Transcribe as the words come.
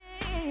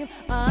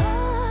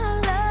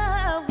Our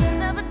love will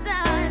never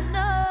die,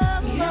 no.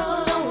 You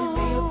will always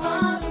be a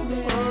part of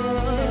me.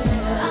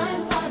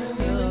 I'm part of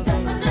you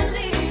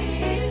indefinitely.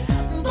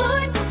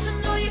 Boy, don't you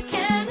know you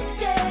can't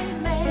escape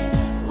me.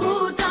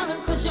 Ooh,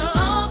 darling, 'cause you'll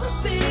always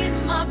be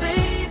my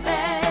baby.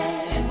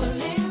 It will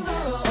linger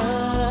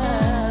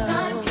on.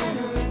 Time can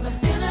erase a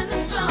feeling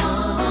that's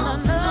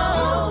strong.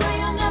 No,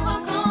 you're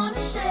never gonna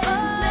shake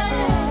me.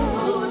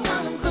 Ooh,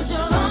 darling, 'cause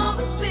you'll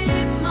always be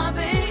my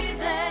baby.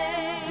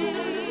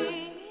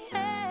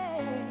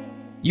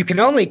 You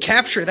can only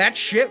capture that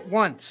shit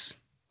once.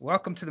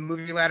 Welcome to the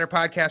Movie Ladder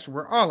Podcast,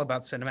 where we're all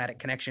about cinematic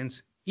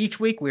connections. Each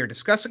week, we are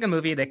discussing a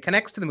movie that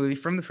connects to the movie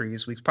from the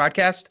previous week's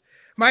podcast.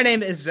 My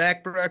name is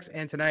Zach Brooks,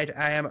 and tonight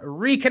I am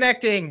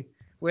reconnecting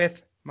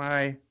with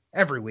my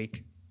every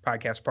week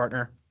podcast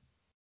partner,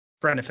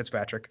 Brendan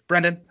Fitzpatrick.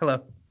 Brendan,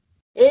 hello.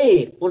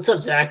 Hey, what's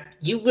up, Zach?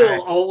 You will Hi.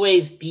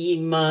 always be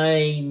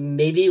my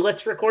maybe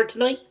let's record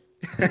tonight.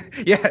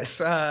 Yes,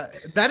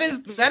 that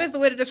is the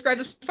way to describe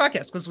this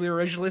podcast, because we were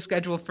originally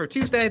scheduled for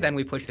Tuesday, then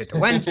we pushed it to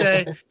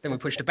Wednesday, then we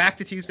pushed it back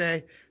to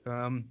Tuesday.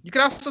 You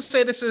could also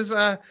say this is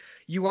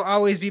you will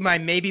always be my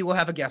maybe we'll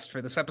have a guest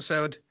for this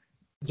episode.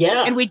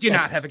 Yeah. And we do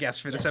not have a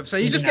guest for this episode.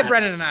 You we just do get not.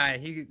 Brendan and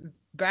I.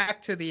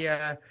 Back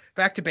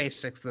to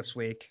basics this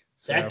week.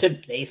 So, Back to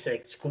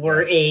basics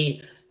for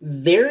a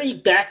very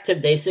back to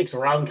basics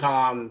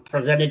RomCom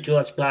presented to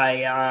us by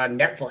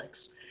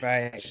Netflix.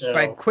 by So-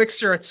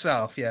 Quickster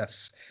itself,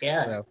 yes.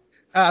 Yeah. So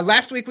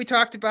last week we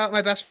talked about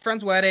my best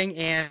friend's wedding,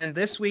 and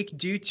this week,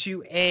 due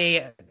to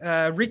a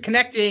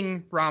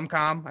reconnecting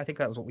rom-com, I think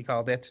that was what we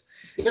called it,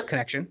 Yep.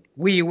 connection,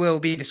 we will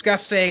be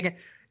discussing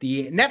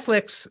the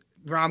Netflix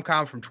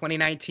rom-com from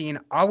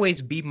 2019,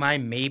 Always Be My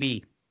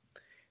Maybe.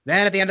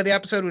 Then at the end of the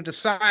episode, we'll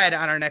decide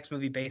on our next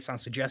movie based on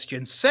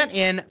suggestions sent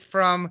in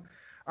from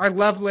our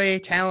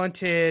lovely,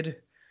 talented,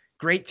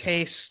 great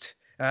taste,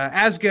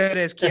 as good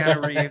as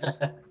Keanu Reeves.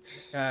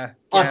 Yes.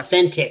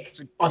 Authentic.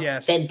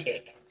 Yes.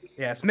 Authentic.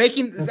 Yes,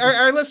 making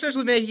our listeners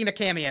will be making a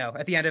cameo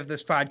at the end of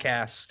this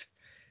podcast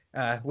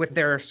with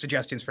their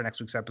suggestions for next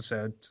week's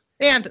episode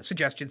and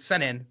suggestions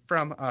sent in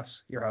from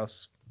us, your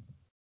hosts.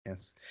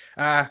 Yes,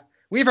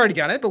 we've already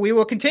done it, but we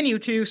will continue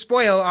to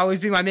spoil Always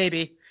Be My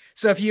Maybe.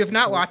 So if you have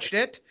not watched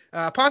it,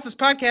 pause this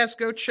podcast,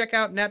 go check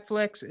out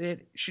Netflix.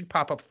 It should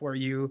pop up for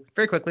you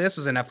very quickly. This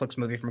was a Netflix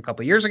movie from a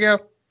couple years ago,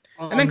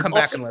 and then come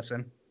back and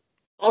listen.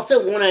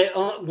 Also,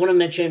 want to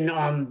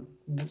mention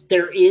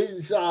there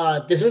is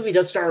this movie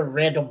does star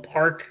Randall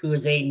Park, who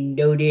is a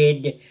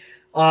noted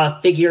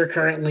figure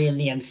currently in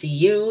the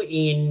MCU,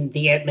 in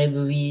the Ant-Man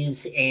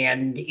movies,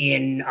 and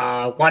in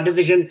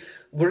WandaVision.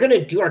 We're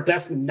gonna do our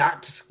best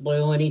not to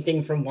spoil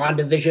anything from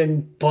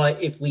WandaVision,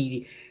 but if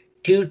we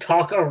do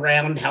talk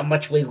around how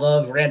much we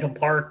love Randall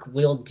Park,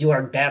 we'll do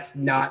our best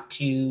not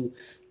to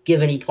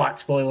give any plot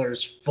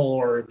spoilers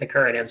for the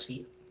current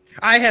MCU.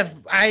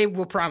 I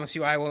will promise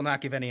you I will not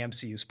give any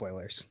MCU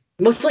spoilers.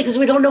 Mostly because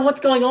we don't know what's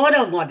going on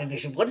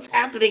WandaVision. What is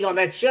happening on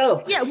that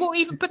show? Yeah, well,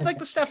 but like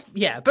the stuff,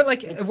 but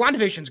like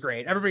WandaVision's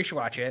great. Everybody should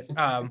watch it.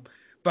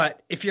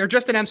 But if you're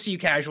just an MCU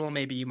casual,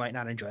 maybe you might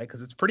not enjoy it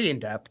because it's pretty in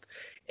depth.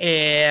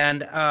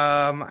 And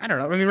I don't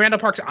know. I mean, Randall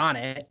Park's on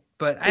it,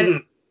 but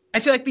I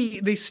feel like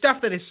the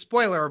stuff that is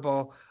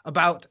spoilerable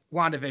about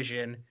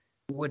WandaVision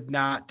would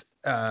not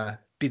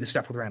be the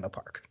stuff with Randall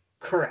Park.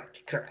 Correct.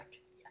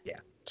 Yeah.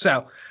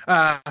 So,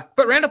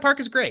 but Randall Park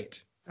is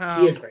great.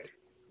 He is great.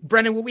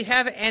 Brendan, will we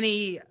have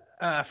any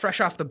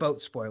fresh off the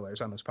boat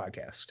spoilers on this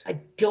podcast? I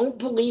don't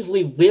believe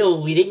we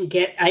will.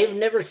 I have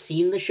never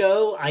seen the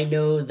show. I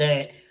know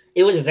that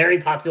it was very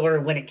popular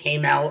when it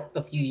came out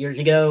a few years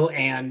ago,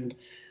 and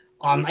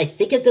I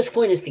think at this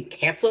point it's been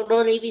canceled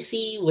on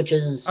ABC, which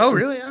is... Oh,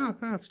 really? Oh,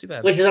 that's too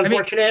bad. Which is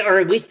unfortunate, or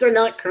at least they're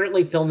not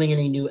currently filming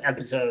any new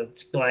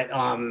episodes, but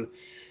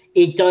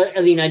it does...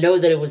 I mean, I know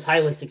that it was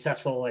highly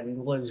successful and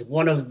was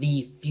one of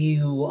the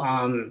few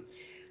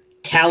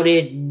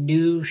touted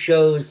new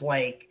shows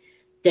like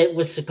that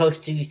was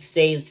supposed to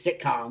save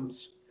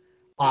sitcoms.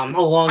 I've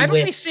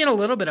only seen a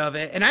little bit of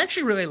it, and I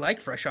actually really like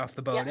Fresh Off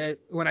the Boat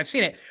when I've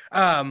seen it.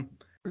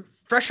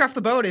 Fresh Off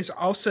the Boat is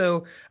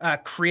also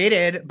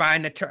created by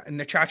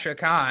Natasha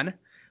Khan,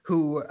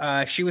 who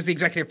she was the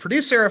executive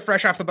producer of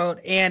Fresh Off the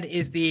Boat and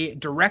is the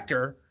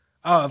director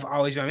of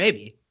Always Be My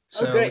Maybe.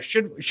 So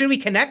should we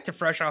connect to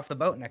Fresh Off the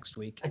Boat next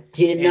week? I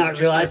did not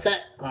realize that.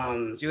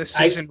 Do a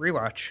season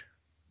rewatch.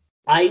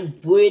 I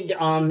would,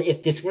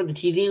 if this were the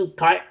TV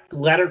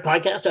Ladder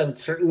podcast, I would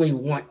certainly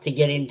want to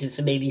get into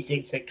some ABC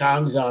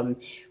sitcoms.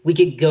 We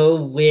could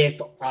go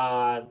with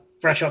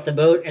Fresh Off the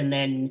Boat and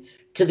then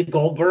To the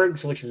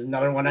Goldbergs, which is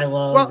another one I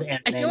love. Well,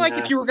 I feel like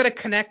if you were going to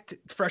connect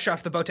Fresh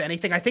Off the Boat to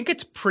anything, I think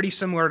it's pretty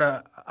similar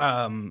to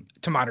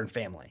Modern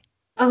Family.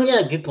 Oh,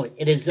 yeah, good point.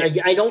 It is.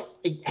 I don't,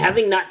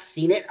 having not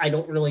seen it, I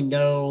don't really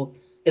know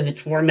if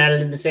it's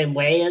formatted in the same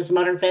way as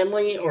Modern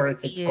Family or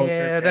if it's closer to...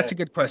 Yeah, that's a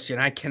good question.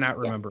 I cannot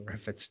remember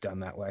if it's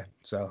done that way.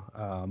 So,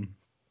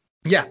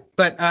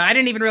 but I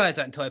didn't even realize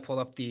that until I pulled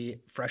up the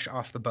Fresh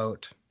Off the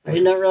Boat. I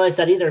did not realize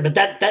that either, but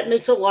that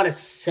makes a lot of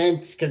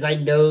sense because I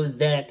know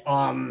that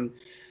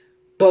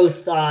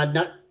both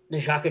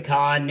Shaka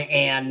Khan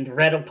and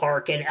Randall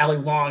Park and Ali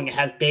Wong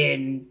have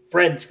been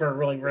friends for a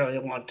really, really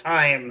long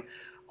time.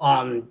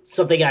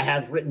 Something I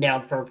have written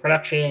down for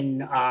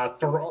production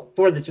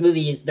for this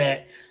movie is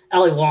that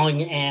Ali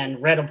Wong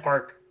and Randall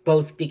Park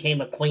both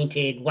became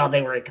acquainted while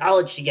they were in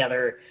college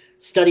together,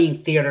 studying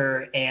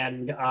theater,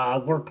 and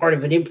were part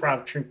of an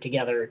improv troupe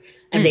together.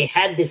 And they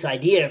had this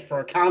idea for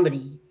a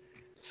comedy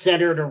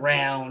centered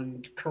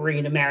around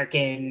Korean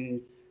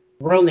American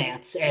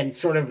romance and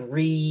sort of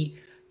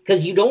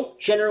because you don't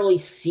generally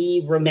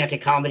see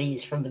romantic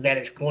comedies from the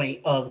vantage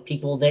point of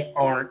people that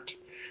aren't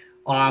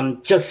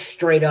just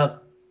straight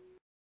up,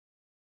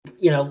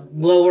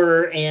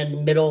 lower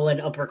and middle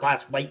and upper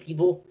class white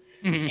people.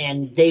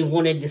 And they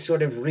wanted to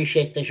sort of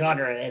reshape the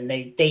genre, and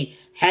they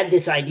had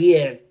this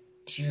idea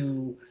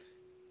to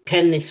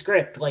pen this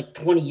script like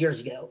 20 years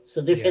ago.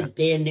 So this had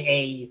been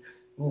a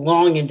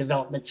long in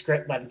development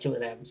script by the two of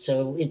them.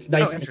 So it's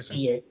nice to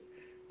see it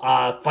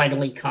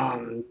finally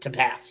come to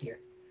pass here.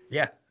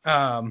 Yeah.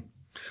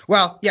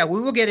 Well, yeah,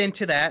 we will get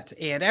into that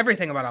and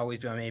everything about Always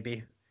Be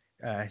Maybe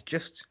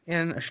just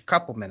in a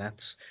couple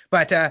minutes.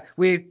 But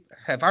we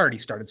have already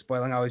started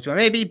spoiling Always Be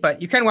Maybe,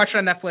 but you can watch it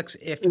on Netflix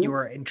if you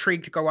are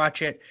intrigued to go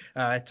watch it.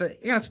 It's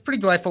a pretty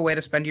delightful way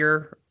to spend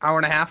your hour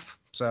and a half.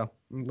 So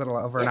a little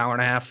over an hour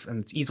and a half,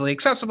 and it's easily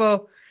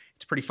accessible.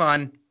 It's pretty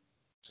fun.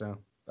 So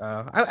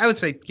I would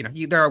say,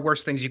 there are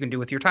worse things you can do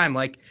with your time,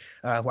 like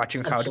watching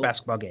a college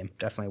basketball game.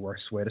 Definitely a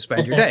worse way to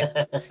spend your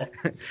day.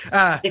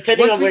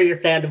 Depending on where your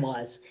fandom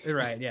was.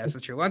 Right, yes,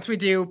 that's true. Once we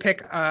do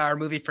pick our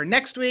movie for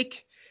next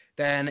week,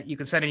 then you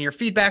can send in your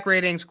feedback,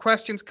 ratings,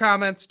 questions,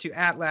 comments to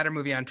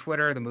 @LadderMovie on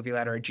Twitter,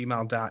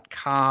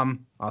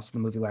 themovieladder@gmail.com, also the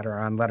Movie Ladder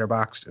on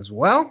Letterboxd as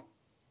well.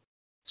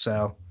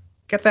 So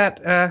get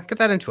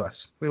that into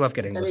us. We love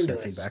getting listener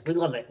feedback. We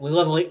love it. We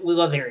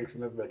love hearing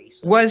from everybody.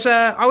 So. Was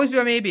Always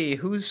Be Maybe,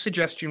 whose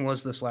suggestion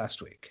was this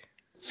last week?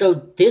 So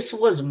this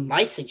was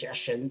my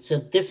suggestion. So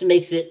this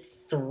makes it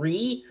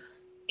 3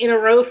 in a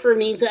row for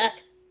me, Zach.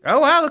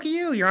 Oh wow, look at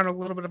you! You're on a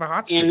little bit of a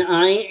hot streak. And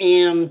I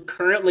am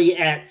currently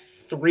at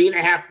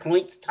 3.5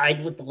 points,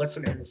 tied with the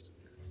listeners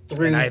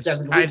through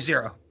 7 weeks. I have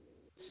 0.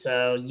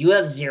 So you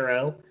have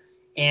 0,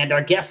 and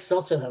our guests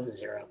also have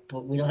 0,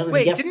 but we don't have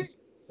any guests.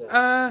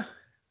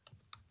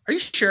 Are you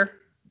sure?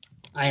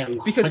 I am.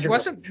 Because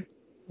 100%.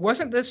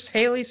 wasn't this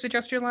Haley's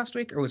suggestion last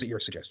week, or was it your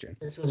suggestion?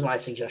 This was my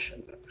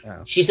suggestion.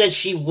 Oh. She said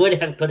she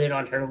would have put it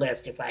on her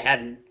list if I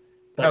hadn't.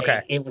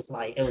 But it was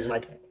my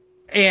pick.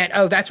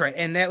 And that's right.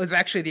 And that was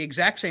actually the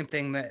exact same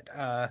thing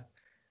that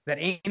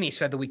Amy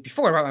said the week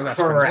before about my best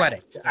friend's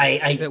wedding.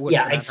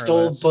 I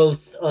stole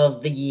both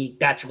of the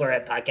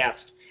Bachelorette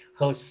podcast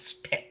hosts'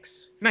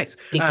 picks. Nice.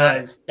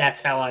 Because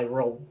that's how I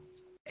roll.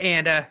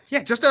 And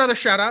just another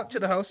shout out to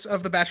the hosts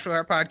of the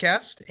Bachelorette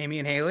podcast, Amy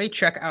and Haley.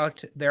 Check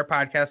out their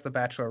podcast, The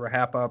Bachelor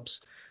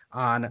Wrap-Ups,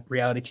 on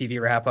Reality TV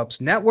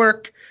Wrap-Ups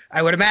Network.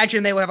 I would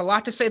imagine they will have a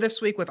lot to say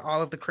this week with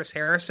all of the Chris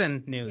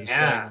Harrison news.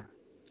 Yeah.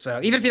 So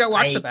even if you don't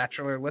watch The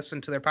Bachelor, listen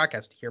to their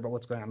podcast to hear about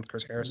what's going on with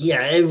Chris Harrison. Yeah,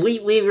 and we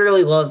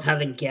really love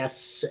having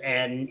guests,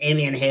 and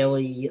Amy and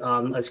Haley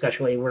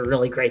especially were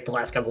really great the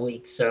last couple of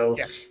weeks. So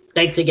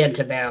thanks again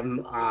to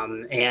them,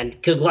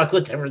 and good luck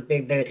with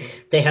everything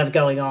they have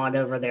going on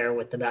over there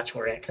with the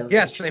Bachelorette coverage.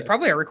 Yes, they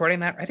probably are recording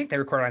that. I think they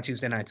record on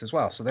Tuesday nights as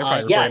well, so they're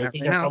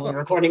probably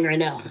recording right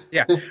now.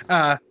 Yeah.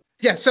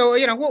 Yeah, so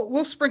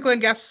we'll sprinkle in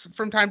guests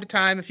from time to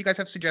time. If you guys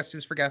have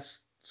suggestions for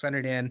guests, send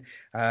it in.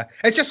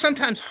 It's just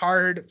sometimes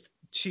hard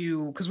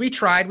because we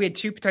had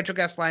 2 potential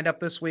guests lined up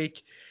this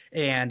week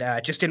and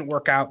just didn't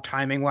work out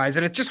timing wise.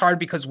 And it's just hard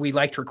because we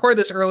like to record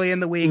this early in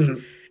the week,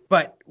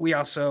 but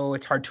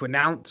it's hard to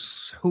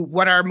announce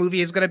what our movie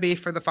is going to be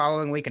for the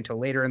following week until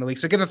later in the week.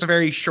 So it gives us a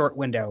very short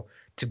window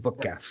to book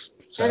guests.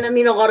 So. And I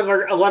mean, a lot of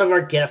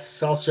our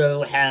guests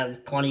also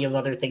have plenty of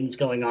other things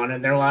going on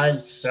in their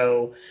lives.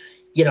 So,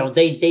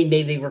 they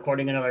may be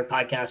recording another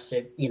podcast,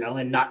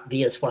 and not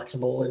be as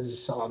flexible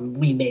as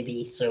we may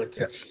be. So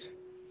it's,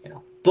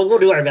 but we'll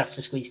do our best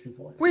to squeeze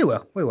people in. We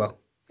will.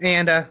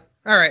 And, all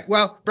right.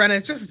 Well, Brennan,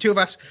 it's just the two of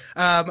us.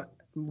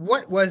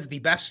 What was the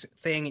best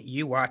thing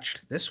you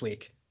watched this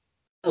week?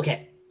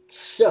 Okay.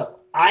 So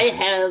I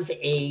have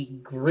a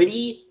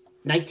gritty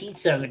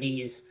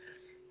 1970s,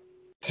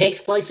 takes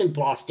place in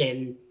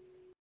Boston,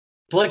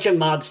 bunch of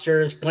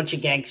mobsters, bunch of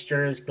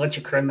gangsters, bunch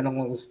of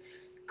criminals,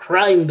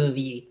 crime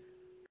movie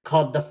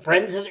called The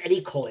Friends of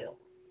Eddie Coyle.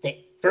 That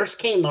first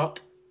came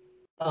up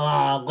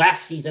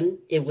last season.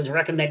 It was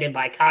recommended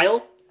by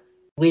Kyle.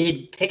 We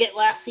didn't pick it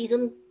last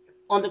season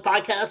on the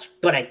podcast,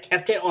 but I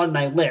kept it on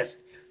my list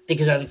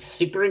because I was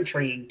super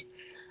intrigued.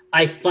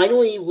 I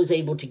finally was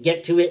able to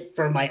get to it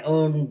for my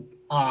own,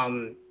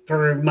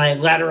 for my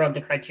Ladder of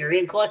the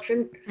Criterion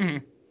collection,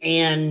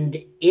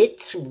 and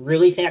it's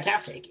really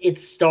fantastic. It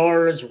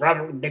stars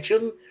Robert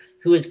Mitchum,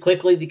 who is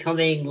quickly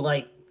becoming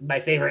like my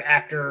favorite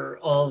actor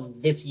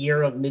of this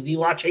year of movie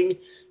watching,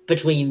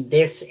 between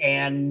this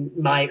and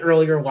my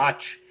earlier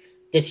watch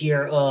this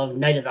year of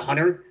Night of the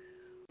Hunter.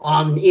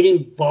 It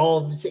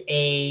involves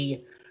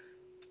a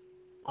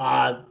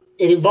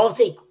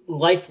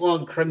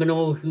lifelong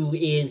criminal who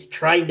is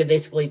trying to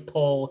basically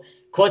pull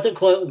quote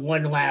unquote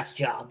one last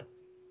job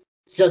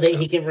so that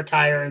he can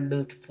retire and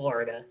move to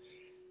Florida.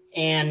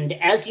 And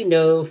as you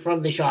know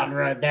from the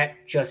genre,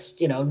 that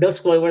just, no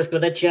spoilers,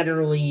 but that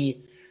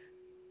generally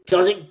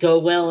doesn't go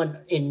well,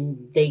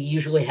 and they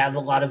usually have a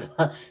lot of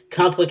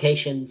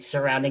complications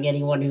surrounding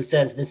anyone who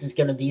says this is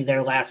going to be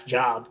their last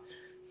job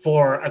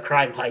for a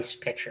crime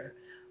heist picture.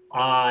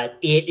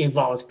 It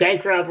involves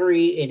bank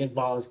robbery, it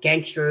involves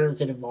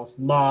gangsters, it involves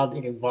the mob,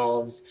 it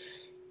involves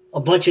a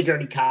bunch of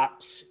dirty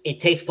cops. It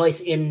takes place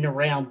in and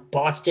around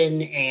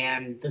Boston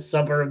and the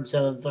suburbs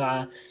of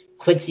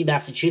Quincy,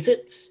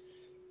 Massachusetts.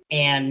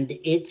 And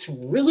it's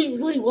really,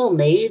 really well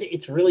made.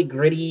 It's really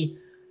gritty.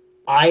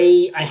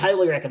 I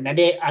highly recommend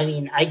it. I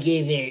mean, I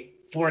gave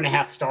it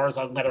 4.5 stars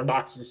on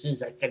Letterboxd as soon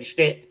as I finished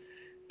it.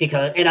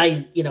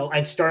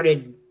 I've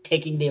started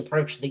taking the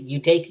approach that you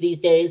take these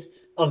days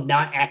of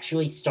not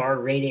actually star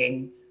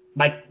rating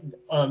my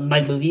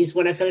movies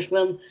when I finish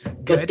them.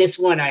 But this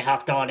one I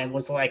hopped on and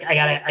was like,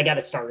 I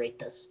gotta star rate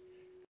this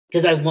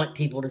because I want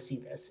people to see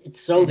this.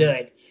 It's so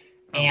good.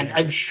 And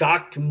I'm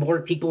shocked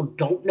more people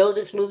don't know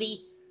this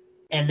movie,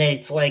 and that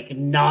it's like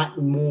not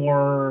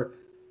more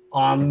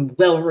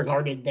well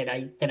regarded than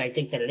I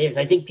think that it is.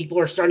 I think people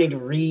are starting to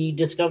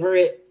rediscover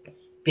it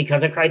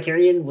because of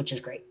Criterion, which is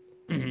great.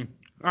 Mm-hmm.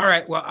 All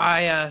right. Well,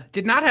 I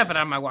did not have it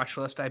on my watch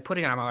list. I put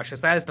it on my watch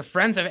list. That is The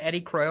Friends of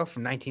Eddie Croyle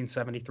from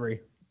 1973.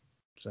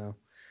 So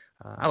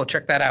I will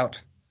check that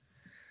out.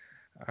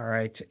 All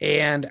right.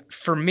 And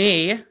for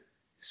me,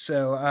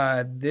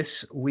 so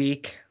this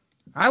week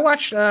I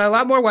watched a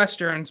lot more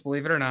Westerns,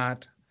 believe it or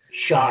not.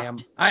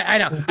 Shocked. I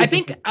know. I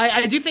think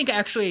I do think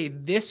actually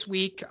this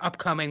week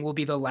upcoming will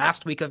be the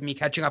last week of me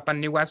catching up on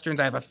new Westerns.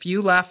 I have a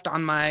few left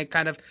on my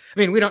kind of, I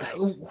mean, we don't,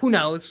 who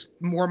knows,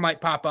 more might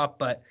pop up,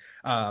 but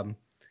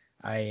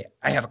I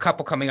have a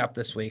couple coming up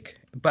this week.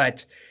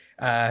 But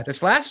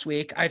this last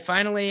week, I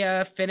finally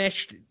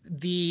finished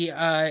the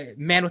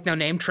Man with No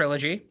Name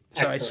trilogy.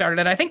 So I started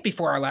it, I think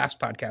before our last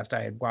podcast,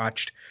 I had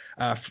watched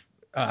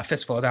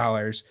Fistful of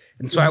Dollars.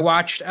 And so I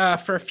watched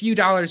For a Few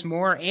Dollars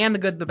More and The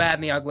Good, the Bad,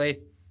 and the Ugly.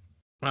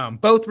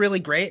 Both really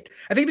great.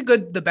 I think The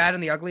Good, the Bad,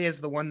 and the Ugly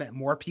is the one that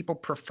more people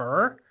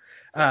prefer.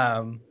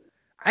 I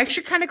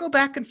actually kind of go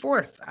back and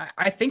forth.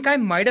 I think I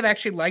might have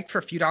actually liked For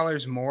a Few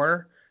Dollars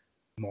More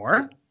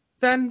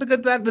than The Good,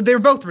 the Bad. They're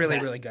both really,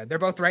 really good. They're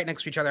both right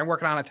next to each other. I'm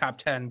working on a top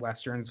 10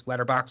 Westerns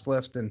Letterboxd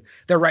list, and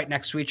they're right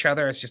next to each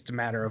other. It's just a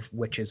matter of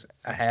which is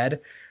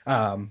ahead.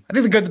 I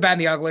think The Good, the Bad,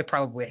 and the Ugly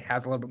probably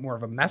has a little bit more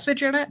of a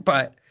message in it,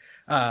 but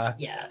For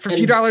a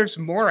Few Dollars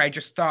More, I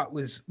just thought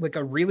was like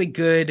a really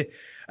good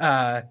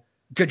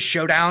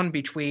showdown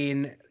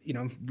between,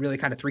 really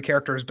kind of three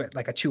characters, but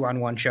like a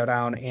 2-on-1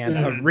 showdown, and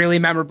a really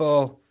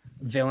memorable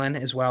villain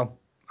as well.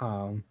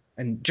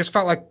 And just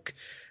felt like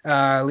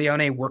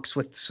Leone works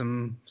with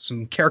some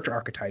character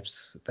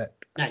archetypes that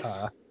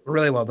were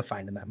really well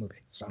defined in that movie.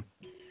 So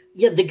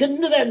yeah, The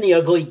Good, the Bad, and the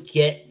Ugly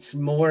gets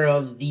more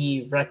of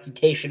the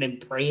reputation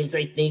and praise,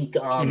 I think.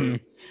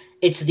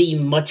 It's the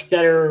much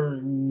better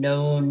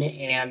known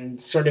and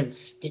sort of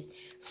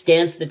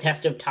stands the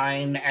test of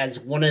time as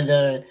one of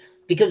the,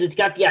 because it's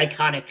got the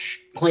iconic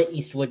Clint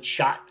Eastwood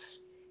shots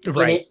in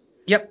it.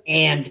 Yep.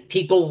 And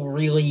people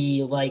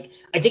really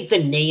I think the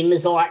name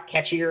is a lot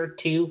catchier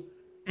too.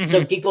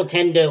 So people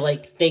tend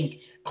to think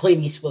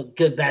Clint Eastwood,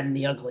 Good, Bad, and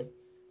the Ugly.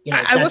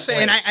 I will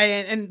say,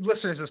 and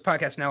listeners of this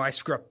podcast know I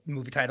screw up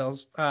movie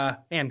titles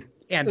and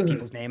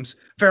people's names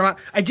fair amount.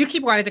 I do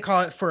keep wanting to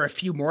call it For a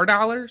Few More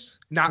Dollars,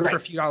 not For a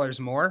Few Dollars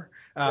More.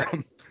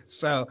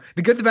 So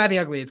The Good, the Bad, and the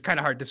Ugly, it's kind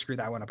of hard to screw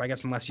that one up, I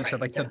guess, unless you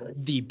said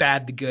the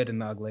bad, the good,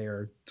 and the ugly,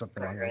 or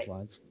something along those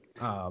lines.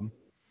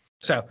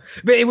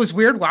 But it was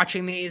weird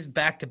watching these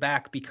back to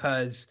back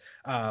because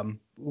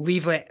Lee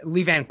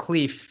Van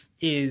Cleef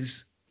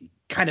is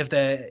kind of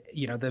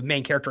the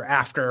main character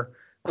after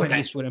Clint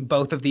Eastwood in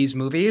both of these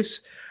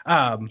movies.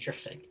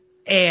 Interesting.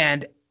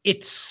 And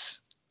it's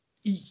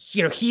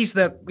he's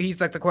like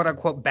the quote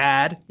unquote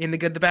bad in The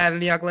Good, the Bad,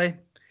 and the Ugly.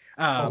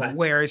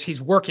 Whereas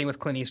he's working with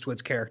Clint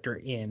Eastwood's character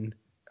in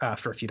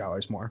For a Few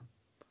Dollars More.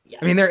 Yeah.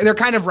 I mean, they're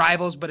kind of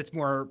rivals, but it's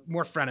more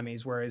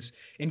frenemies. Whereas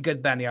in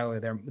Good, Bad, and the Ugly,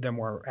 they're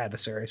more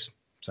adversaries.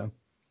 So,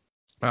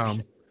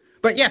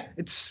 but yeah,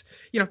 it's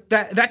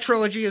that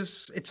trilogy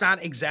it's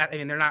not exact.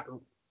 I mean,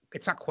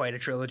 it's not quite a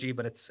trilogy,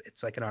 but it's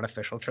like an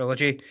unofficial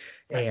trilogy.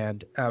 Right.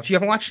 And if you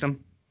haven't watched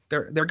them,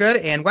 they're good.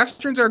 And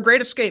Westerns are a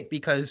great escape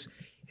because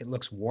it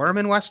looks warm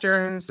in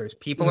Westerns. There's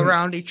people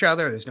around each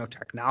other. There's no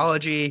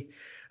technology.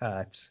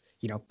 It's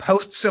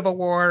post Civil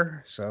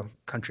War, so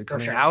country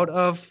coming out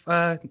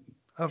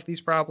of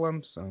these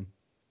problems. So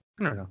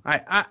I don't know.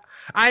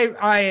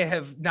 I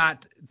have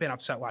not been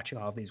upset watching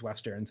all of these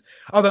Westerns.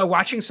 Although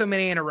watching so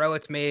many in a row,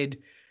 it's made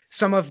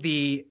some of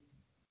the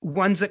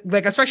ones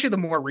that especially the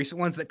more recent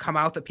ones that come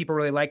out that people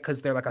really like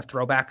because they're like a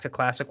throwback to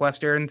classic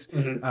Westerns.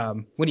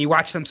 When you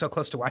watch them so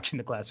close to watching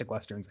the classic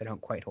Westerns, they don't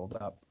quite hold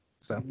up.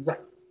 So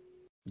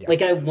yeah.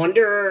 I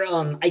wonder.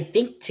 I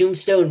think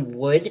Tombstone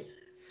would.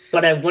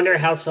 But I wonder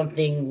how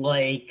something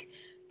like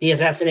the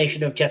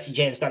assassination of Jesse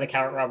James by the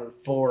Coward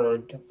Robert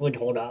Ford would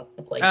hold up.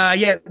 Like,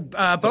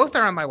 both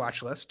are on my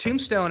watch list.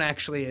 Tombstone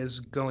actually is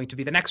going to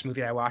be the next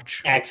movie I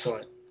watch.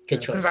 excellent.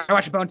 Good choice. Because I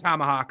watched Bone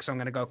Tomahawk, so I'm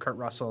going to go Kurt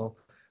Russell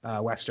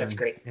Western. That's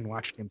great. And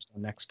watch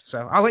Tombstone next.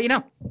 So I'll let you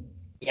know.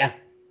 Yeah.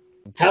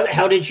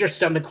 How did your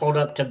stomach hold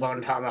up to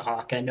Bone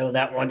Tomahawk? I know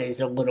that one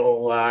is a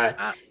little...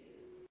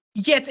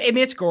 Yeah,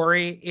 it's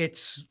gory.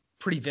 It's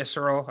pretty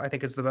visceral, I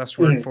think is the best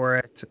word for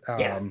it.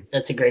 Yeah,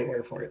 that's a great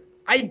word for it.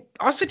 I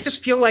also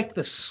just feel like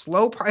the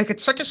slow part, like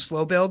it's such a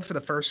slow build for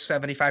the first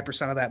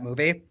 75% of that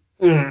movie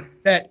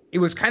that it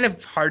was kind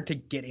of hard to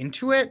get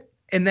into it.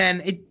 And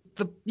then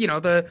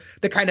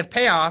the kind of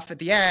payoff at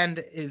the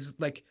end is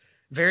like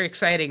very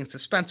exciting and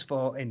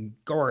suspenseful and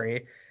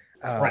gory.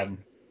 Right.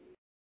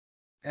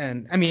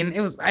 And I mean,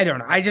 it was, I don't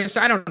know. I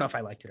don't know if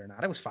I liked it or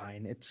not. It was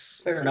fine.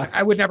 It's fair enough.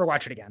 I would never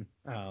watch it again.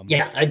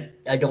 Yeah,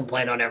 I don't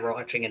plan on ever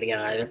watching it again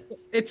either.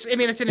 It's an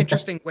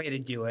interesting way to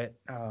do it.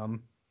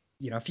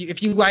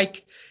 If you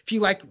like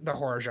the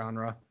horror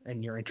genre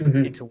and you're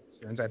into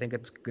westerns, I think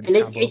it's good. And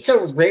it's a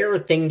rare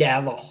thing to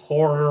have a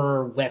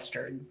horror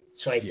western.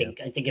 So I think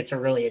it's a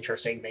really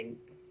interesting thing.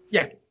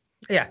 Yeah,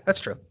 that's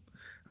true.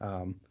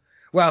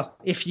 Well,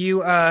 if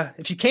you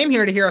came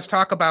here to hear us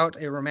talk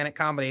about a romantic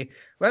comedy,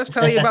 let us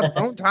tell you about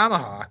Bone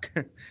Tomahawk.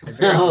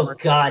 Oh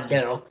God,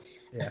 no.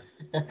 Yeah.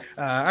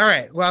 All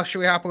right. Well, should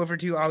we hop over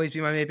to Always Be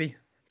My Maybe?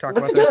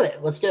 Let's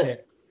do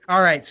it.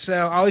 All right.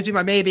 So Always Be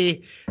My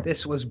Maybe.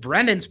 This was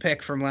Brendan's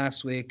pick from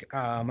last week.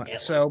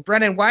 So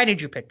Brendan, why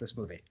did you pick this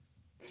movie?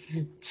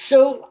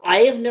 So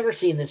I have never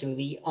seen this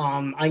movie.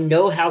 I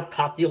know how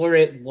popular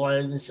it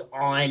was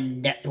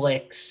on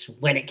Netflix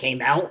when it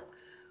came out.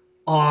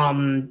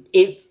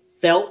 It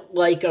felt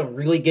like a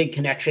really good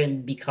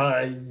connection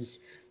because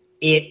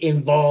it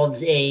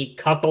involves a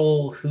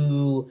couple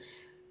who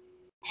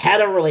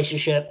had a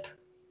relationship,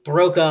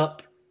 broke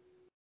up,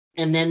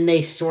 and then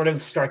they sort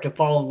of start to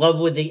fall in love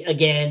with it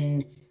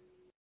again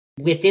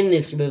within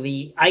this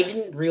movie. I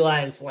didn't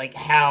realize like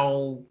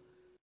how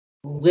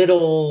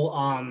little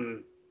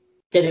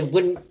that it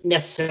wouldn't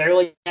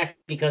necessarily connect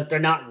because they're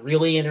not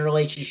really in a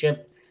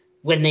relationship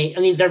when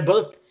they're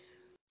both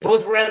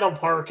Randall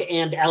Park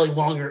and Ali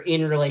Wong are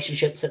in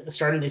relationships at the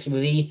start of this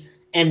movie,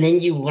 and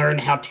then you learn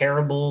how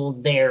terrible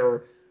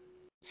their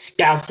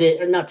spouses,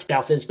 or not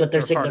spouses, but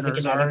their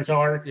significant others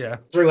are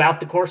throughout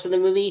the course of the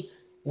movie.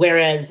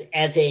 Whereas,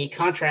 as a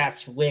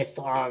contrast with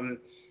My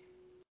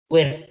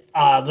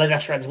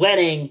Best Friend's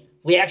Wedding,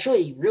 we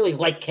actually really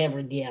like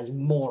Cameron Diaz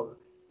more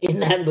in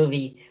that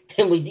movie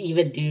than we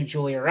even do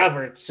Julia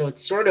Roberts. So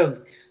it's sort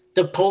of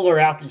the polar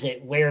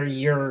opposite, where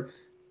you're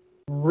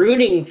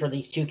rooting for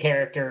these two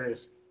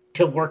characters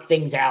to work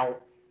things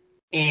out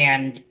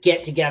and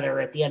get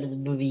together at the end of the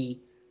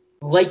movie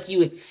like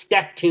you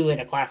expect to in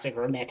a classic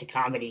romantic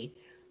comedy.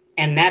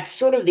 And that's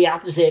sort of the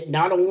opposite,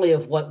 not only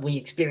of what we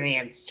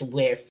experienced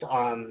with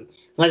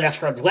My Best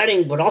Friend's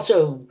Wedding, but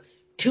also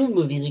 2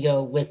 movies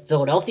ago with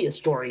Philadelphia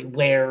Story,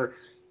 where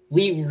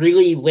we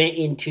really went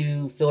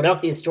into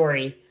Philadelphia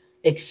Story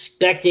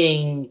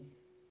expecting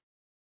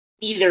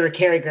either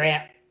Cary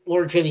Grant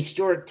or Jimmy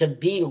Stewart to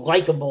be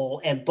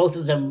likable, and both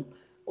of them,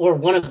 or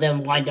one of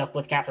them, lined up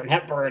with Katharine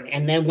Hepburn.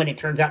 And then when it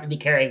turns out to be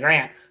Cary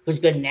Grant, who's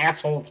been an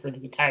asshole through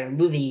the entire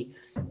movie,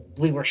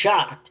 we were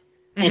shocked.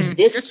 And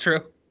it's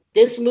true.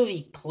 This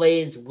movie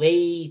plays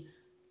way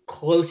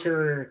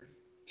closer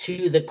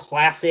to the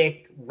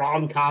classic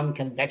rom-com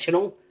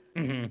conventional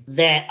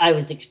that I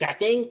was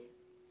expecting,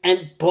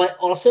 but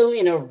also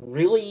in a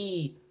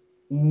really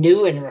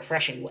new and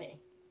refreshing way.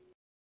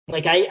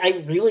 Like,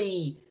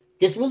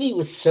 this movie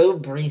was so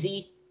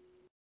breezy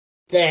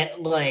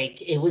that,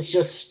 like, it was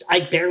just,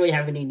 I barely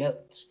have any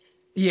notes.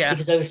 Yeah.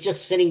 Because I was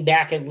just sitting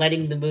back and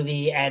letting the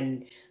movie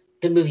and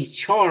the movie's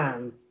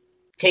charm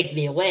take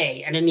me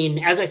away. And I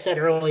mean, as I said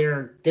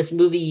earlier, this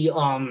movie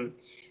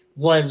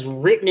was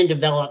written and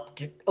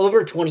developed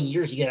over 20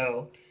 years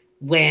ago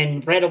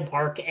when Randall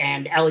Park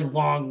and Ali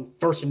Wong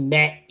first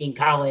met in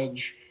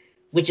college,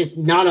 which is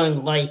not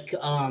unlike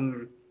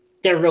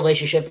their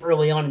relationship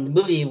early on in the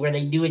movie, where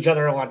they knew each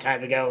other a long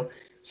time ago,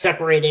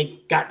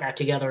 separated, got back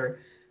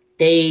together.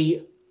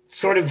 They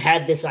sort of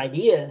had this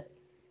idea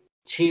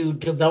to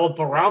develop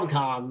a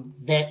rom-com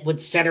that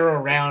would center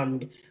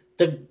around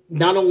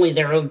not only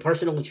their own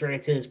personal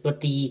experiences, but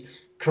the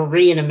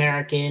Korean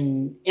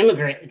American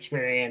immigrant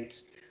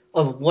experience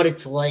of what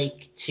it's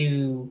like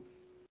to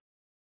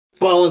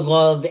fall in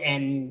love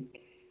and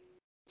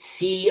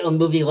see a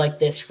movie like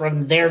this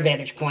from their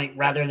vantage point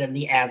rather than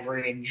the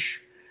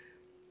average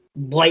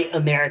white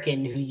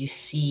American who you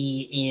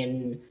see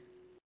in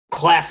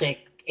classic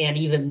and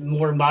even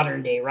more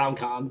modern day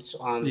rom-coms.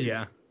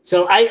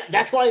 So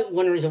that's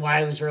one reason why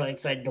I was really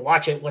excited to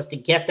watch it, was to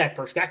get that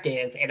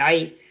perspective. And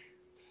I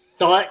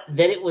thought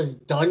that it was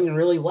done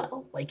really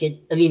well.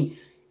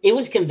 It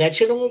was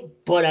conventional,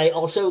 but I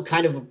also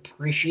kind of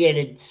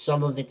appreciated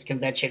some of its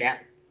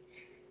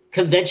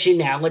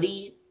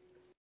conventionality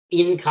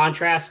in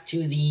contrast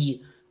to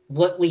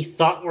what we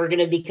thought were going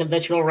to be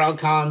conventional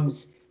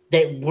rom-coms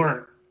that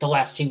weren't the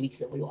last 2 weeks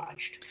that we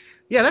watched.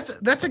 Yeah,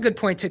 that's a good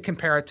point to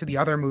compare it to the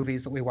other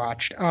movies that we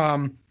watched.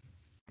 And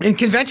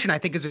convention, I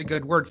think, is a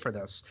good word for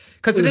this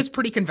because it is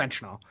pretty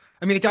conventional.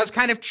 I mean, it does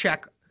kind of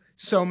check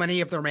so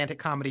many of the romantic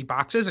comedy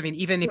boxes. I mean,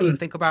 even if you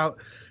think about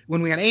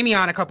when we had Amy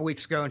on a couple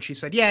weeks ago and she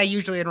said, yeah,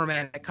 usually in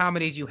romantic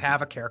comedies, you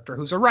have a character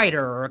who's a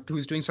writer or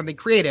who's doing something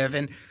creative.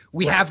 And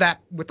we have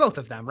that with both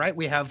of them, right?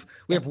 We have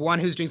one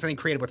who's doing something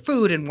creative with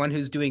food and one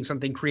who's doing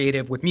something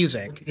creative with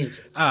music.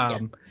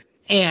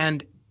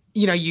 And,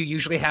 you know, you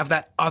usually have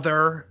that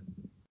other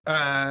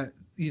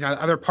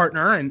other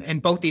partner,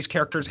 and both these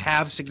characters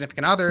have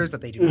significant others that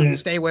they do not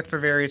stay with for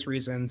various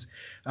reasons.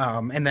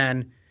 And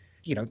then,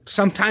 you know,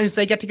 sometimes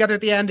they get together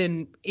at the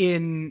end.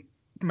 In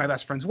My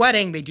Best Friend's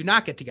Wedding, they do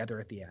not get together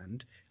at the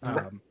end.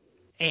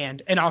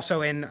 And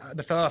also in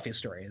the Philadelphia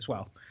Story as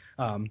well.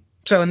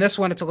 So in this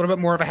one, it's a little bit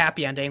more of a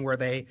happy ending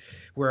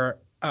where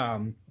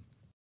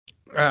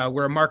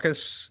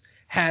Marcus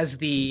has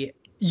he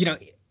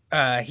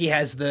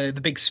has the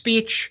big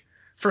speech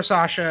for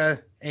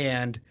Sasha,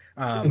 and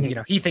you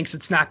know, he thinks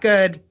it's not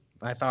good.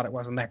 I thought it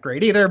wasn't that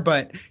great either,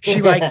 but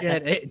she liked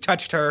it. It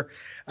touched her.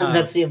 And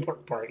that's the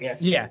important part.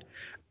 Yeah.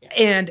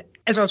 And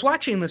as I was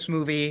watching this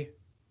movie,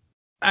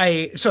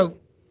 all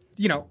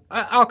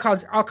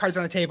cards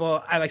on the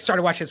table. I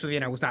started watching this movie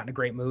and I was not in a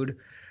great mood.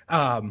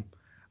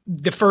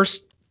 The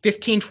first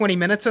 15-20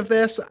 minutes of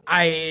this,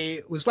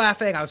 I was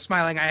laughing, I was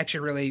smiling. I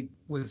actually really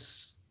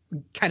was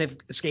kind of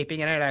escaping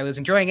in it. I was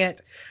enjoying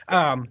it.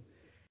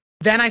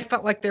 Then I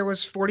felt like there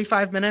was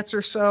 45 minutes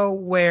or so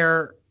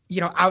where,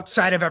 you know,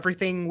 outside of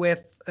everything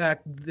with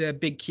the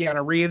big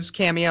Keanu Reeves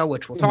cameo,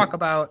 which we'll talk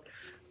about,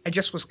 I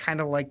just was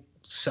kind of like,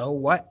 so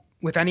what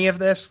with any of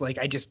this? Like,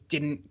 I just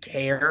didn't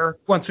care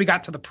once we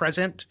got to the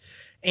present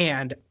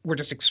and we're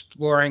just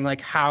exploring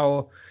like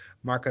how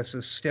Marcus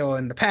is still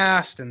in the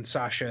past and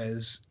Sasha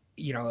is,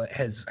 you know,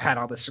 has had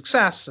all this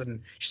success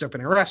and she's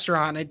opening a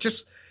restaurant. It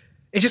just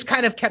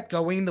kind of kept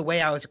going the way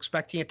I was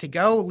expecting it to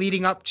go,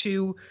 leading up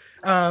to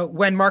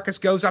when Marcus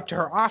goes up to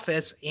her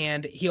office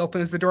and he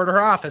opens the door to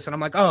her office. And I'm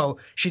like, oh,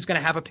 she's going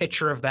to have a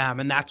picture of them.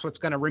 And that's what's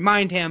going to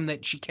remind him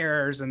that she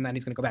cares. And then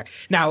he's going to go back.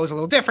 Now, it was a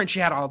little different. She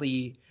had all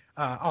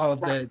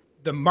of the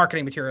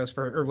marketing materials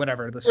for, or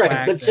whatever, the swag.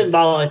 Right, but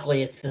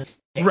symbolically, it's the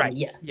same. Right,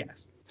 yeah.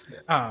 Yes.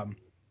 And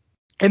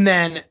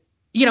then,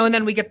 you know, and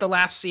then we get the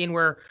last scene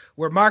where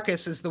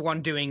Marcus is the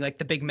one doing like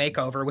the big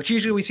makeover, which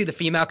usually we see the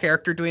female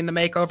character doing the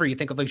makeover. You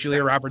think of like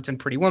Julia Roberts in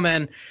Pretty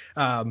Woman.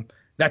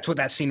 That's what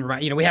that scene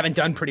you know, we haven't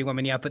done Pretty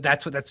Woman yet, but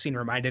that's what that scene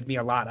reminded me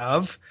a lot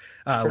of,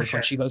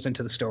 when she goes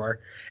into the store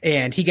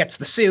and he gets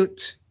the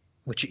suit,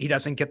 which he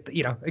doesn't get,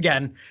 you know,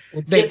 again,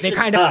 they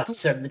kind of,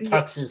 and the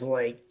tux is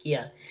like,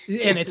 yeah.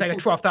 And it's like a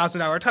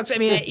 $12,000 tux. I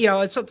mean, you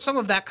know, it's some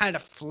of that kind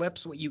of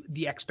flips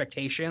the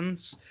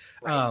expectations.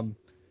 Right.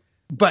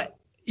 But,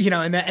 you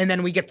know, and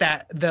then we get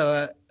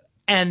the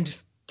end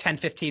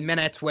 10-15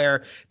 minutes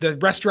where the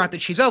restaurant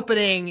that she's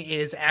opening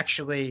is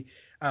actually,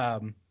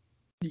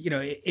 you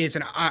know,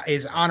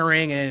 is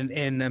honoring and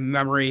in a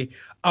memory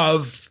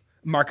of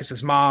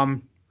Marcus's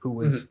mom, who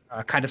was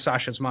kind of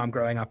Sasha's mom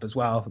growing up as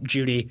well,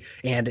 Judy.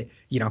 And,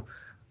 you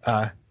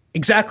know,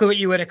 exactly what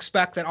you would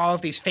expect that all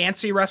of these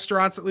fancy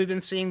restaurants that we've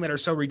been seeing that are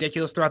so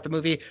ridiculous throughout the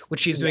movie,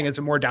 what she's doing is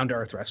a more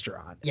down-to-earth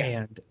restaurant.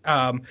 Yeah.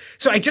 And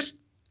so I just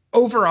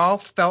overall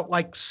felt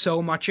like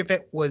so much of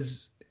it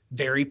was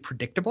very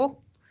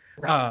predictable.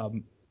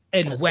 And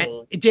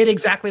when it did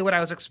exactly what I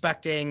was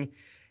expecting,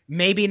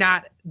 maybe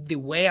not the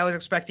way I was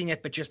expecting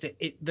it, but just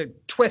the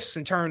twists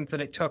and turns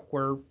that it took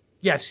were,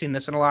 yeah, I've seen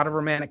this in a lot of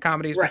romantic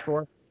comedies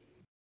before.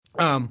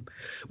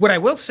 What I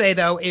will say,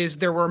 though, is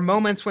there were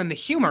moments when the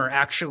humor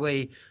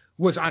actually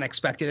was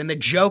unexpected and the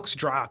jokes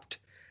dropped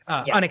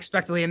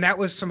unexpectedly. And that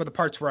was some of the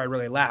parts where I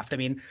really laughed. I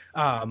mean,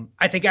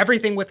 I think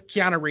everything with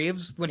Keanu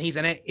Reeves when he's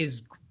in it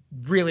is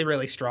really,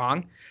 really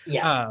strong.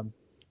 Yeah.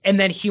 And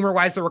then humor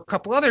wise, there were a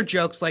couple other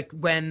jokes, like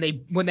when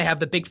they have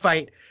the big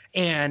fight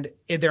and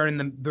they're in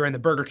the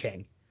Burger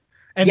King.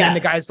 And then the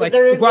guy's like,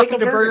 welcome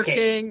to Burger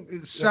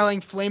King, selling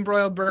flame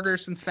broiled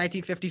burgers since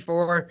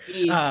 1954.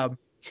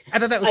 I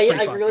thought that was pretty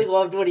funny. I really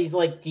loved what he's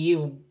like, do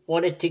you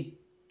want it to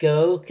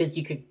go? Because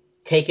you could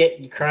take it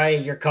and cry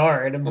in your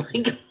car. And I'm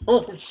like,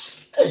 oh,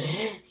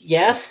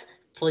 yes,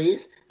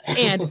 please.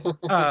 And,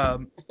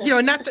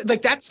 you know,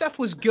 like that stuff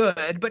was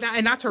good, but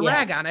not to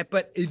rag on it,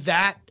 but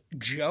that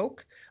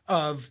joke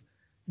of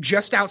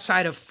just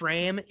outside of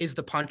frame is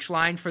the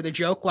punchline for the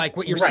joke. Like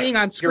what you're seeing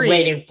on screen, you're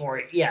waiting for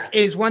it,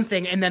 is one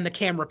thing, and then the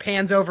camera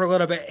pans over a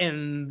little bit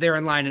and they're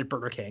in line at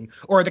Burger King,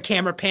 or the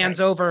camera pans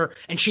over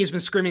and she's been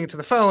screaming into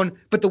the phone,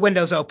 but the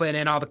window's open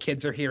and all the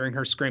kids are hearing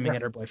her screaming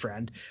at her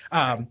boyfriend.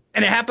 And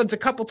it happens a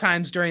couple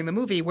times during the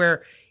movie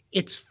where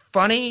it's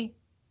funny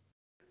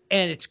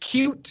and it's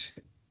cute,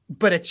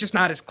 but it's just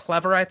not as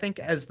clever, I think,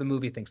 as the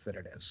movie thinks that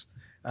it is.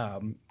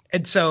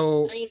 And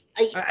so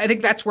I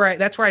think that's where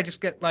I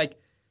just get like,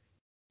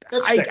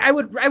 I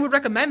would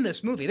recommend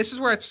this movie. This is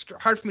where it's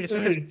hard for me to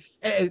say,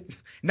 because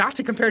not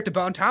to compare it to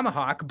Bone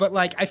Tomahawk, but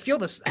like I feel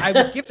this, I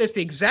would give this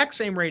the exact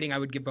same rating I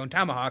would give Bone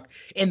Tomahawk,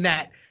 in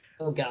that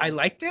Oh God. I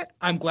liked it.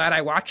 I'm glad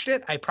I watched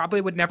it. I probably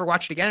would never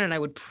watch it again, and I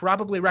would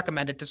probably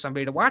recommend it to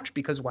somebody to watch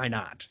because why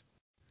not?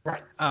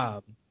 Right.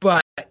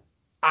 But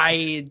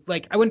I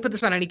wouldn't put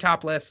this on any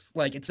top lists.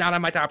 Like, it's not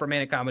on my top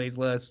romantic comedies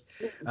list.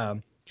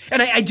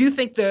 And I do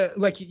think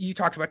like you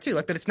talked about too,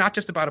 like that it's not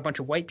just about a bunch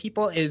of white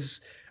people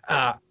is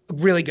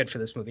really good for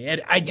this movie.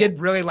 And I did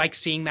really like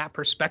seeing that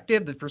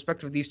perspective, the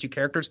perspective of these two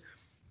characters,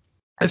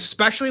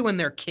 especially when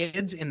they're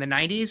kids in the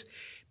 90s,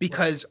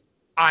 because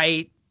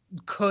I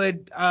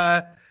could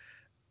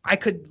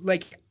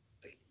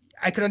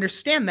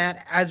understand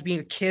that as being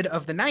a kid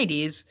of the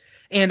 90s.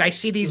 And I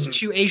see these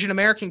two Asian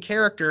American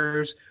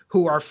characters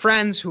who are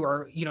friends, who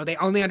are, they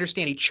only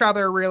understand each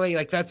other really.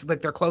 Like that's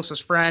like their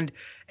closest friend.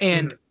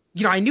 And,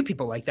 I knew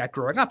people like that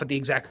growing up at the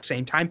exact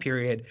same time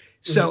period.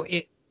 So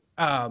it,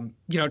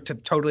 to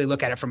totally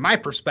look at it from my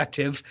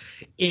perspective,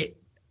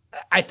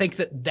 I think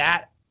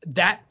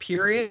that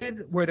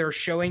period where they're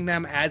showing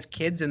them as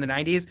kids in the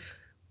 90s,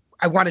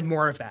 I wanted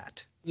more of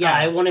that. Yeah,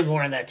 I wanted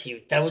more of that too.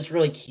 That was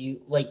really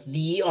cute. Like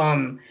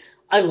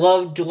I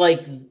loved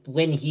like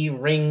when he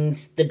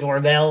rings the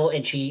doorbell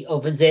and she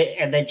opens it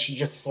and then she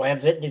just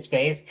slams it in his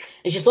face.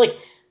 It's just like,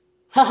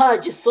 haha,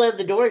 just slam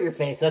the door in your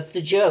face. That's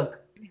the joke.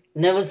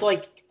 And that was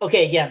like,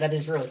 okay, yeah, that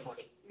is really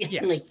funny.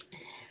 Yeah.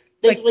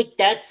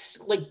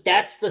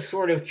 that's the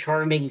sort of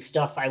charming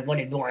stuff I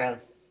wanted more of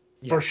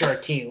for sure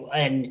too.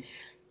 And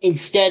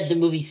instead the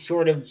movie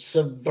sort of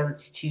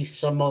subverts to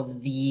some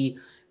of the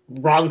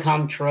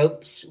rom-com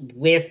tropes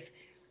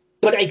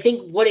but I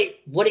think what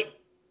it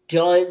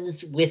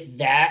does with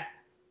that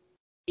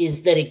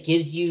is that it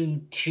gives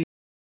you two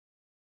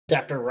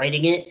after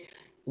writing it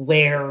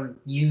where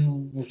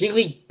you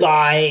really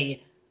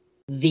buy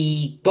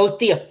both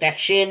the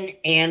affection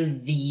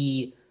and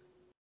the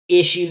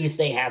issues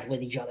they have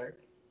with each other.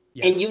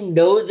 Yeah. And you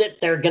know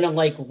that they're going to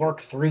like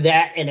work through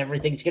that and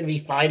everything's going to be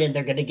fine and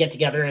they're going to get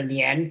together in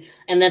the end.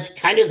 And that's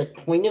kind of the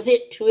point of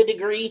it to a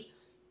degree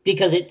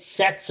because it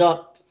sets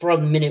up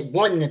from minute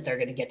one that they're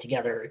going to get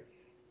together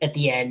at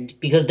the end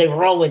because they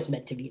were always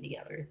meant to be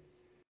together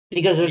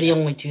because they're the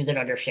only two that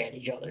understand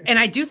each other. And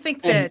I do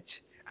think that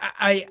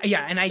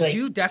I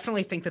do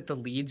definitely think that the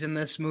leads in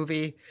this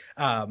movie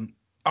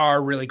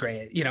are really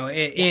great.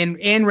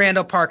 In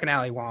Randall Park and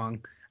Ali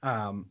Wong,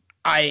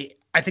 I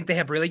think they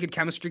have really good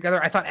chemistry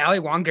together. I thought Ali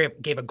Wong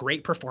gave a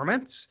great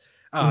performance.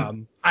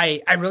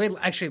 I really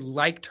actually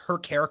liked her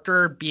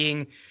character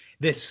being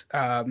this,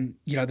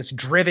 this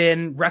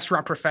driven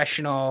restaurant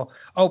professional,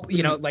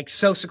 like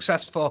so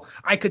successful.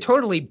 I could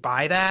totally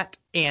buy that.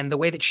 And the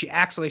way that she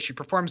acts, the way she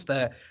performs,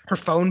 her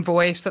phone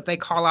voice that they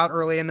call out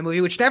early in the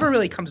movie, which never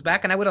really comes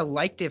back. And I would have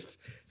liked if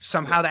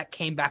somehow that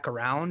came back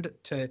around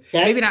to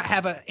maybe not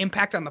have an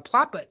impact on the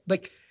plot, but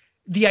like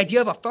the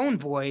idea of a phone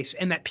voice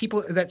and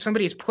that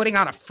somebody is putting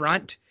on a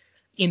front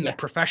in the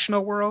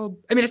professional world.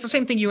 I mean, it's the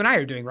same thing you and I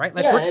are doing, right?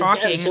 Like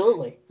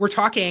we're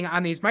talking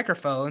on these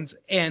microphones,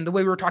 and the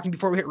way we were talking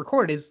before we hit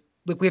record is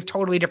like we have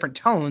totally different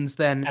tones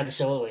than our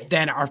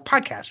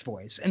podcast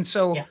voice. And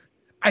so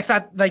I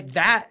thought like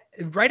that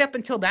right up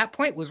until that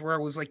point was where I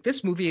was like,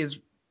 this movie is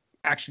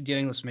actually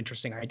dealing with some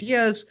interesting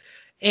ideas.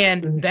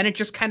 And then it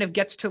just kind of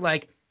gets to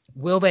like,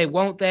 will they,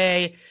 won't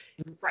they?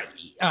 Right.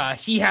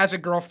 He has a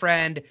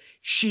girlfriend.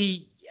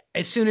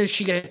 As soon as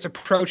she gets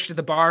approached at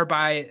the bar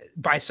by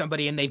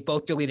somebody and they've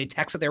both deleted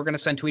texts that they were going to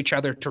send to each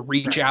other to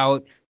reach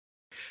out,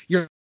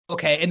 you're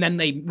okay. And then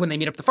when they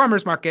meet up at the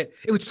farmer's market,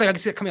 it would say, like I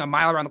said, coming a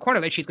mile around the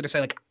corner, that she's going to say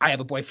like, I have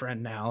a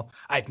boyfriend now.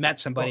 I've met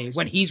somebody.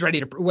 When he's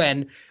ready to,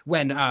 when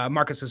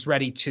Marcus is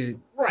ready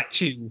to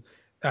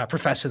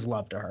profess his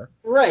love to her.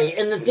 Right.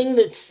 And the thing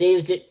that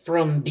saves it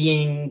from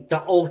being the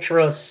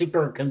ultra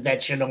super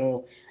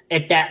conventional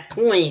at that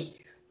point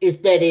is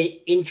that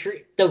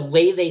the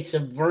way they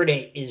subvert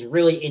it is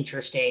really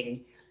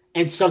interesting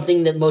and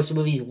something that most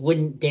movies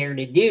wouldn't dare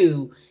to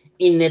do,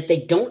 in that they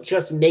don't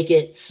just make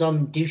it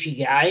some douchey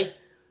guy.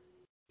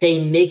 They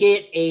make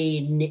it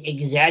an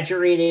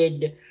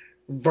exaggerated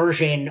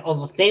version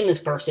of a famous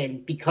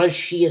person because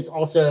she is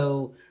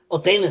also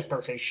a famous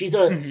person. She's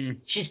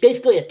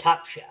basically a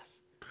top chef.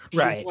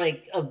 She's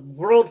like a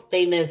world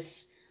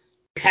famous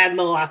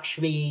Padma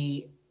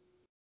Lakshmi-esque,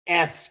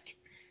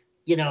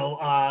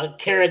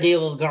 Cara de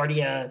la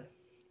Guardia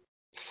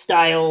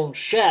style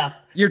chef.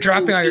 You're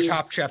dropping all your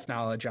top chef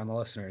knowledge on the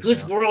listeners.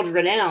 Who's world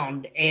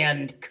renowned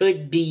and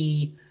could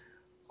be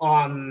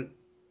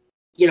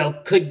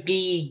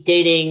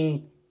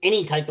dating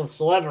any type of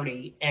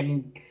celebrity.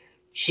 And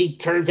she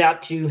turns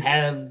out to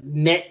have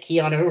met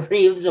Keanu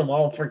Reeves of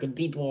all freaking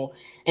people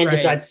and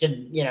decides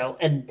to,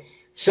 and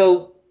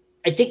so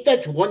I think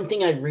that's one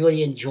thing I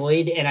really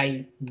enjoyed. And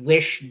I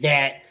wish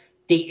that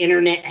the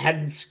internet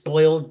hadn't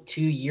spoiled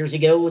 2 years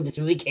ago when this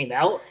movie came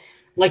out.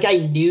 Like I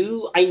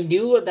knew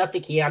about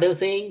the Keanu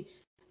thing,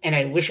 and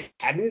I wish it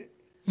hadn't.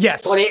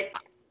 Yes. But it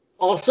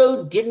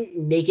also didn't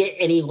make it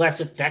any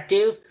less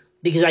effective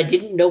because I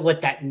didn't know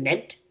what that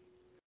meant.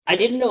 I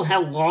didn't know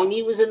how long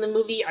he was in the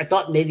movie. I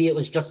thought maybe it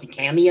was just a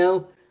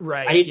cameo.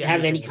 Right. I didn't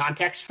have any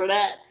context for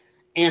that.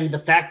 And the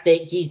fact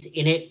that he's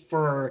in it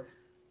for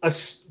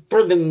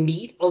for the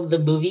meat of the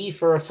movie,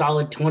 for a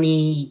solid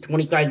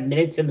 20-25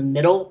 minutes in the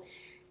middle,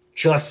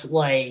 just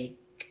like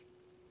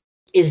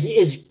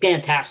is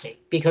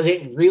fantastic, because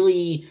it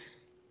really,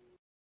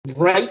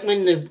 right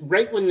when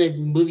the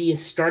movie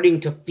is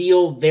starting to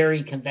feel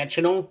very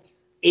conventional,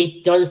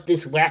 it does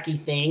this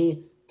wacky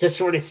thing to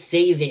sort of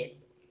save it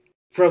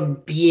from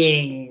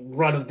being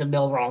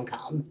run-of-the-mill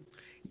rom-com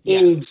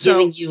in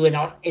giving you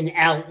an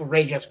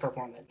outrageous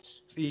performance.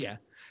 Yeah.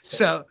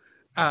 So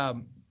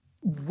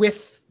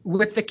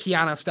with the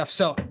Keanu stuff,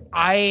 so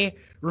I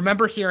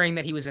remember hearing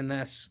that he was in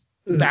this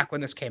back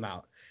when this came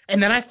out,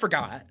 and then I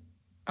forgot.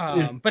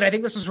 But I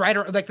think this was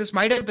this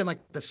might have been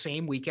like the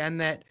same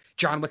weekend that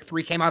John Wick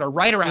 3 came out, or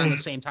right around the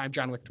same time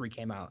John Wick 3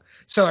 came out.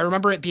 So I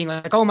remember it being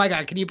like, oh my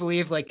God, can you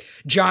believe like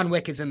John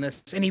Wick is in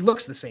this? And he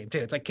looks the same too.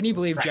 It's like, can you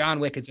believe John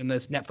Wick is in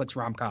this Netflix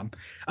rom-com?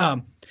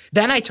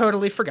 Then I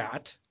totally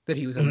forgot that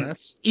he was in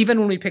this. Even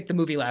when we picked the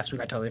movie last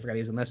week, I totally forgot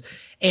he was in this.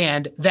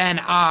 And then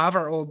Av,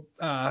 our old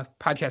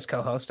podcast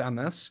co-host on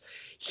this,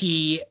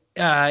 he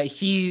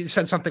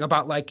said something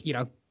about like,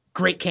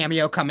 great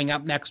cameo coming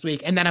up next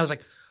week. And then I was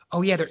like,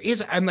 oh yeah, there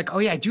is. I'm like, oh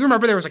yeah, I do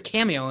remember there was a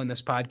cameo in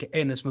this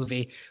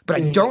movie, but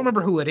I don't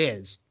remember who it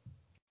is.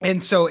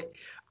 And so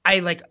I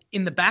like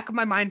in the back of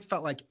my mind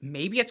felt like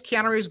maybe it's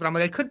Keanu Reeves, but I'm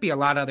like, it could be a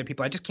lot of other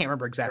people. I just can't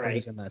remember exactly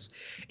who's in this.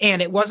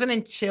 And it wasn't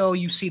until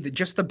you see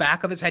just the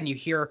back of his head and you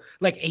hear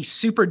like a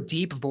super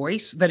deep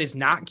voice that is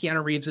not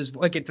Keanu Reeves's.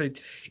 Like it's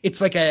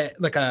like the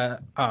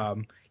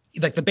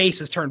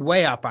bass is turned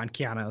way up on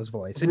Keanu's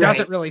voice. It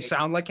doesn't really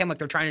sound like him, like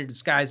they're trying to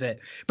disguise it.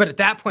 But at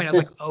that point, I was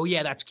like, oh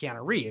yeah, that's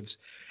Keanu Reeves.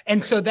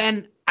 And so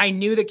then I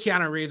knew that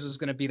Keanu Reeves was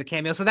going to be the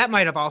cameo. So that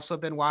might have also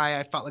been why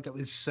I felt like it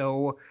was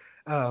so,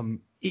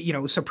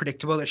 it was so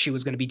predictable that she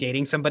was going to be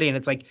dating somebody. And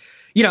it's like,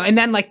 and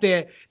then like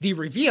the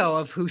reveal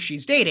of who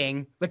she's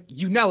dating, like,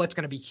 it's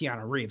going to be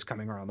Keanu Reeves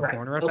coming around the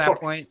corner at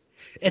that point.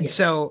 And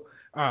so,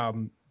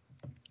 the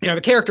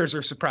characters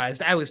are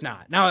surprised. I was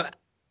not. Now,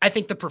 I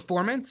think the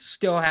performance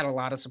still had a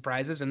lot of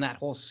surprises in that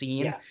whole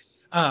scene,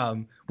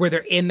 where they're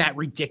in that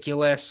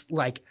ridiculous,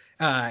 like,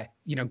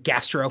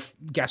 gastro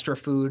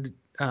food.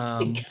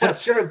 The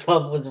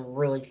gastropub was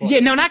really fun.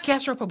 Yeah, no, not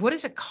gastropub. What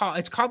is it called?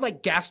 It's called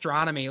like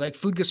gastronomy, like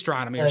food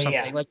gastronomy or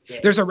something.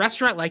 There's a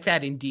restaurant like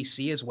that in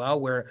DC as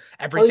well, where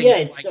everything.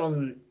 It's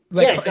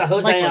a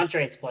Jose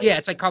Andres place. Yeah,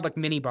 it's like called like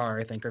Mini Bar,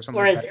 I think, or something.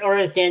 Or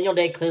as Daniel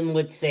Day-Kim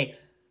would say,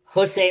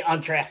 Jose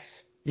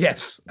Andres.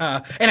 Yes,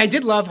 and I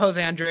did love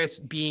Jose Andres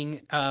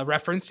being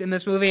referenced in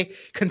this movie,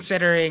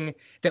 considering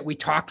that we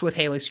talked with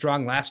Haley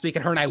Strong last week,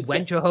 and her and I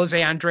went to a Jose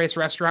Andres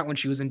restaurant when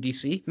she was in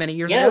DC many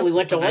years ago. Yeah, we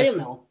went to William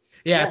Mill.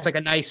 Yeah, it's like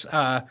a nice,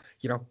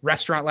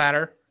 restaurant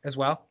ladder as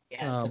well.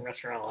 Yeah, it's a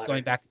restaurant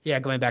ladder.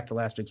 Going back to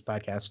last week's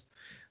podcast.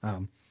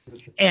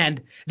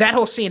 And that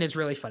whole scene is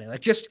really funny.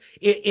 Like, just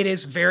it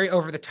is very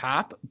over the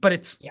top, but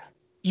it's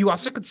you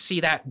also could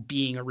see that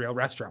being a real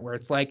restaurant where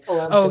it's like,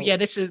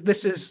 this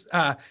is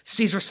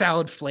Caesar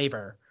salad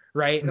flavor,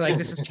 right? Like,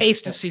 this is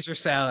taste of Caesar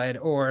salad,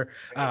 or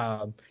what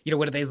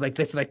are they like?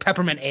 This like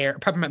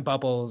peppermint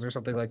bubbles or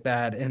something like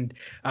that. And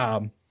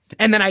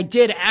then I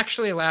did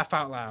actually laugh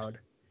out loud.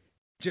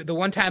 The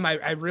one time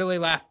I really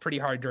laughed pretty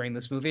hard during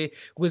this movie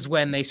was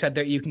when they said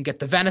that you can get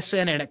the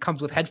venison and it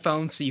comes with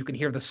headphones so you can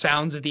hear the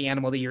sounds of the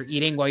animal that you're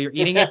eating while you're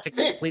eating it to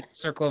complete the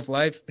circle of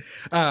life.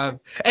 And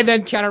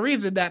then Keanu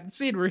Reeves in that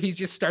scene where he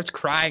just starts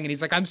crying and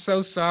he's like, I'm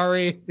so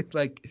sorry.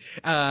 Like,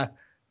 I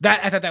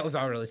thought that was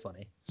all really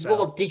funny. So,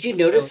 well, did you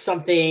notice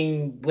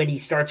something when he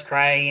starts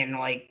crying and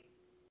like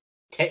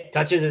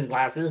touches his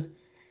glasses?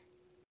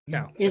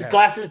 No. His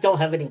glasses don't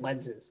have any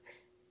lenses.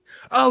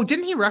 Oh,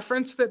 didn't he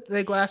reference that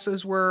the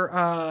glasses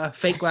were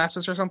fake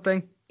glasses or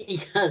something?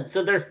 Yeah,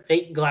 so they're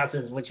fake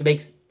glasses, which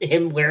makes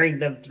him wearing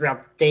them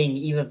throughout the thing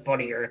even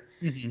funnier.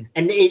 Mm-hmm.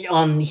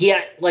 And he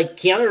had, like,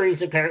 Keanu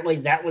Reeves, apparently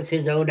that was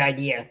his own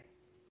idea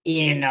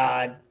in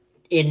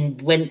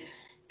when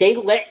they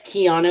let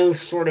Keanu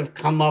sort of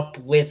come up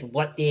with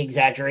what the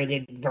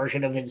exaggerated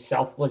version of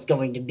himself was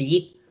going to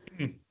be.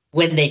 Mm-hmm.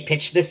 When they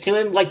pitched this to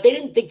him. Like, they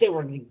didn't think they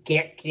were going to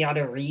get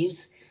Keanu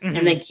Reeves. Mm-hmm.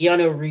 And then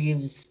Keanu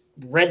Reeves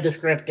read the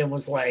script and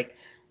was like,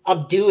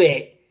 I'll do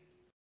it,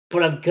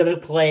 but I'm gonna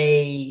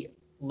play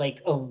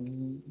like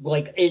an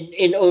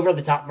over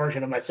the top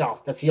version of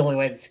myself. That's the only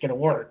way it's gonna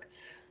work.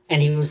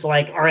 And he was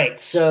like, all right,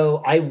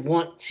 so I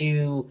want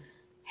to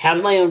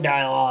have my own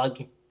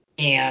dialogue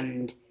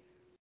and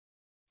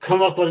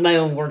come up with my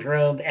own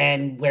wardrobe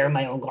and wear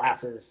my own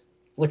glasses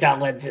without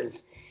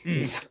lenses.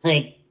 It's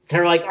like,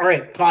 they're like, all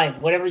right,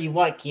 fine, whatever you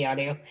want,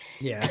 Keanu.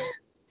 Yeah.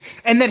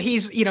 And then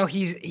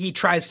he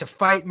tries to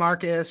fight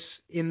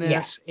Marcus in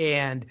this,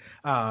 and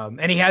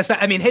he has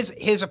that. I mean,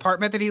 his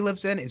apartment that he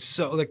lives in is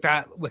so like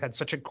that had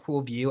such a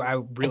cool view. I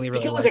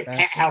think it was a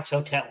penthouse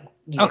hotel.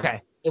 Okay,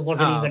 it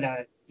wasn't even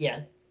a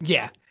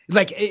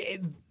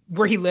like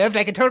where he lived.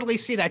 I could totally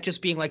see that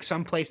just being like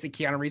some place that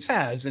Keanu Reeves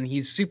has, and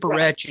he's super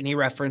rich, and he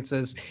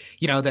references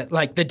that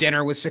like the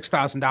dinner was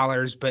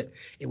 $6,000, but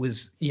it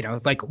was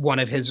like one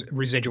of his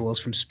residuals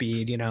from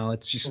Speed.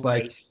 It's just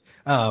like.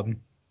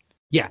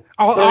 Yeah,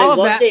 But I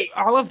loved it.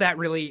 all of that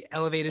really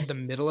elevated the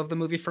middle of the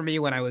movie for me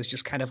when I was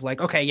just kind of like,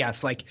 okay,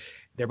 yes, like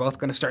they're both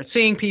going to start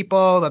seeing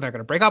people, then they're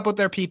going to break up with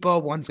their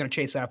people, one's going to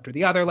chase after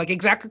the other, like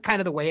exactly kind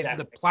of the way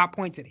Exactly. the plot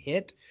points it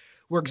hit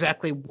were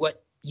exactly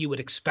what you would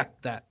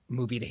expect that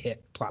movie to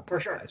hit plot For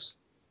point sure. wise.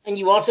 And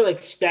you also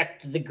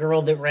expect the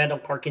girl that Randall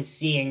Park is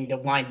seeing to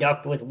wind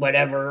up with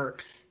whatever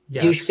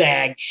Yes.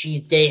 douchebag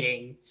she's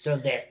dating. So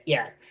that,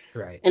 yeah.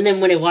 Right. And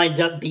then when it winds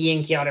up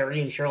being Keanu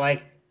Reeves, you're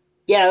like,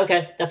 yeah,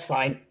 okay, that's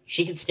fine.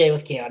 She can stay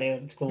with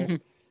Keanu. It's cool.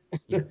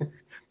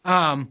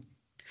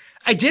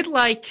 I did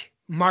like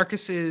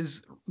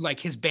Marcus's, like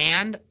his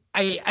band.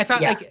 I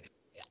thought like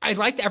I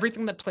liked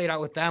everything that played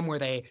out with them, where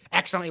they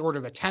accidentally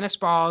order the tennis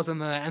balls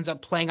and then it ends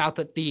up playing out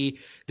that the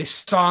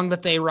song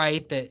that they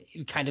write that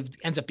kind of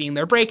ends up being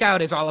their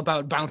breakout is all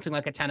about bouncing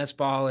like a tennis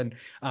ball. And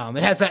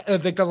it has that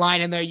like the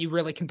line in there, you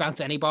really can bounce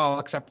any ball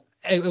except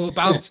it will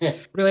bounce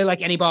really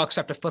like any ball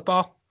except a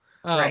football.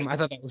 Right. I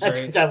thought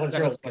that was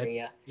really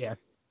funny, yeah.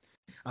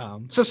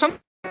 So some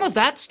of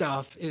that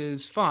stuff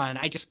is fun.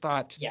 I just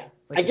thought, yeah.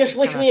 like, I just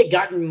wish we had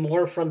gotten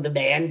more from the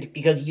band,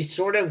 because you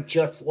sort of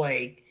just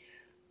like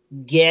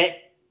get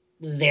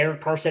their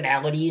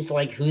personalities,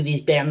 like who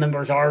these band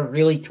members are,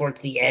 really towards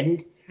the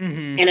end.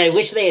 Mm-hmm. And I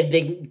wish they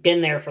had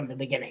been there from the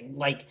beginning.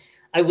 Like,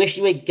 I wish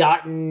you had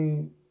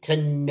gotten to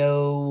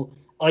know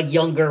a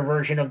younger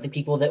version of the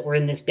people that were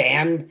in this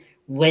band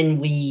when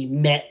we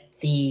met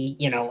the,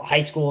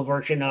 high school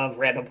version of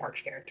Randall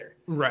Park's character.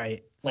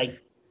 Right. Like,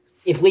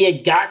 if we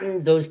had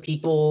gotten those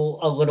people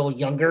a little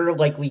younger,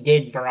 like we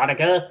did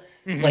Veronica,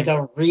 like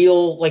a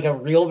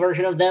real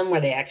version of them where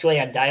they actually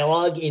had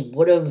dialogue, it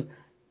would have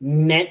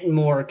meant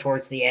more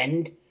towards the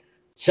end.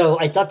 So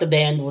I thought the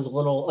band was a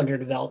little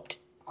underdeveloped.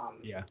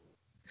 Yeah.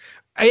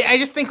 I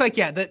just think like,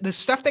 the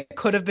stuff that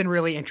could have been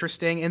really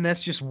interesting in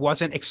this just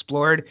wasn't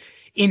explored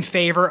in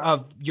favor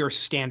of your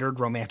standard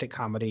romantic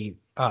comedy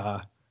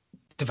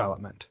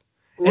development.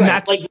 And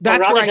right.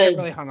 that's where I get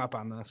really hung up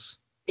on this.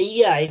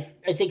 Yeah,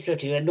 I think so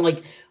too. And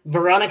like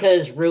Veronica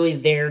is really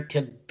there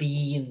to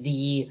be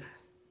the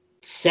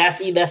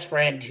sassy best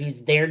friend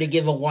who's there to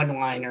give a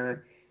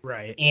one-liner.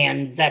 Right.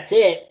 And that's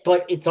it.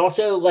 But it's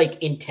also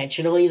like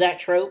intentionally that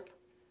trope.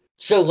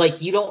 So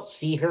like you don't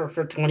see her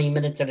for 20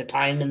 minutes at a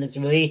time in this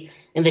movie,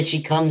 and then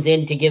she comes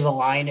in to give a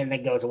line and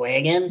then goes away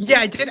again. Yeah,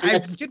 I did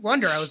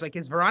wonder. I was like,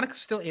 is Veronica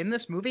still in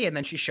this movie? And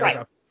then she shows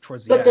up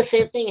towards the end. But the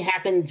same thing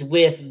happens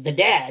with the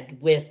dad,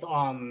 with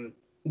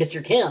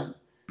Mr. Kim.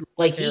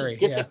 Like Harry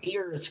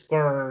disappears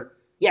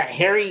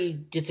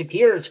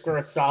for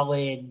a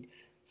solid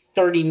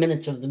 30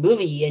 minutes of the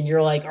movie, and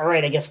you're like, all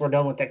right, I guess we're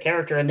done with that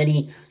character. And then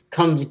he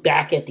comes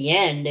back at the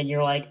end, and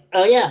you're like,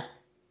 oh yeah,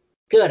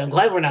 good. I'm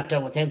glad we're not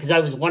done with him, because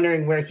I was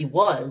wondering where he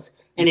was,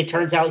 and it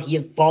turns out he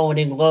had fallen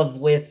in love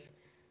with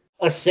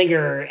a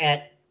singer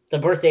at the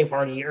birthday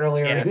party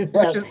earlier. Yeah,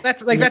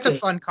 that's a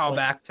fun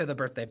callback to the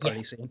birthday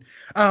party scene.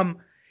 I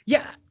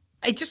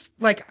just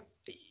like,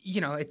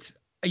 it's.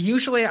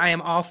 Usually I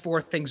am all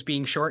for things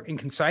being short and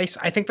concise.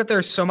 I think that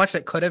there's so much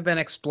that could have been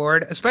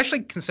explored,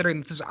 especially considering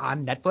this is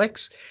on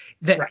Netflix,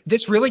 that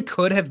this really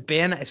could have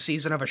been a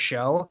season of a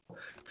show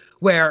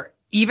where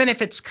even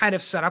if it's kind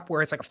of set up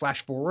where it's like a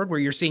flash forward where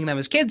you're seeing them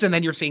as kids and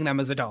then you're seeing them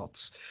as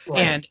adults. Right.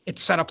 And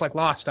it's set up like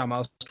Lost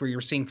almost, where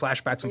you're seeing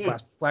flashbacks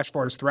and flash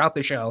forwards throughout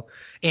the show.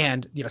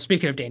 And,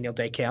 speaking of Daniel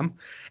Day Kim,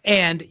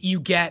 and you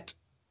get,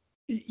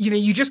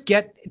 you just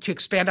get to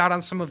expand out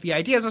on some of the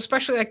ideas,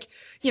 especially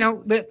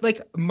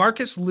like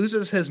Marcus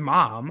loses his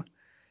mom,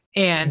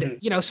 and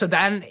so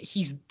then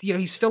he's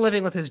still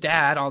living with his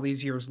dad all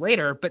these years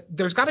later, but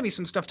there's got to be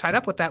some stuff tied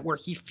up with that where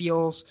he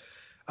feels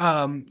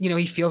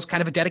he feels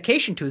kind of a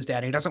dedication to his dad,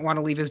 and he doesn't want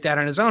to leave his dad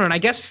on his own. And I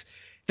guess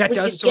that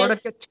does sort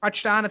of get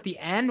touched on at the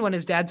end when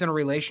his dad's in a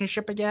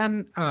relationship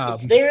again.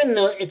 It's there in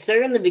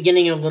the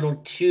beginning a little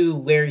too,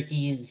 where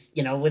he's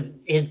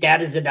with his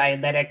dad is a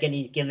diabetic and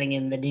he's giving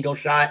him the needle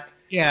shot.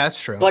 Yeah,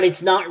 that's true. But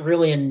it's not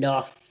really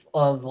enough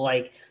of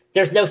like,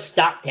 there's no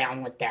stop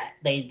down with that.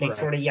 They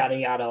sort of yada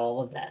yada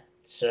all of that.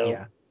 So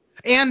yeah,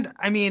 and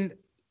I mean,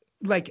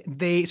 like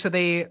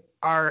they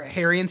are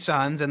Harry and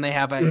Sons, and they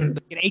have an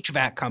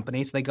HVAC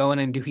company, so they go in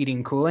and do heating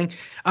and cooling.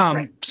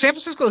 San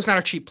Francisco is not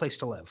a cheap place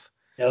to live,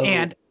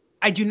 and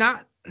I do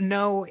not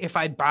know if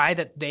I buy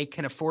that they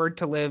can afford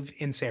to live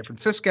in San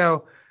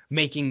Francisco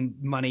making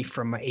money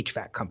from an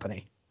HVAC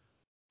company.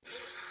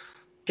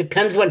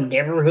 Depends what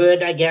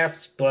neighborhood, I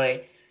guess,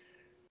 but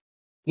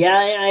yeah,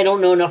 I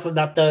don't know enough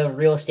about the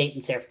real estate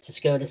in San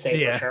Francisco to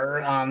say for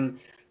sure.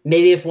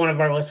 Maybe if one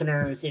of our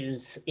listeners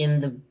is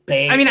in the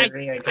Bay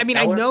Area,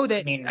 I know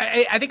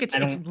that. I think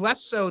it's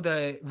less so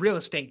the real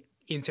estate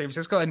in San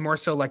Francisco and more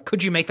so like,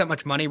 could you make that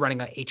much money running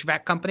an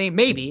HVAC company?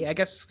 Maybe. I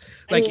guess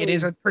it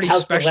is a pretty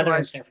specialized. The weather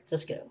in San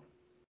Francisco?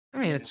 I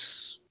mean,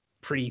 it's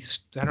pretty.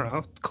 I don't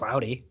know,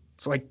 cloudy.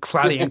 It's like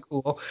cloudy and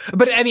cool.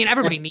 But I mean,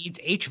 everybody needs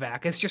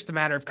HVAC. It's just a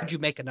matter of could you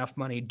make enough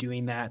money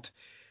doing that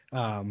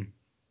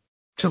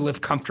to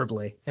live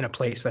comfortably in a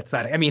place that's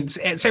that. I mean,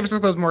 San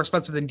Francisco is more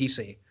expensive than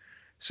DC.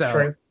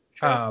 So,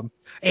 True.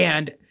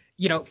 and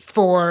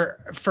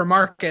for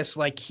Marcus,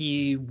 like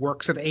he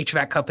works at the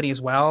HVAC company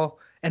as well,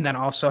 and then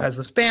also has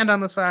this band on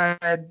the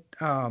side.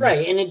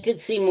 Right, and it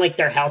did seem like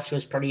their house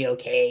was pretty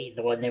okay,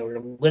 the one they were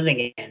living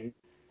in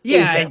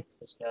Yeah, San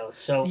Francisco.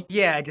 So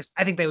yeah,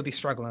 I think they would be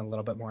struggling a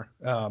little bit more.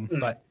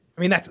 But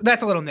I mean,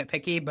 that's a little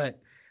nitpicky, but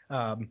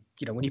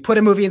when you put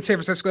a movie in San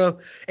Francisco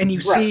and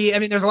you see, I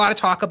mean, there's a lot of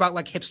talk about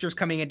like hipsters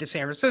coming into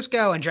San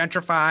Francisco and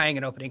gentrifying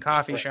and opening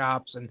coffee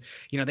shops, and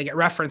they get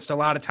referenced a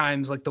lot of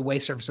times, like the way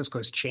San Francisco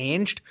has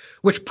changed,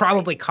 which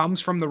probably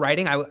comes from the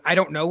writing. I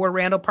don't know where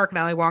Randall Park and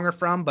Ali Wong are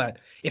from, but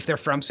if they're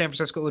from San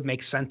Francisco, it would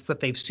make sense that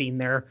they've seen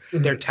their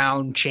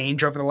town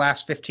change over the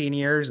last 15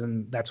 years,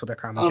 and that's what they're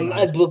commenting on.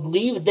 I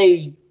believe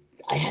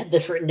I had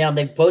this written down.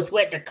 They both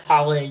went to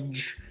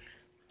college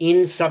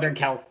in Southern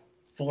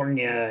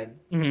California.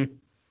 Mm-hmm.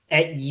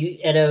 At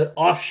an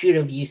offshoot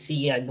of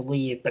UC, I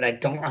believe, but I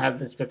don't have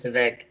the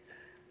specific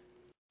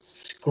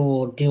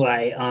school, do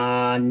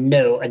I?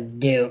 No, I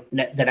don't,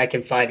 that I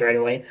can find right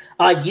away.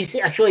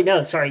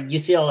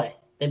 UCLA.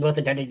 They both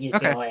attended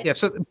UCLA. Okay, yeah,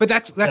 but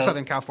that's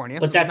Southern California.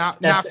 But so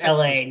that's not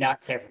LA,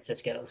 not San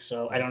Francisco,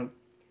 so I don't...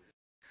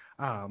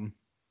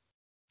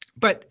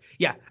 But,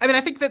 yeah, I mean,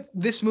 I think that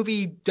this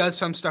movie does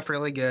some stuff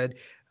really good,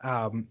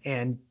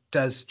 and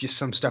does just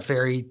some stuff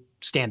very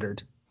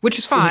standard. Which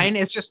is fine.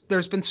 It's just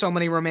there's been so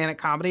many romantic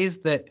comedies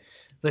that,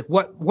 like,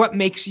 what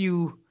makes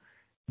you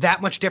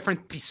that much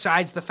different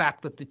besides the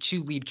fact that the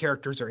two lead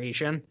characters are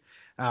Asian?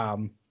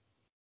 And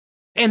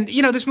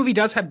this movie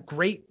does have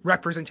great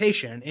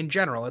representation in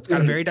general. It's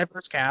got a very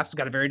diverse cast. It's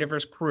got a very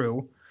diverse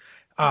crew.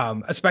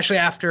 Especially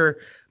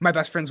after My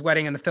Best Friend's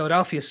Wedding and The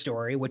Philadelphia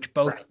Story, which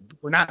both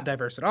were not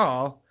diverse at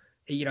all.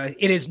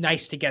 It is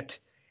nice to get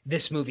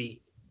this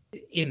movie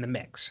in the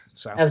mix.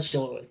 So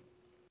absolutely,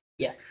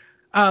 yeah.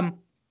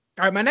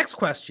 All right, my next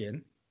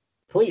question.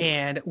 Please.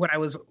 And what I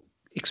was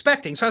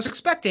expecting. So I was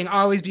expecting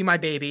Always Be My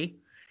Baby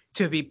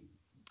to be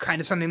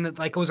kind of something that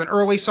like was an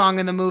early song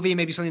in the movie,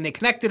 maybe something they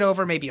connected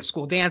over, maybe a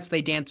school dance,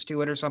 they danced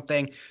to it or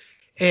something.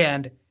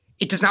 And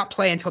it does not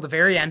play until the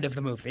very end of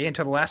the movie,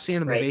 until the last scene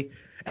of the movie.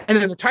 And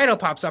then the title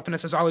pops up and it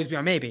says Always Be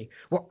My Maybe.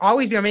 Well,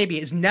 Always Be My Maybe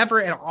is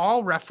never at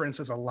all referenced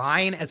as a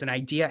line, as an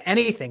idea,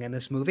 anything in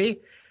this movie.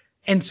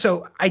 And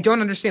so I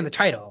don't understand the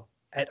title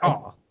at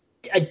all.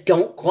 I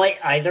don't quite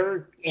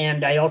either,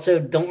 and I also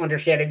don't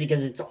understand it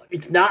because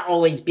it's not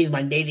Always Be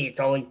My Baby,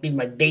 it's Always Be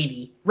My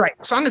Baby. Right,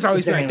 the song is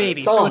Always Be My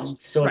Baby, so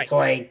it's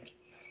like...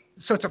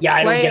 So it's a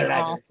play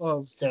off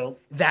of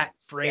that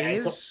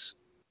phrase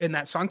in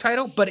that song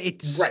title, but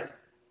it's...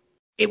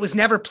 It was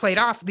never played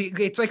off.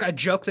 It's like a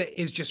joke that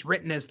is just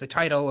written as the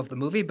title of the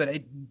movie, but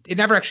it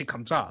never actually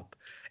comes up.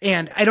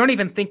 And I don't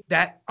even think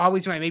that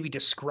Always Be My Maybe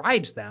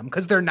describes them,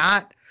 because they're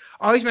not...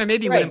 Always My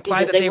Maybe would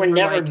imply that they were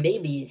never like,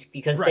 maybes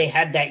because they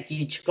had that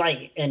huge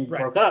fight and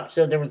broke up.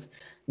 So there was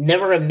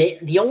never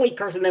the only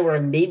person they were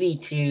a maybe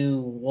to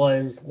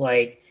was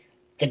like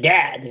the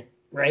dad,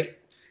 right?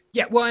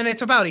 Yeah, well, and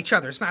it's about each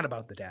other. It's not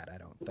about the dad, I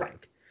don't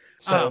think.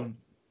 So,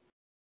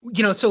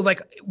 so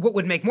like what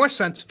would make more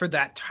sense for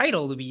that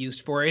title to be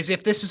used for is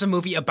if this is a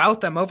movie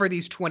about them over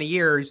these 20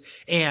 years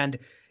and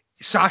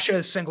Sasha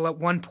is single at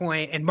one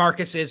point and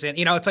Marcus isn't.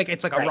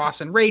 It's like a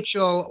Ross and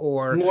Rachel,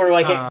 or more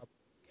like a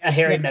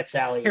Harry Met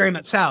Sally. Harry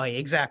Met Sally,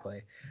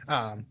 exactly.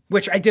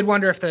 Which I did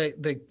wonder if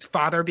the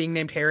father being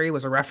named Harry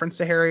was a reference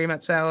to Harry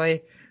Met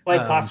Sally.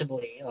 Quite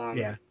possibly.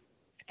 Yeah.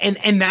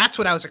 And that's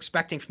what I was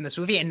expecting from this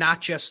movie, and not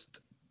just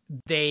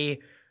they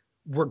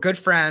were good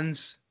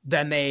friends,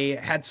 then they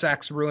had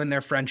sex, ruined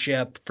their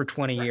friendship for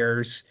 20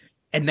 years,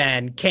 and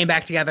then came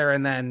back together,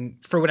 and then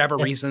for whatever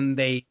reason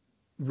they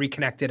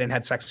reconnected and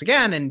had sex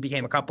again and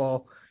became a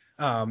couple,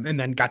 and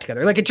then got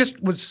together. Like, it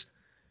just was...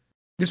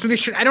 This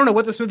movie I don't know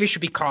what this movie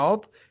should be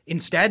called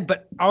instead,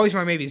 but Always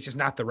My Maybe is just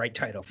not the right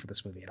title for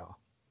this movie at all.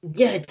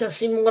 Yeah, it does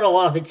seem a little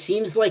off. It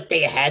seems like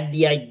they had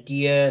the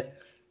idea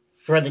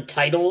for the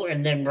title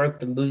and then wrote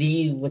the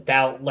movie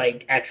without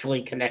like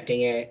actually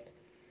connecting it.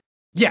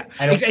 Yeah,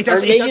 it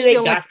does they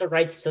got like the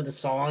rights to the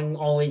song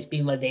Always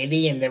Be My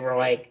Baby and they were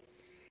like,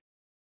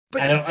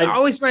 but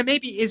Always My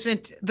Maybe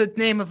isn't the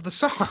name of the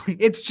song.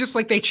 It's just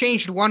like they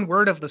changed one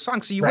word of the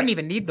song, so you wouldn't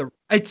even need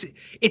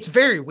it's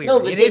very weird. No,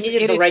 but they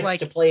needed the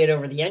rights to play it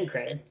over the end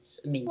credits.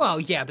 I mean, well,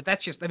 yeah, but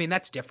that's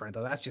different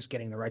though. That's just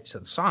getting the rights to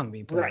the song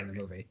being played in the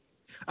movie.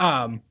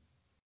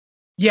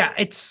 Yeah,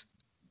 it's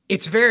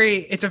a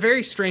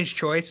very strange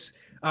choice.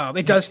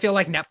 It does feel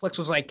like Netflix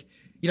was like,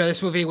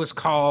 this movie was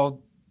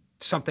called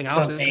something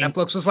else, and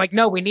Netflix was like,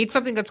 no, we need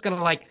something that's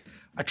gonna like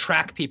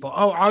attract people.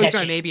 Oh, Always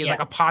My Maybe is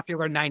like a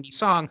popular 90s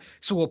song,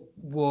 so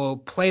we'll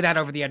play that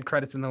over the end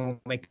credits and then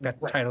we'll make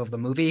that the title of the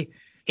movie.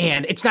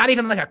 And it's not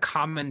even like a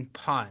common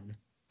pun.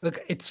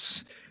 Like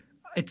it's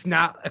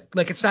not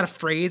a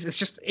phrase. It's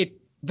just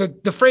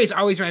the phrase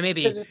Always My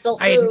Maybe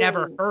I had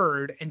never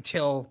heard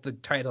until the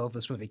title of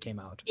this movie came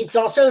out. It's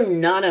also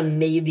not a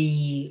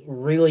maybe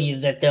really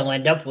that they'll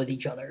end up with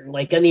each other.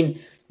 Like, I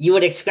mean, you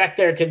would expect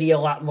there to be a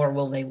lot more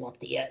will they won't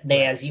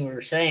they, as you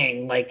were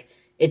saying, like.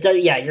 It does,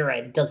 yeah, you're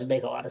right. It doesn't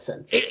make a lot of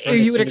sense.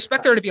 You would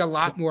expect there to be a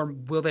lot more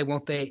will they,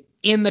 won't they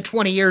in the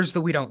 20 years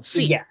that we don't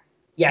see. Yeah,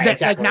 Yeah,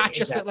 That's exactly. like not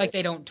just that like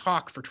they don't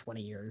talk for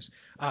 20 years.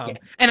 And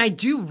I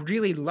do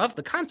really love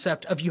the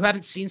concept of you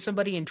haven't seen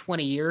somebody in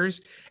 20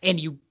 years and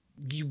you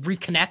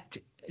reconnect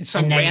in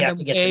some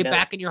random way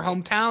back in your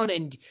hometown,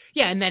 and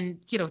and then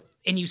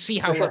and you see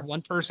how like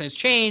one person has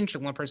changed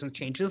and one person's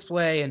changed this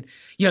way, and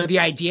the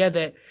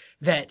idea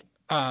that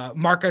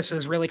Marcus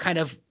is really kind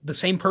of the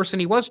same person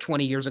he was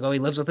 20 years ago. He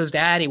lives with his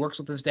dad, he works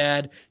with his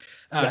dad,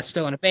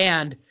 still in a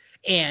band,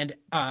 and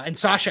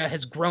Sasha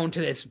has grown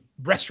to this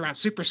restaurant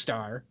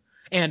superstar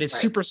and is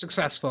super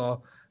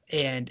successful,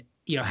 and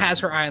has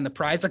her eye on the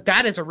prize. Like,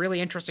 that is a really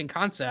interesting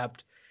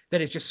concept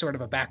that is just sort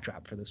of a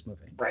backdrop for this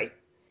movie. Right.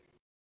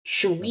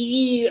 Should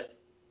we,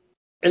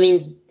 I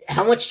mean,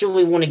 how much do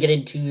we want to get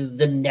into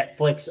the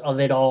Netflix of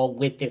it all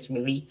with this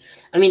movie?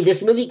 I mean,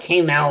 this movie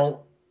came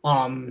out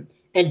and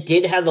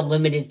did have a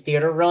limited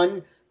theater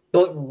run,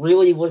 but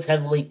really was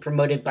heavily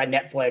promoted by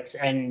Netflix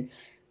and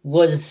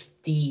was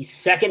the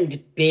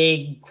second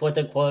big,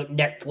 quote-unquote,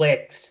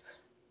 Netflix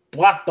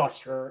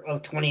blockbuster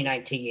of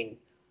 2019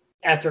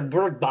 after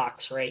Bird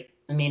Box, right?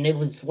 I mean, it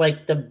was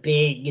like the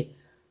big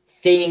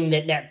thing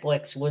that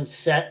Netflix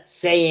was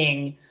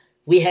saying,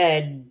 we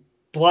had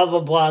blah,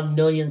 blah, blah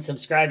million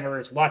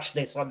subscribers watch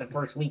this on the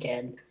first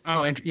weekend.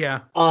 Oh, and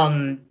yeah.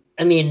 I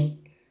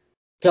mean,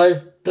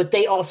 but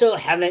they also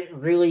haven't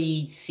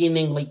really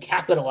seemingly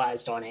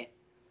capitalized on it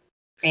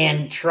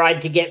and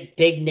tried to get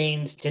big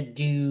names to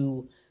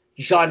do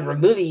genre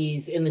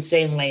movies in the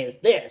same way as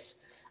this.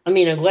 I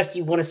mean, unless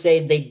you want to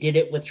say they did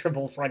it with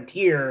Triple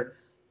Frontier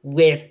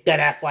with Ben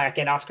Affleck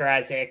and Oscar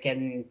Isaac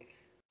and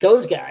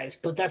those guys,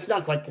 but that's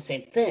not quite the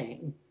same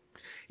thing.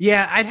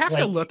 Yeah, I'd have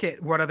to look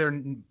at what other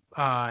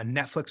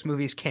Netflix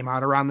movies came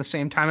out around the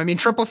same time. I mean,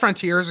 Triple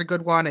Frontier is a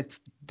good one. It's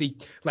the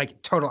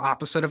total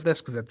opposite of this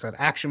because it's an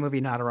action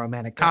movie, not a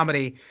romantic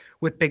comedy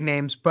with big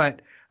names.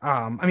 But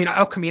I mean,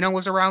 El Camino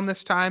was around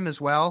this time as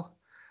well.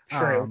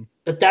 True,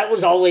 but that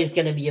was always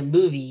going to be a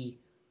movie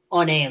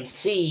on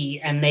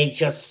AMC, and they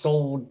just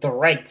sold the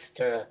rights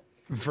to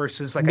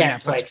versus like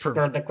Netflix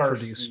a Netflix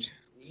produced.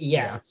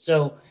 Yeah,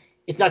 so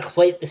it's not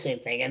quite the same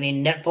thing. I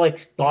mean,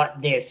 Netflix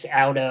bought this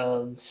out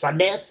of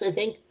Sundance, I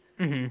think,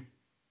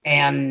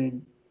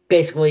 and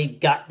basically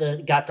got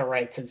the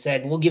rights and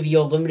said, we'll give you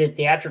a limited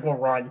theatrical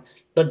run,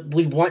 but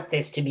we want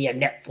this to be a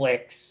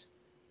Netflix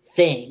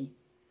thing.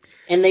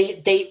 And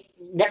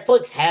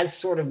Netflix has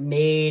sort of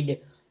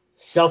made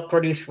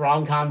self-produced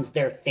rom-coms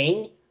their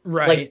thing.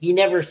 Right. Like, you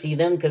never see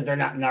them because they're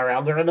not in our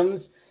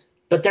algorithms,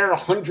 but there are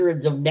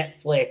hundreds of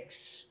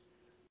Netflix,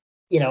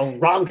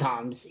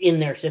 rom-coms in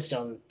their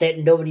system that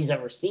nobody's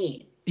ever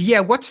seen.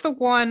 Yeah, what's the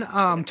one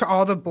To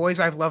All the Boys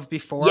I've Loved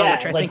Before,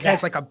 which I think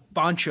has like a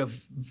bunch of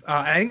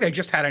I think they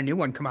just had a new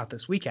one come out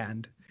this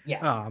weekend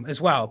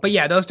as well. But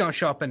yeah, those don't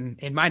show up in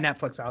my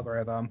Netflix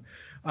algorithm.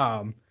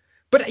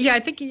 But yeah, I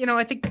think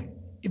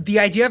the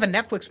idea of a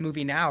Netflix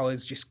movie now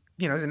is just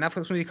there's a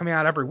Netflix movie coming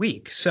out every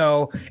week.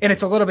 So, and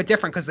it's a little bit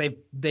different because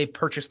they've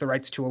purchased the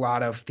rights to a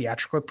lot of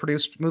theatrically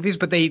produced movies,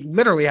 but they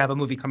literally have a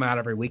movie coming out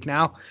every week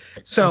now.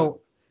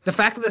 So the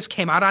fact that this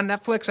came out on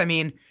Netflix, I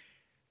mean,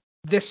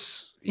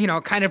 this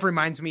kind of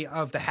reminds me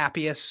of the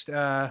happiest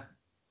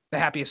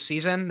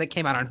season that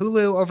came out on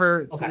Hulu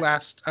over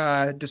last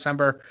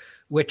December,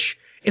 which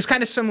is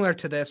kind of similar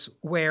to this,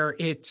 where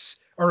it's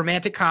a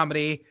romantic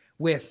comedy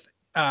with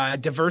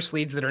diverse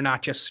leads that are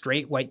not just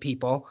straight white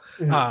people,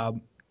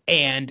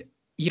 and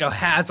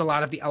has a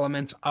lot of the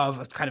elements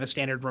of kind of a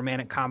standard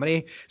romantic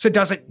comedy. So it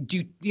doesn't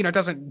do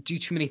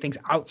too many things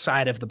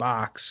outside of the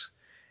box.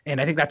 And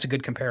I think that's a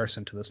good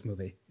comparison to this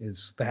movie.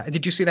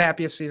 Did you see The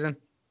Happiest Season?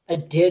 I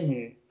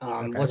didn't.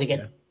 Was it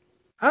good?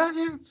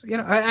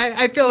 Yeah.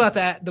 I feel about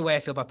that the way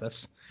I feel about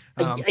this.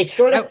 I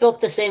sort of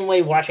felt the same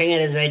way watching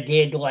it as I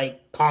did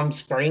like Palm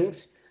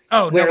Springs.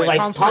 Oh, where no,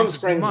 like Palm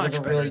Springs was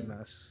a really than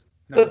this.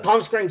 But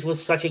Palm Springs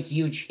was such a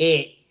huge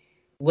hit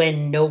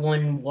when no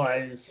one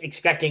was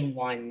expecting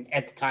one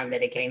at the time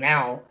that it came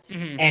out,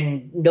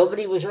 and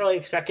nobody was really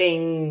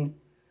expecting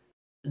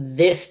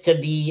this to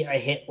be a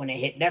hit when it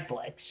hit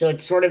Netflix. So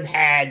it sort of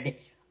had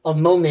a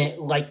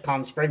moment like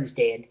Palm Springs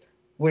did,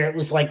 where it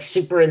was like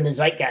super in the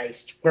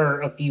zeitgeist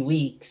for a few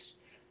weeks,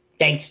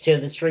 thanks to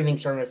the streaming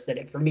service that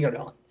it premiered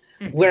on.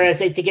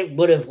 Whereas I think it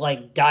would have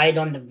like died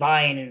on the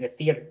vine in the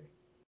theater.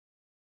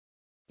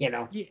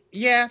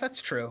 Yeah,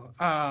 that's true.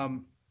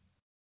 Palm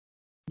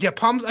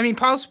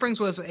Springs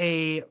was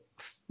a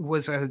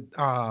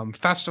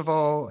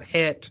festival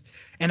hit,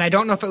 and I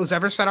don't know if it was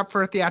ever set up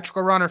for a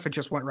theatrical run or if it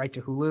just went right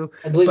to Hulu.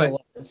 I believe it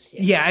was.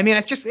 Yeah, I mean,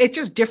 it's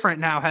just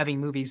different now having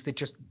movies that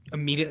just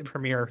immediately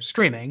premiere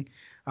streaming,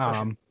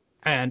 and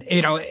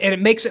it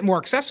makes it more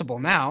accessible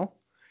now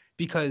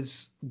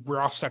because we're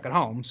all stuck at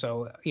home.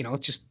 So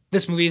it's just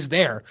this movie is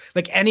there.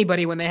 Like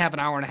anybody, when they have an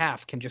hour and a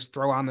half, can just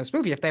throw on this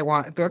movie if they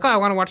want. If they're like, I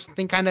want to watch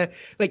something kind of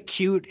like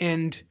cute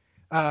and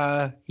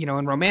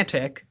and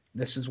romantic.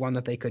 This is one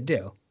that they could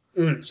do.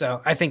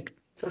 So I think,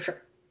 for sure.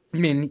 I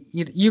mean,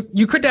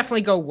 you could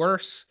definitely go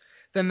worse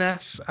than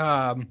this.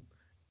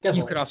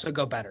 You could also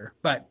go better,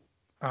 but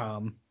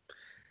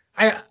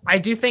I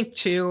do think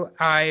too.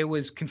 I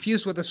was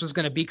confused what this was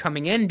going to be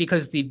coming in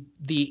because the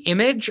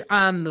image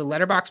on the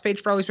letterbox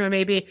page for Always Be My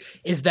Maybe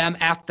is them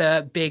at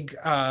the big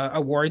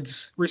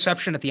awards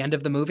reception at the end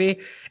of the movie,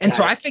 and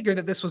so I figured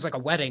that this was like a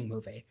wedding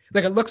movie.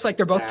 Like it looks like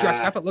they're both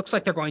dressed up. It looks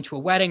like they're going to a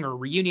wedding or a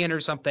reunion or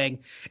something.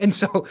 And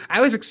so I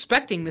was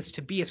expecting this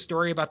to be a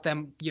story about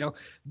them,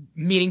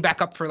 meeting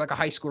back up for like a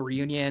high school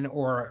reunion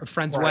or a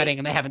friend's wedding,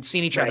 and they haven't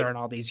seen each other in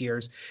all these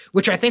years,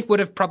 which I think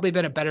would have probably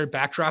been a better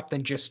backdrop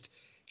than just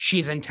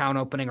she's in town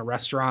opening a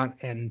restaurant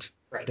and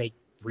they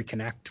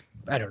reconnect.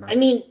 I don't know. I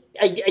mean,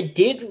 I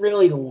did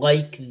really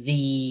like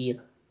the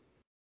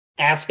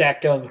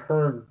aspect of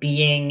her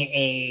being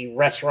a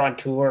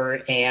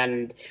restaurateur,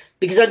 and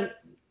because I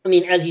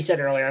mean, as you said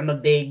earlier, I'm a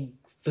big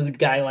food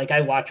guy. Like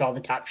I watch all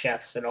the Top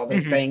Chefs and all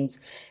those things.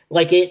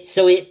 Like it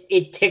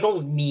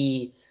tickled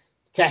me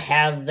to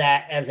have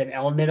that as an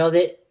element of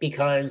it,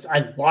 because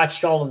I've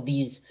watched all of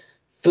these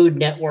Food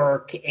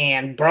Network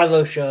and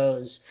Bravo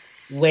shows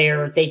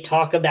where they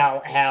talk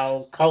about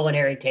how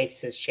culinary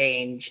taste has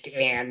changed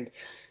and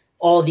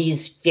all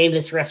these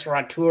famous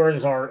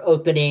restaurateurs are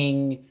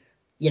opening,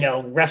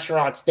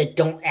 restaurants that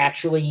don't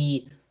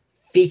actually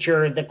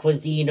feature the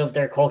cuisine of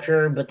their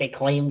culture, but they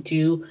claim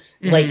to.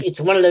 Like it's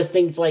one of those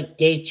things like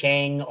Dave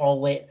Chang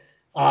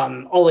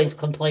always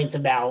complains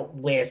about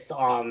with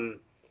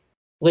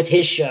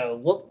his show.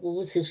 What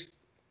was his?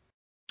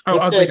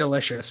 Ugly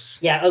Delicious.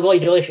 Yeah, Ugly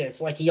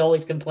Delicious. Like he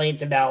always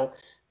complains about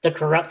the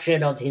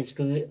corruption of his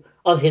food,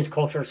 of his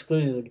culture's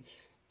food,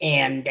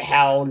 and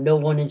how no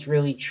one is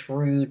really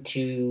true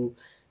to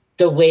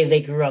the way they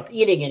grew up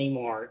eating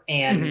anymore.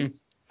 And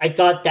I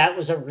thought that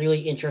was a really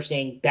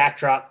interesting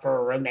backdrop for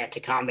a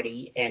romantic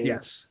comedy. And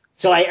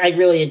so I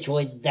really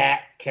enjoyed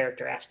that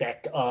character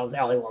aspect of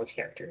Ali Wong's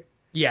character.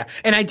 Yeah,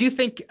 and I do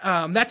think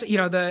that's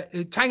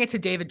the tying it to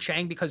David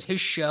Chang, because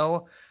his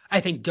show I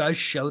think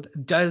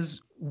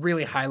does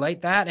really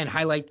highlight that and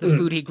highlight the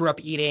food he grew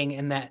up eating,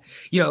 and that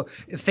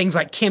things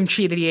like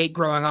kimchi that he ate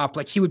growing up,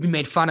 like he would be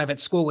made fun of at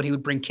school when he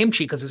would bring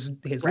kimchi because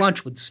his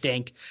lunch would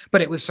stink,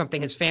 but it was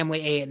something his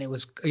family ate and it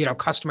was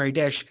customary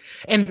dish.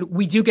 And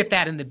we do get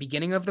that in the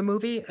beginning of the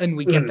movie, and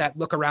we get that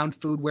look around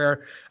food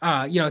where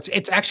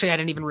it's actually, I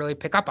didn't even really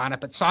pick up on it,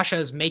 but Sasha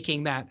is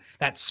making that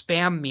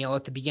spam meal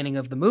at the beginning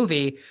of the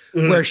movie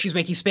where she's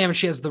making spam and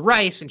she has the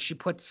rice and she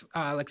puts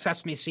like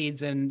sesame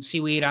seeds and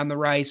seaweed on the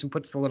rice and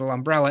puts the little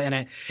umbrella in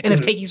it, and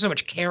it's taking so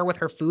much care with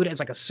her food as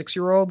like a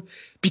 6-year-old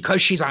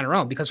because she's on her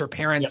own, because her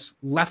parents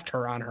left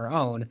her on her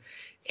own.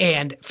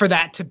 And for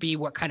that to be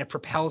what kind of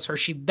propels her,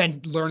 she then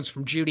learns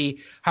from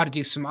Judy how to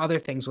do some other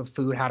things with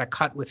food, how to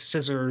cut with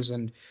scissors,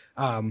 and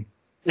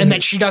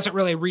then she doesn't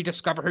really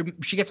rediscover her.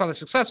 She gets all the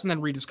success and then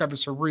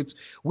rediscovers her roots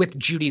with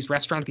Judy's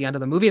restaurant at the end of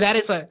the movie. That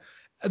is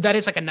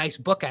like a nice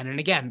bookend.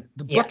 And again,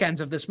 the bookends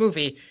of this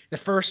movie, the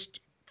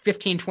first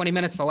 15, 20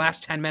 minutes, the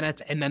last 10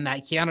 minutes, and then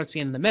that Keanu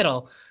scene in the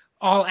middle,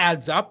 all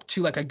adds up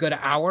to like a good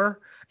hour.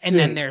 And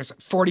then there's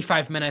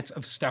 45 minutes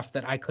of stuff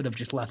that I could have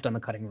just left on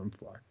the cutting room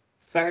floor.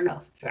 Fair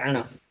enough.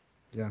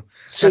 Yeah.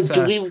 So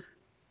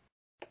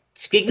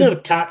speaking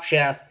of Top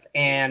Chef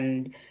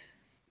and,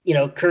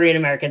 Korean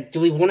Americans, do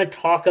we want to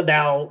talk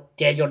about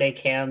Daniel Day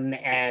Kim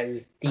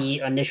as the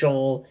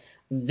initial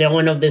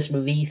villain of this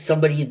movie?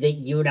 Somebody that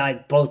you and I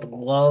both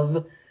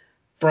love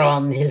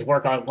from his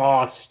work on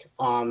Lost.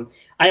 I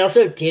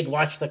also did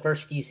watch the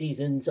first few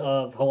seasons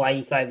of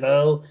Hawaii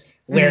Five-0,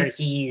 where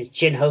he's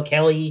Jin-Ho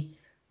Kelly,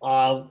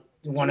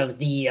 one of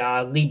the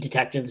lead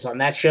detectives on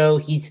that show.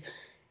 He's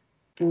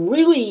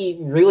really,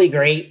 really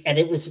great, and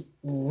it was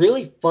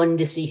really fun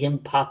to see him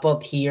pop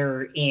up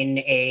here in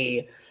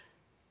a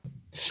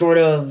sort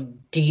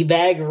of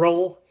D-bag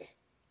role,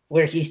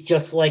 where he's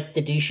just like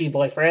the douchey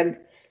boyfriend.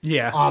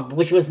 Yeah.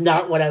 Which was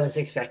not what I was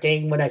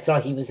expecting when I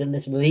saw he was in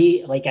this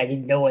movie. Like, I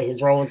didn't know what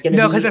his role was going to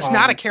be. No, because it's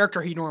not a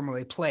character he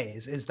normally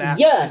plays. Is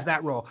that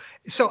role?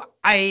 So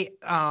I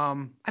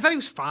thought he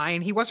was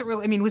fine. He wasn't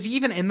really. I mean, was he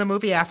even in the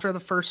movie after the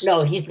first?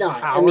 No, he's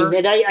not. Hour? I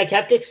mean, and I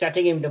kept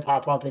expecting him to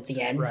pop up at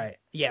the end. Right.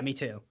 Yeah, me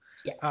too.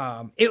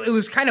 Yeah. It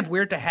was kind of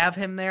weird to have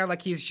him there.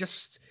 Like, he's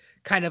just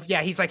kind of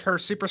he's like her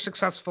super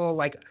successful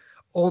like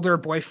older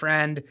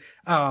boyfriend.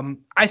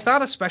 I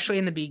thought especially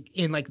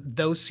in like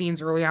those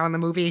scenes early on in the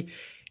movie,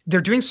 they're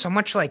doing so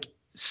much like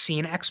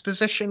scene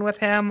exposition with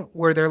him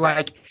where they're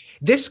like,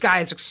 this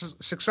guy is a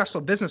successful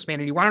businessman,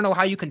 and you want to know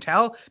how you can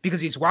tell? Because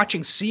he's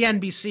watching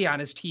CNBC on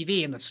his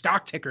TV and the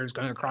stock ticker is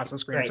going across the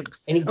screen. Right. Like,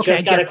 and he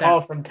just got a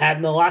call from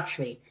Padma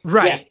Lakshmi.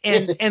 Right.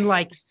 Yeah. And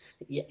like,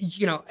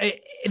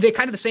 they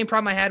kind of the same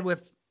problem I had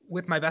with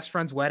my best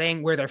friend's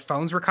wedding, where their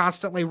phones were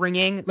constantly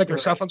ringing, like their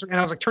cell phones. And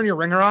I was like, turn your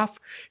ringer off.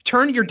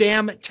 Turn your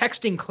damn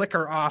texting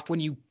clicker off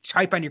when you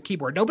type on your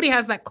keyboard. Nobody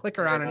has that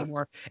clicker on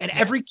anymore. And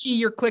every key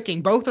you're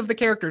clicking, both of the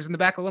characters in the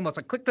back of the limo, it's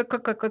like click, click,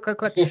 click, click, click, click,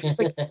 click.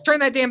 Like,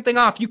 turn that damn thing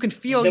off. You can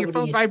feel your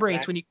phone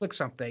vibrates when you click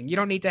something. You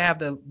don't need to have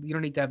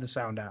the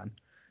sound on.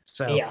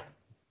 So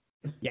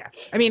yeah.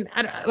 I mean,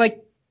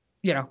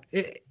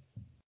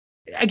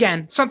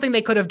 again, something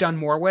they could have done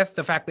more with,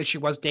 the fact that she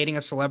was dating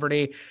a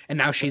celebrity and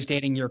now she's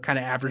dating your kind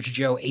of average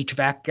Joe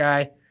HVAC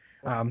guy.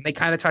 They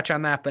kind of touch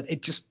on that, but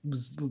it just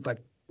was like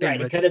Right,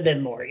 it could have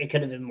been more. It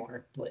could have been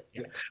more. But,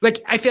 yeah.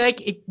 Like, I feel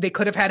like they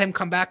could have had him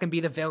come back and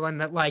be the villain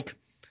that, like,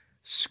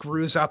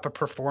 screws up a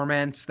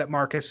performance that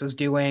Marcus is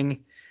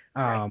doing.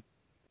 I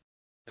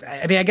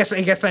mean, I guess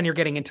then you're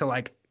getting into,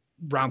 like,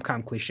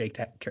 rom-com cliche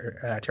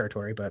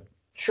territory, but...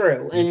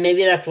 True, and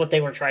maybe that's what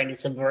they were trying to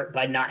subvert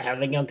by not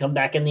having him come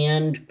back in the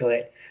end,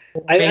 but...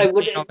 I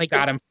wish they only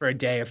got him for a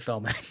day of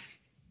filming.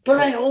 But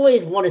I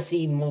always want to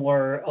see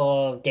more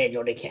of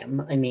Daniel Day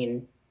Kim. I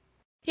mean...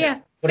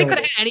 Yeah, they could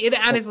have had any.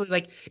 Honestly,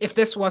 like, if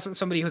this wasn't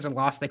somebody who's in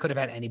Lost, they could have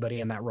had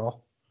anybody in that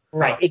role.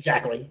 Right,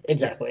 exactly.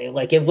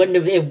 Like, it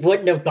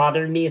wouldn't have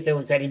bothered me if it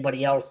was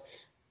anybody else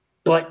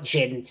but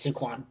Jin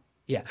Soo-kwon.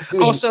 Yeah.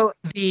 Also,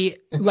 the,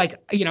 like,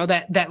 you know,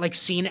 that like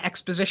scene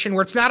exposition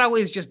where it's not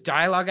always just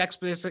dialogue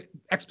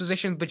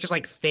exposition, but just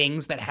like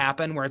things that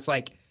happen where it's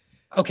like,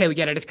 okay, we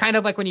get it. It's kind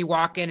of like when you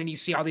walk in and you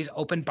see all these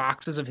open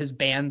boxes of his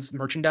band's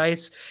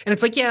merchandise, and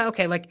it's like, yeah,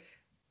 okay, like,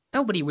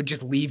 nobody would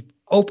just leave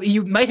open.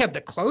 You might have the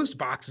closed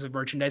boxes of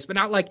merchandise, but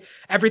not like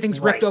everything's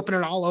ripped open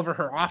and all over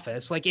her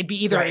office. Like, it'd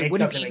be either it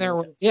wouldn't be there.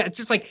 Yeah, it's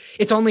just like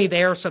it's only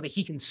there so that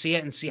he can see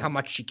it and see how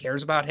much she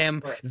cares about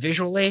him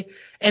visually.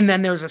 And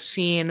then there's a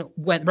scene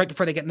right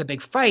before they get in the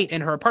big fight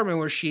in her apartment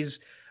where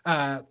she's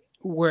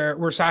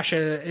where Sasha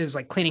is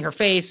like cleaning her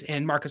face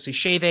and Marcus is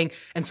shaving,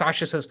 and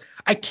Sasha says,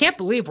 "I can't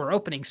believe we're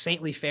opening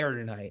Saintly Fair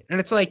tonight." And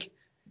it's like,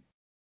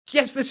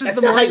 yes, this is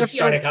the morning of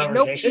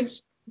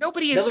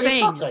Nobody is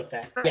saying like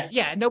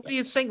that. Nobody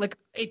is saying like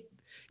it.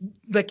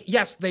 Like,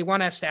 yes, they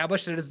want to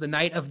establish that it is the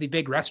night of the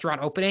big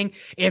restaurant opening,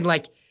 and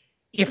like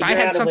if I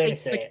had something,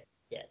 like,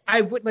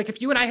 I would, like,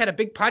 if you and I had a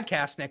big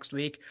podcast next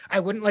week, I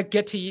wouldn't like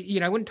get to you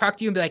know, I wouldn't talk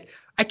to you and be like,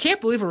 I can't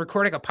believe we're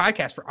recording a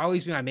podcast for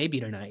Always Be My Maybe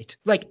tonight.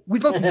 Like, we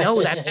both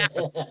know that's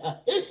happening,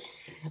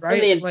 right?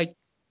 I mean, like,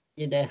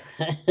 you know,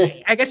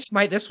 I guess you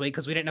might this week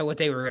because we didn't know what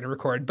day we were going to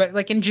record, but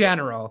like in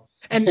general,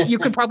 and you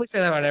can probably say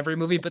that about every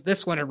movie, but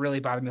this one it really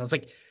bothered me. I was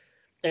like.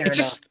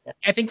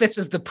 I think this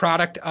is the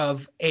product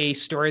of a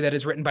story that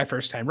is written by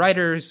first-time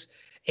writers.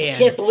 And I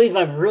can't believe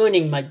I'm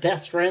ruining my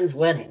best friend's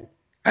wedding.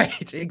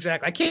 Right,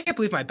 exactly. I can't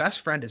believe my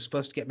best friend is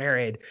supposed to get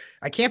married.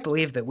 I can't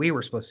believe that we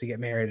were supposed to get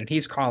married, and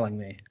he's calling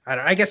me.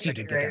 I guess you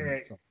did get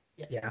that. So,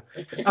 yeah.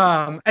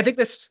 I think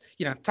this,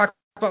 you know, talk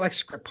about like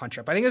script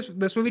punch-up. I think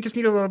this movie just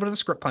needed a little bit of a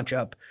script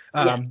punch-up.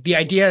 The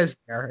idea is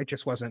there. It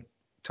just wasn't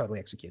totally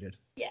executed.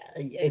 Yeah,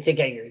 I think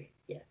I agree.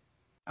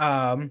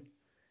 Yeah.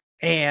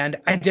 And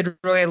I did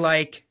really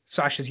like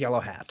Sasha's yellow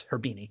hat, her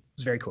beanie. It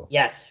was very cool.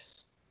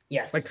 Yes.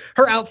 Like,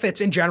 her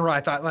outfits in general, I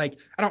thought, like,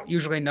 I don't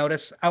usually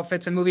notice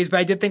outfits in movies, but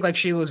I did think, like,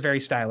 Sheila was very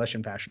stylish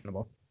and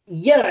fashionable.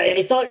 Yeah,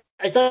 I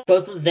thought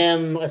both of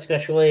them,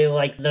 especially,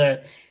 like,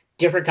 the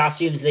different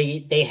costumes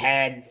they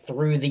had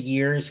through the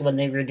years when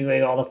they were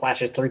doing all the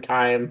flashes through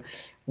time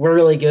were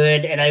really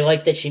good. And I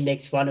like that she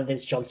makes fun of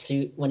his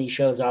jumpsuit when he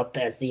shows up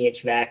as the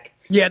HVAC.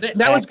 Yeah,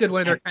 that was good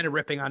when they're kind of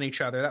ripping on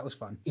each other. That was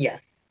fun. Yeah.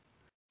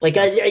 Like,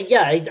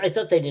 I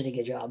thought they did a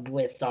good job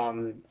with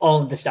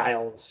all of the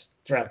styles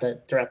throughout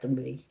the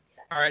movie.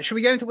 All right, should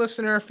we get into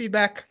listener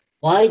feedback?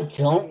 Why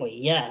don't we?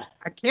 Yeah.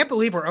 I can't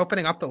believe we're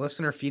opening up the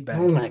listener feedback.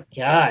 Oh my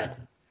god.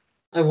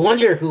 I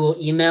wonder who will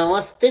email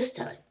us this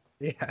time.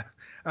 Yeah.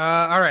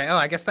 All right. Oh,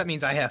 I guess that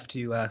means I have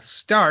to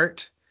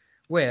start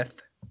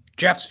with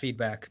Jeff's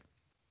feedback.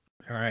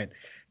 All right.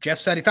 Jeff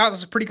said he thought this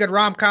was a pretty good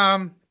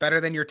rom-com,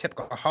 better than your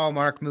typical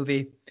Hallmark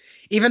movie.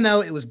 Even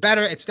though it was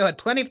better, it still had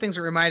plenty of things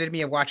that reminded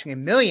me of watching a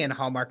million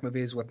Hallmark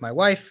movies with my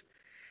wife.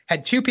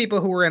 Had two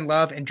people who were in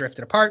love and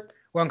drifted apart.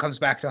 One comes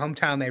back to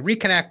hometown, they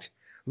reconnect,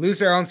 lose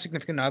their own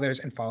significant others,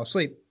 and fall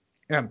asleep.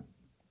 They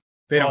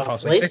don't fall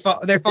asleep. They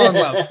fall in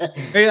love.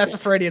 Maybe that's a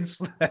Freudian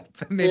slip.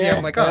 Maybe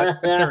I'm like, oh,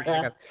 I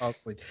gotta fall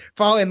asleep.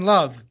 Fall in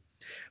love.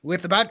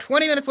 With about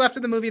 20 minutes left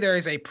of the movie, there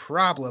is a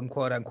problem,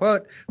 quote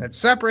unquote, that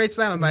separates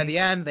them, and by the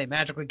end, they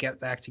magically get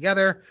back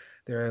together.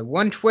 There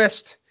one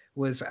twist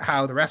was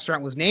how the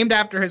restaurant was named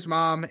after his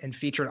mom and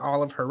featured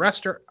all of her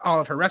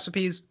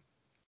recipes.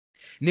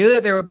 Knew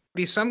that there would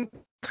be some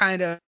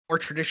kind of more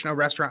traditional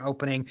restaurant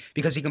opening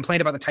because he complained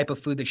about the type of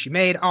food that she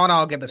made. All in all,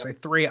 I'll give this a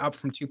 3 up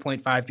from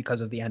 2.5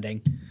 because of the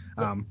ending.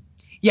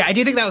 Yeah, I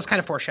do think that was kind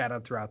of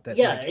foreshadowed throughout that.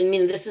 Yeah, I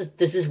mean, this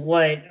is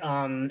what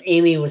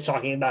Amy was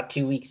talking about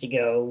 2 weeks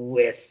ago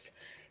with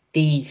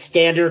the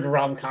standard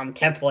rom-com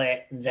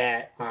template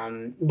that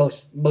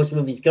most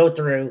movies go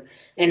through,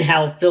 and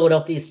how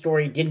Philadelphia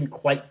Story didn't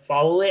quite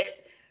follow it,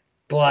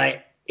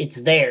 but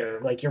it's there.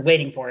 Like, you're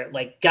waiting for it.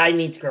 Like, guy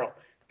meets girl.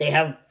 They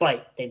have a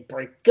fight. They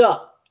break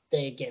up.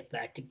 They get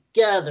back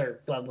together.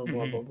 Blah, blah,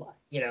 blah, blah, blah.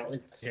 You know,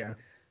 it's...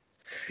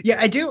 Yeah,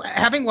 I do.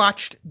 Having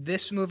watched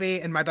this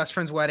movie and My Best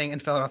Friend's Wedding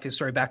and Philadelphia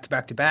Story back to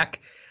back to back,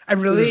 I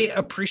really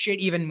appreciate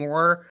even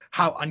more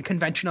how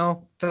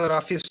unconventional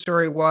Philadelphia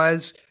Story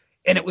was.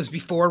 And it was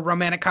before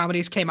romantic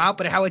comedies came out,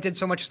 but how it did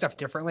so much stuff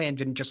differently and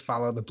didn't just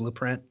follow the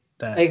blueprint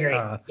that I agree.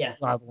 A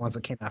lot of the ones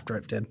that came after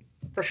it did.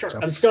 For sure. So.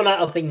 I'm still not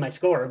upping my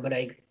score, but I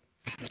agree.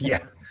 Yeah.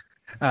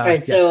 All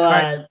right, so... All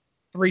right.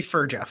 3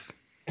 for Jeff.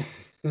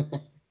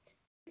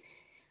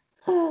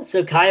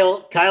 So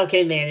Kyle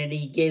came in and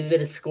he gave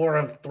it a score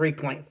of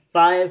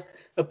 3.5.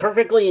 A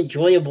perfectly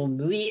enjoyable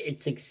movie. It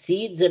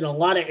succeeds in a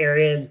lot of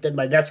areas that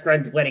My Best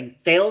Friend's Wedding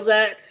fails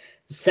at,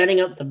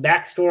 setting up the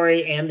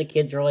backstory and the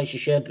kids'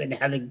 relationship and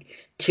having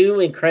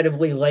two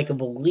incredibly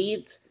likable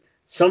leads.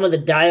 Some of the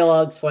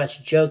dialogue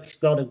 / jokes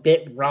felt a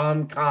bit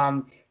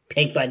rom-com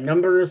paint by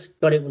numbers,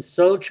 but it was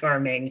so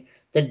charming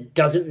that it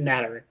doesn't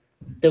matter.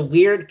 The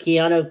weird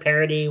Keanu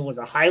parody was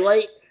a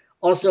highlight.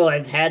 Also,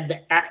 I've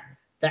had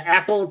the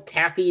apple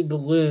taffy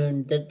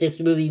balloon that this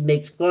movie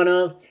makes fun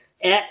of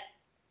at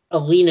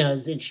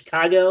Alina's in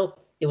Chicago.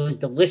 It was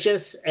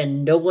delicious,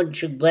 and no one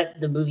should let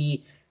the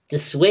movie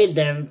dissuade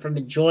them from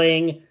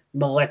enjoying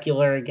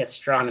molecular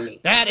gastronomy.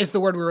 That is the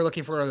word we were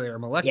looking for earlier.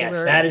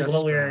 Molecular. Yes, that's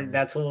what we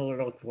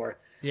were looking for.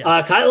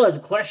 Yeah. Kyle has a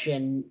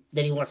question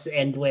that he wants to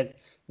end with.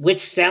 Which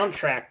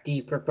soundtrack do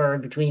you prefer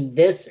between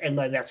this and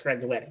My Best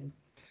Friend's Wedding?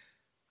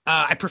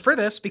 I prefer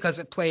this because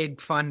it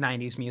played fun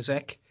 90s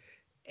music.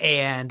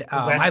 And Okay.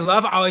 I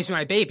love Always Be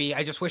My Baby.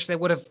 I just wish they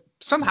would have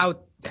somehow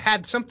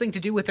had something to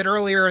do with it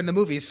earlier in the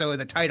movie so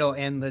the title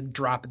and the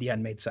drop at the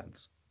end made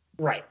sense.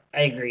 Right,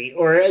 I agree.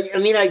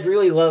 I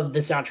really love the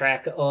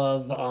soundtrack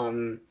of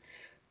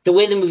the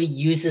way the movie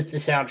uses the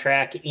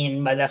soundtrack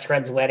in My Best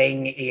Friend's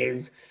Wedding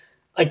is,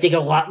 I think, a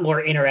lot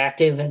more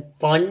interactive and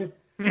fun.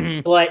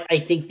 Mm-hmm. But I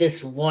think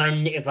this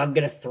one, if I'm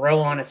going to throw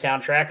on a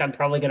soundtrack, I'm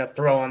probably going to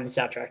throw on the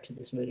soundtrack to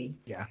this movie.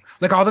 Yeah.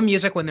 Like all the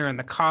music when they're in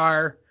the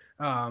car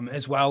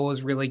as well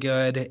was really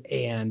good.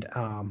 And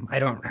I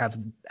don't have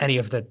any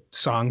of the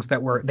songs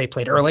that they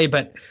played early,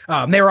 but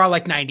they were all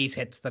like 90s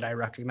hits that I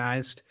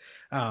recognized.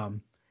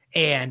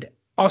 And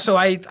also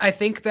I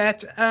think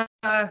that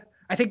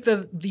I think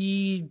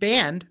the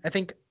band, I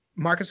think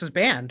Marcus's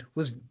band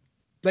was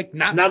like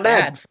not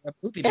bad for a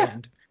movie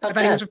band. I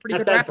thought he was a pretty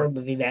good rapper for a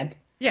movie band.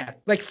 Yeah,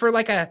 like for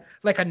like a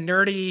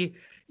nerdy,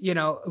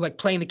 like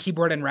playing the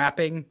keyboard and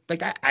rapping.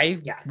 Like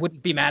I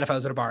wouldn't be mad if I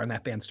was at a bar and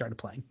that band started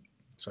playing.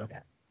 So, all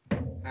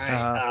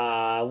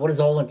right. What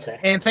does Olin say?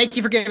 And thank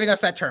you for giving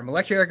us that term,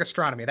 molecular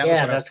gastronomy.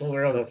 That's what we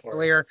were looking for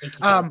earlier.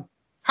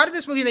 How did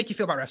this movie make you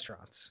feel about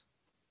restaurants?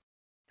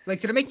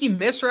 Like, did it make you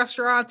miss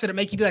restaurants? Did it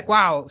make you be like,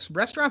 wow,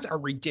 restaurants are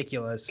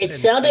ridiculous? It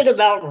sounded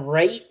about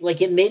right.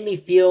 Like, it made me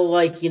feel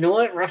like, you know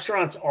what?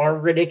 Restaurants are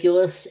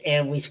ridiculous,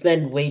 and we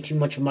spend way too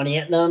much money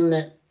at them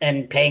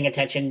and paying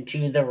attention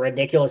to the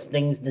ridiculous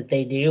things that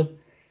they do.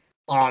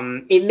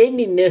 It made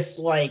me miss,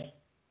 like,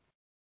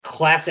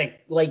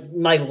 classic, like,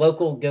 my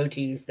local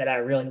go-tos that I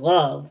really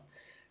love.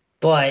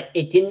 But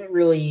it didn't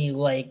really,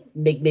 like,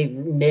 make me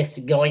miss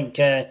going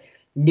to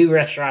new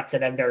restaurants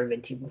that I've never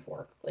been to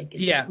before. Like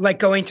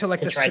going to like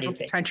the super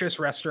pretentious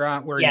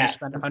restaurant where you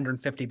spend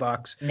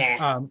 $150.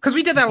 Nah. Because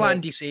we did that a lot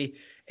in DC,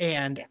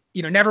 and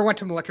never went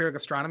to molecular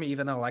gastronomy,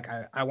 even though like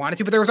I wanted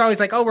to. But there was always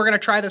like, oh, we're gonna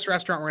try this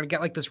restaurant. We're gonna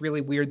get like this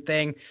really weird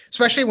thing.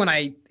 Especially when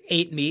I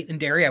ate meat and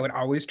dairy, I would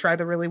always try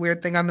the really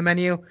weird thing on the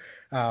menu.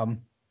 But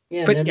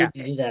no need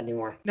to do that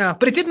anymore. No,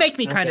 but it did make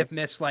me kind of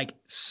miss like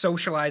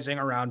socializing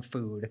around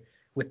food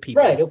with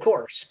people. Right, of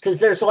course. Because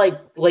there's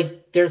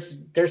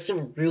there's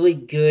some really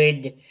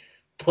good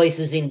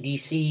places in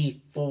DC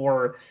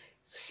for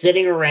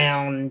sitting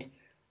around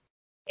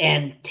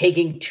and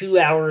taking 2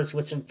 hours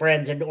with some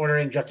friends and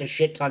ordering just a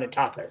shit ton of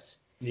tapas.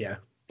 Yeah.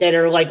 That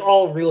are like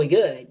all really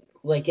good.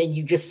 Like, and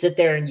you just sit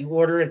there and you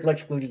order as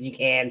much food as you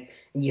can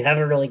and you have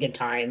a really good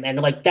time. And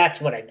like, that's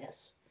what I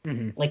miss.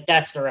 Mm-hmm. Like,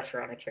 that's the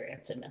restaurant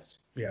experience I miss.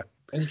 Yeah.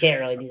 And you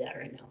can't really do that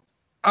right now.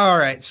 All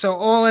right, so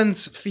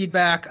Olin's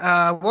feedback.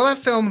 Well, that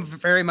film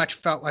very much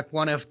felt like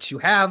one of two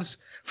halves.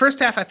 First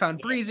half I found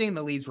breezy and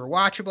the leads were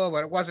watchable,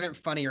 but it wasn't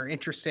funny or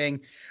interesting.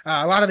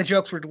 A lot of the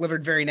jokes were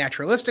delivered very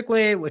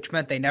naturalistically, which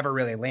meant they never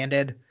really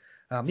landed.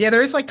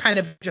 There is like kind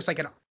of just like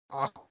an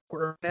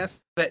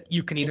awkwardness that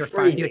you can either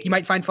find, like you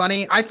might find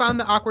funny. I found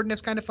the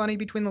awkwardness kind of funny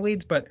between the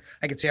leads, but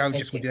I could see how it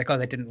just would be like, oh,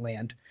 that didn't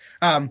land.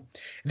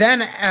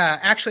 Then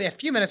actually a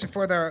few minutes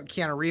before the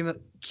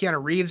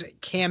Keanu Reeves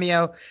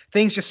cameo,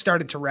 things just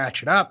started to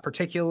ratchet up,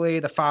 particularly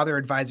the father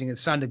advising his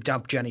son to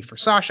dump Jenny for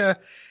Sasha.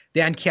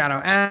 Then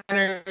Keanu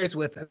enters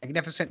with a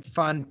magnificent,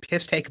 fun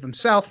piss take of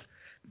himself.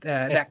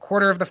 That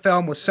quarter of the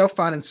film was so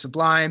fun and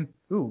sublime.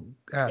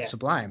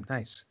 Sublime.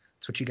 Nice.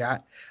 That's what you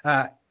got.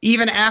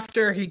 Even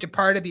after he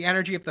departed, the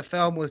energy of the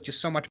film was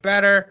just so much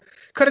better.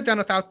 Could have done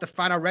without the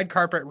final red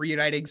carpet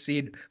reuniting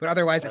scene, but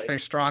otherwise it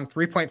finished strong.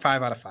 3.5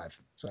 out of 5.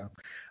 So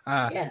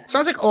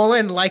sounds like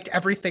Olin liked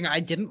everything I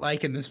didn't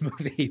like in this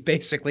movie,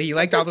 basically. He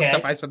liked all the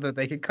stuff I said that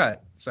they could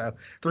cut. So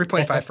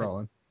 3.5 for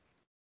Olin.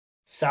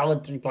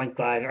 Solid 3.5.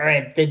 All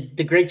right.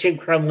 The great Jim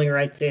Crumley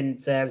writes in and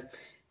says,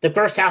 the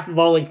first half of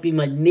Always Be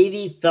My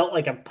Maybe felt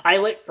like a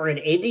pilot for an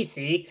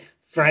ABC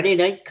Friday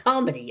night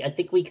comedy. I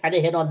think we kind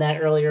of hit on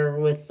that earlier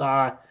with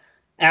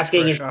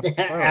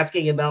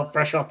asking about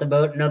Fresh Off the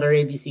Boat and other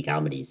ABC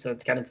comedies. So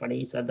it's kind of funny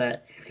he said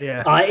that.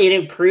 Yeah. It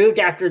improved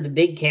after the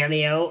big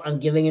cameo. I'm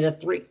giving it a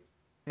 3.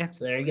 Yeah.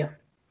 So there you go.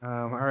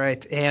 All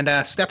right.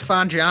 And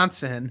Stefan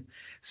Johnson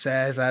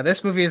says,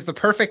 this movie is the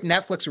perfect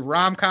Netflix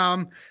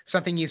rom-com,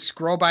 something you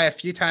scroll by a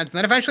few times and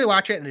then eventually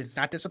watch it and it does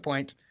not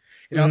disappoint.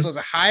 It also has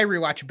a high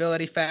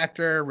rewatchability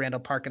factor. Randall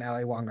Park and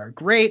Ali Wong are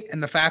great,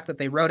 and the fact that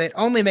they wrote it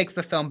only makes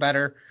the film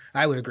better.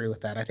 I would agree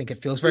with that. I think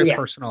it feels very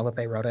personal that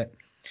they wrote it.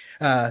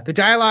 The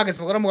dialogue is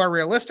a little more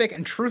realistic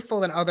and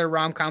truthful than other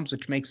rom-coms,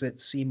 which makes it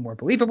seem more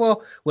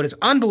believable. What is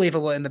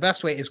unbelievable in the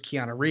best way is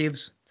Keanu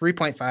Reeves.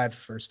 3.5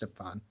 for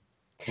Stefan.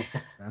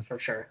 For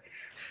sure.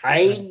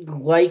 I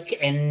like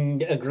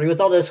and agree with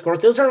all those scores.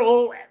 Those are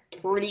all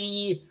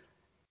pretty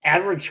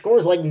average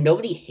scores. Like,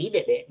 nobody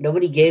hated it.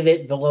 Nobody gave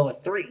it below a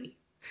 3.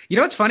 You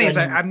know what's funny is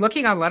I'm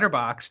looking on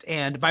Letterboxd,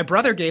 and my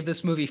brother gave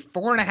this movie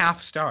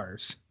 4.5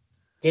 stars.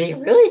 Did he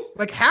really?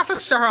 Like half a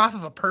star off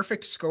of a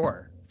perfect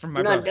score from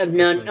my brother.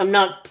 I'm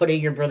not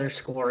putting your brother's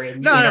score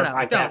in.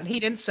 No, don't. He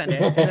didn't send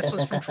it. This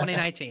was from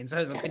 2019, so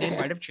his opinion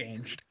might have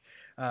changed.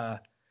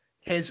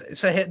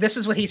 This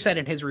is what he said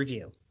in his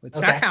review. It's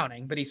not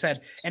counting, but he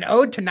said, an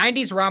ode to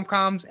 90s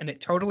rom-coms, and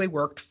it totally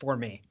worked for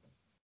me.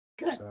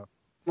 Good. So,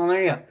 well,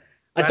 there you go.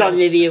 I thought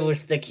maybe it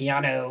was the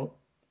Keanu.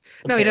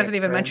 No, he doesn't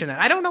even mention that.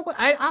 I don't know what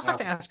I'll have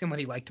to ask him what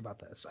he liked about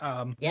this.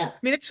 Yeah. I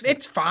mean,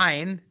 it's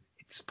fine.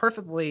 It's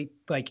perfectly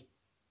like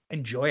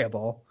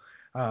enjoyable.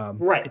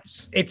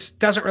 Right. It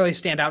doesn't really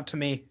stand out to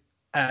me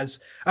as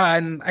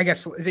and I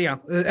guess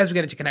as we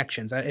get into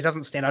connections, it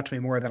doesn't stand out to me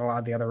more than a lot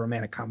of the other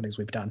romantic comedies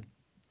we've done.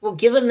 Well,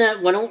 given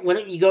that, why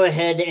don't you go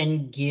ahead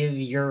and give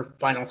your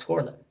final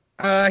score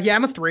then? Yeah,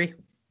 I'm a 3.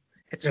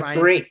 It's fine.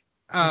 3.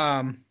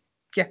 Yeah,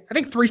 I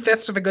think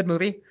 3/5 of a good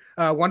movie.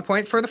 1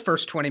 point for the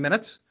first 20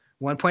 minutes,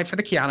 1 point for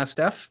the Keanu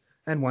stuff,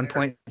 and 1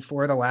 point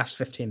for the last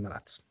 15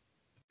 minutes.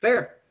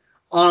 Fair.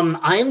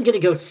 I am going to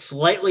go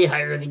slightly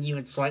higher than you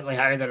and slightly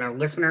higher than our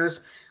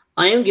listeners.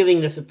 I am giving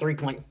this a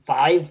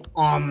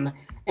 3.5.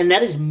 And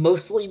that is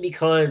mostly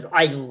because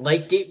I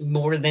liked it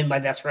more than My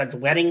Best Friend's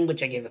Wedding,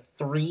 which I gave a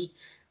 3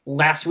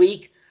 last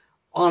week.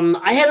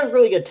 I had a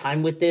really good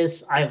time with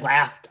this. I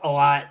laughed a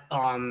lot.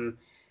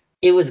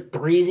 It was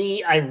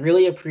breezy. I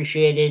really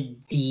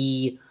appreciated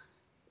the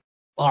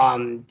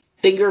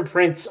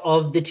fingerprints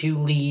of the two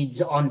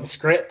leads on the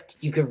script.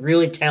 You could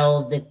really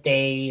tell that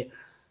they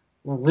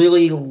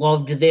really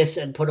loved this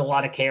and put a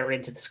lot of care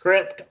into the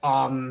script.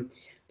 And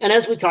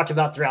as we talked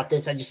about throughout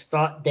this, I just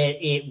thought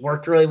that it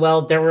worked really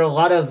well. There were a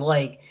lot of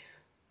like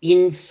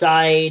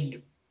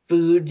inside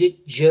food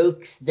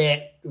jokes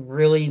that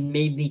really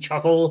made me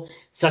chuckle,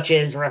 such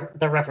as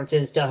the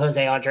references to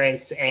Jose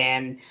Andres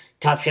and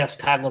Top Chef's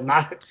Padma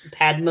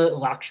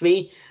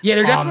Lakshmi. Yeah,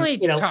 they're definitely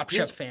Top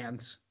Chef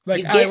fans.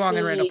 Like Ali Wong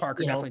and Randall Park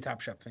are definitely Top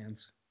Chef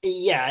fans.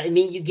 Yeah, I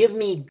mean, you give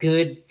me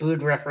good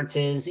food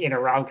references in a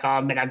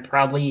rom-com, and I'm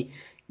probably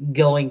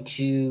going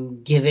to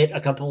give it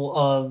a couple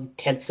of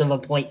tenths of a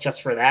point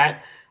just for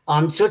that.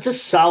 So it's a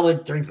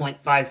solid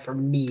 3.5 for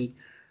me,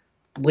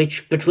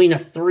 which between a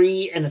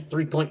 3 and a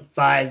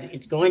 3.5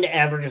 is going to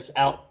average us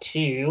out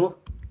to...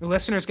 The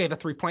listeners gave a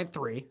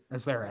 3.3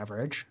 as their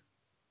average.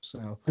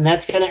 And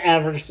that's going to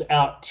average us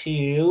out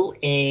to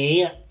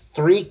a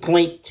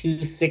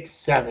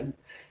 3.267,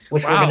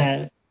 which we're going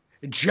to...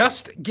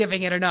 Just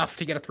giving it enough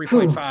to get a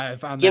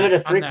 3.5 on Give it a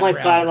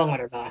 3.5 on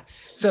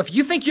Letterboxd. So if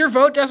you think your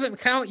vote doesn't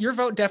count, your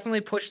vote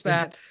definitely pushed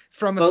that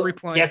from a 3 to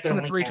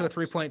a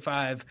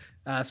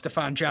 3.5.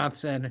 Stefan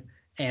Johnson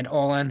and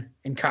Olin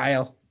and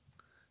Kyle.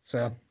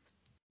 So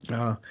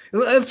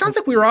it sounds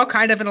like we were all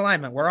kind of in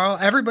alignment.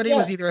 Everybody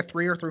was either a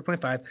 3 or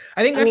 3.5.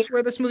 I think that's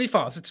where this movie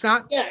falls. It's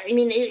not. Yeah, I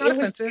mean, it's not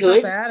offensive. It's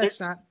not bad.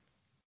 It's not.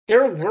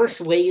 There are worse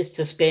ways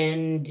to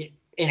spend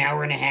an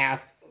hour and a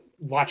half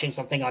watching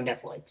something on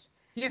Netflix.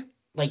 Yeah.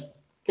 Like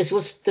this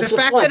was the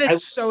fact that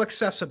it's so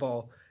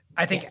accessible,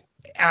 I think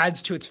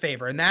adds to its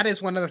favor. And that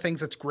is one of the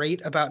things that's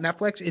great about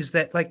Netflix is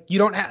that like you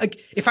don't have like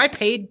if I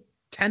paid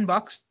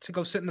 $10 to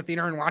go sit in the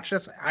theater and watch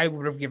this, I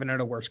would have given it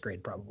a worse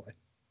grade probably.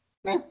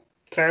 Yeah,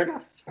 fair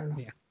enough.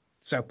 Yeah.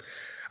 So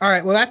all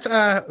right, well that's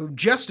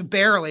just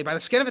barely by the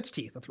skin of its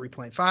teeth, a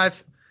 3.5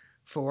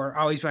 for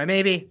Always Be My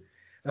Maybe.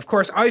 Of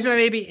course, Always Be My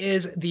Maybe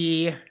is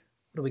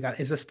what do we got?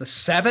 Is this the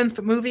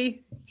 7th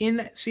movie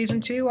in season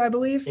 2, I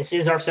believe? This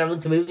is our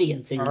 7th movie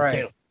in season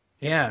 2.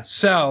 Yeah.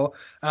 So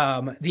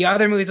the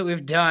other movies that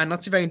we've done,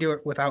 let's see if I can do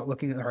it without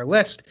looking at our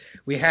list.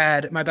 We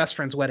had My Best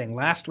Friend's Wedding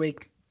last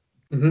week.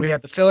 Mm-hmm. We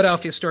had The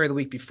Philadelphia Story the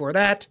week before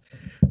that.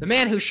 The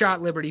Man Who Shot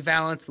Liberty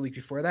Valance the week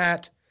before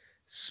that.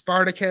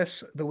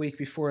 Spartacus the week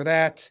before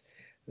that.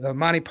 The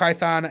Monty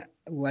Python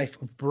Life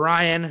of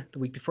Brian the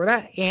week before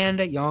that. And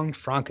Young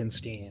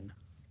Frankenstein.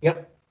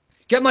 Yep.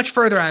 Get much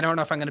further, I don't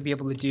know if I'm going to be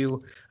able to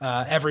do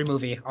every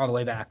movie all the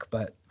way back,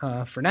 but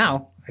for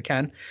now, I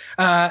can.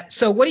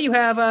 So what do you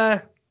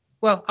have?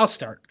 Well, I'll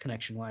start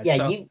connection-wise.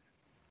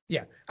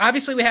 Yeah,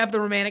 obviously we have the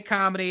romantic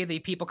comedy, the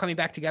people coming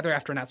back together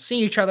after not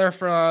seeing each other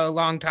for a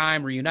long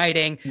time,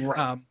 reuniting.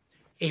 Right.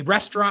 A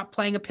restaurant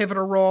playing a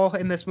pivotal role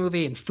in this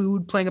movie, and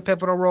food playing a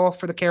pivotal role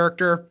for the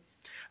character.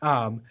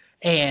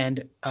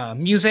 And a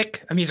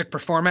music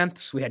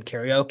performance. We had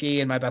karaoke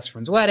in My Best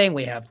Friend's Wedding.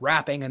 We have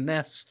rapping in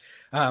this.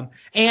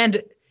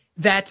 And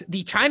that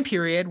the time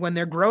period when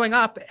they're growing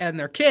up and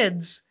they're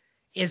kids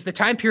is the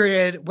time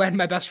period when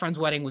My Best Friend's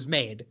Wedding was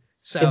made.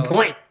 So, good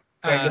point.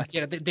 The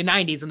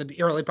 90s and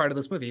the early part of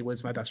this movie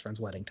was My Best Friend's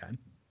Wedding time.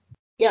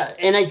 Yeah,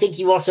 and I think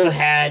you also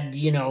had,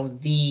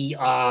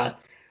 the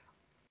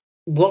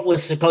what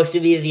was supposed to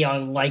be the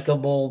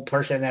unlikable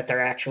person that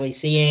they're actually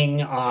seeing,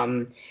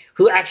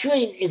 who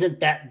actually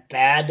isn't that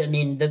bad. I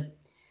mean,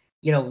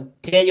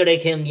 Daniel Day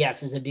Kim,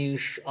 yes, is a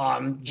douche.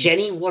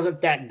 Jenny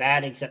wasn't that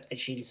bad, except that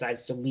she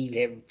decides to leave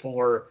him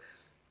for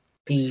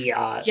the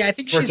I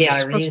think for she's Keanu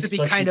supposed Reeves, to be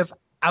but kind she's- of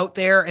out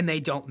there, and they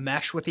don't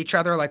mesh with each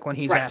other, like when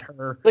he's Right. at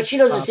her. But she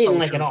doesn't seem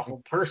like an poetry.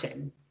 awful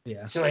person.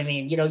 Yeah. So I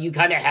mean, you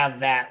kind of have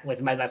that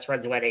with My Best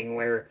Friend's Wedding,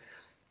 where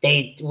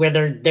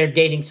they're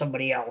dating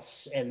somebody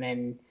else, and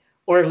then,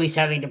 or at least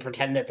having to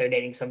pretend that they're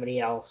dating somebody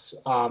else.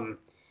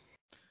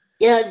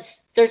 Yeah,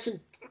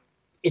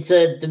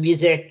 the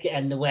music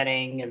and the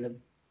wedding,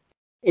 and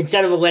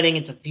instead of a wedding,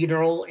 it's a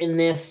funeral in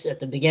this at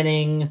the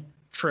beginning.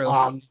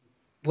 True.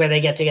 Where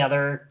they get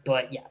together,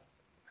 but yeah.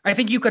 I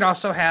think you could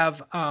also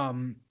have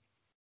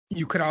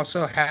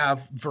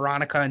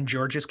Veronica and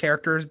George's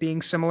characters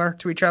being similar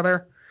to each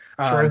other.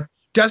 True.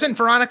 Doesn't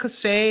Veronica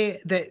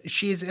say that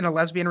she's in a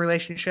lesbian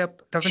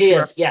relationship? Doesn't she she?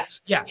 is,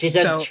 yes. Yeah. She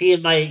said she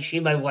and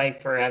my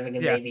wife are having a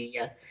baby.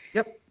 Yeah.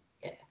 Yep.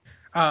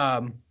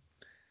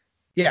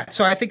 Yeah.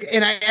 So I think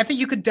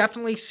you could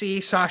definitely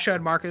see Sasha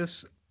and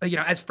Marcus,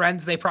 as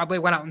friends. They probably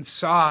went out and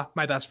saw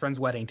My Best Friend's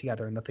Wedding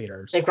together in the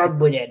theaters. They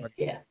probably did.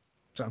 Yeah.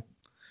 So,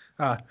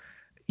 well,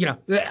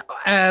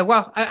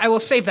 I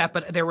will save that.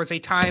 But there was a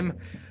time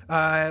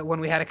when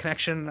we had a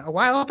connection a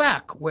while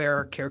back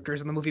where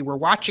characters in the movie were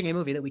watching a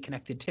movie that we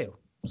connected to.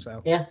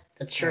 So yeah,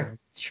 that's true.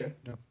 That's true.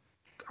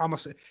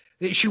 Almost,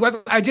 she was.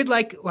 I did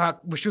like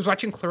she was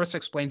watching Clarissa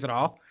Explains It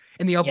All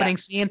in the opening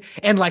scene,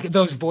 and like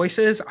those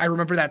voices. I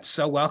remember that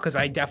so well because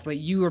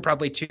you were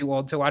probably too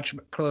old to watch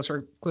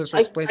Clarissa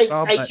Explains It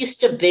All. I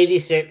used to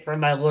babysit for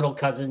my little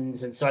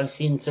cousins, and so I've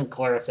seen some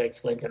Clarissa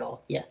Explains It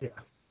All. Yeah. Yeah.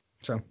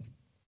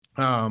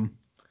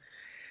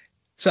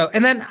 So,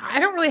 and then I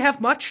don't really have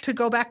much to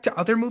go back to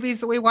other movies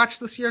that we watched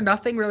this year.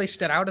 Nothing really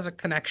stood out as a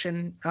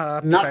connection.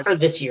 Not for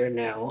this year,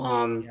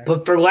 no.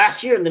 But for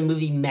last year, the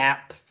movie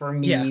Map for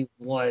me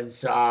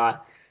was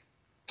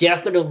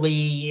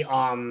definitely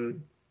High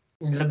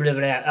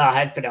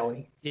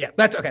Fidelity. Yeah,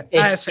 that's okay.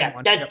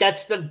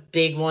 That's the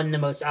big one, the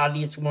most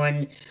obvious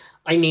one.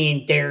 I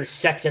mean, there's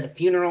sex at a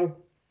funeral.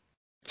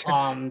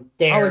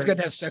 Always good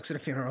to have sex at a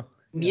funeral.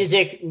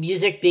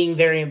 Music being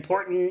very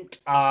important.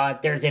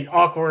 There's an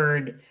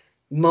awkward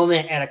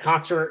moment at a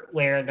concert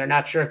where they're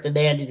not sure if the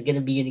band is going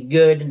to be any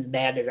good, and the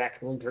band is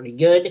actually pretty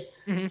good.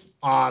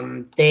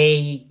 Mm-hmm.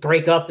 They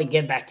break up and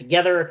get back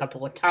together a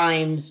couple of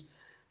times.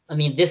 I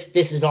mean, this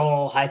is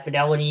all High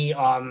Fidelity.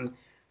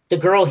 The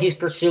girl he's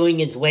pursuing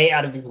is way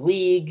out of his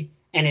league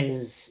and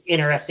is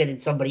interested in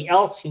somebody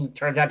else who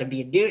turns out to be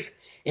a douche.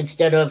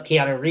 Instead of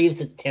Keanu Reeves,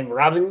 it's Tim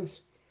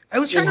Robbins. I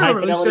was trying to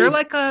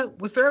remember,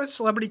 was there a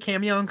celebrity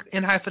cameo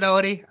in High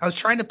Fidelity? I was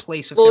trying to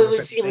place it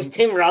was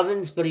Tim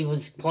Robbins, but he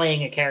was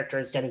playing a character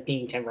instead of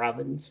being Tim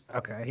Robbins.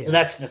 Okay. Yeah. So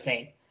that's the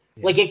thing.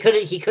 Yeah. Like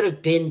he could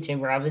have been Tim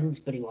Robbins,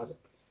 but he wasn't.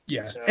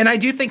 Yeah. So. And I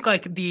do think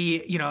like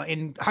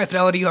in High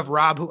Fidelity you have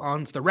Rob who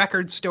owns the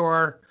record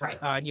store. Right.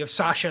 And you have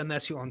Sasha in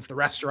this who owns the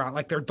restaurant.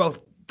 Like they're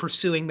both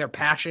pursuing their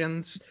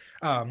passions.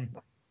 And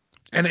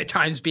at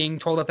times being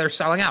told that they're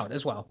selling out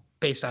as well,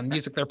 based on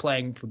music they're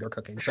playing, food they're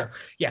cooking. So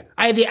yeah,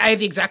 I have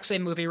the exact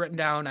same movie written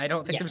down. I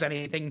don't think there's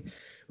anything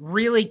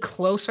really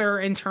closer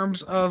in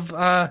terms of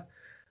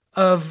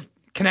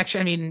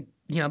connection. I mean,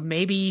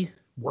 maybe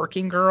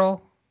Working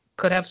Girl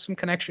could have some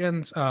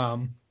connections. A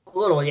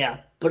little,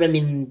 yeah. But I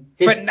mean,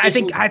 I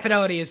think High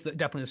Fidelity is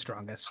definitely the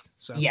strongest.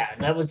 So yeah,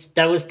 that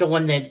was the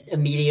one that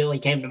immediately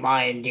came to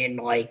mind in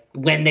like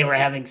when they were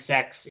having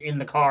sex in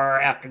the car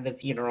after the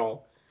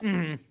funeral.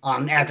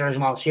 Mm-hmm. After his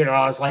mom's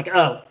funeral, I was like,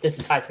 oh, this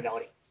is High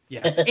Fidelity. Yeah,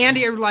 and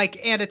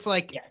it's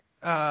like,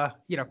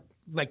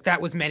 like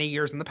that was many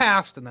years in the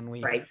past, and then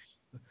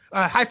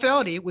High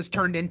Fidelity was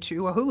turned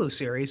into a Hulu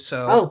series,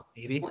 so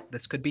maybe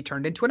this could be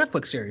turned into a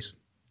Netflix series.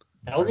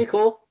 That would be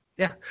cool.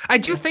 Yeah, I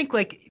do think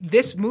like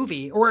this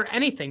movie or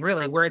anything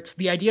really, where it's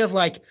the idea of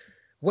like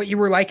what you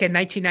were like in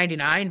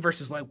 1999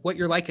 versus like what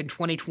you're like in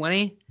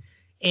 2020.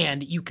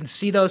 And you can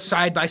see those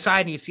side by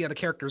side, and you see how the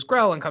characters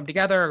grow and come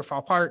together or fall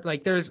apart.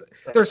 Like there's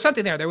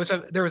something there. There was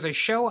a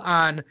show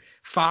on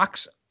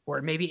Fox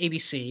or maybe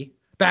ABC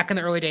back in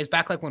the early days,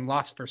 back like when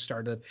Lost first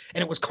started,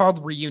 and it was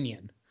called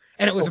Reunion.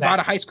 And it was about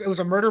a high school. It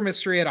was a murder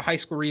mystery at a high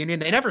school reunion.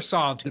 They never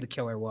solved who the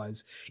killer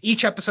was.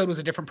 Each episode was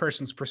a different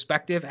person's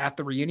perspective at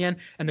the reunion,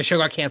 and the show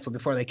got canceled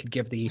before they could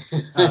give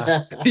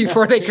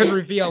before they could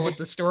reveal what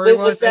the story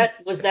was.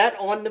 Was that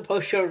on the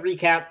post show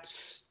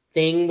recaps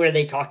thing where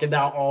they talked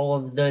about all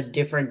of the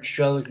different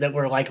shows that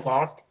were like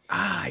Lost?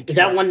 Is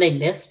that one they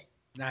missed?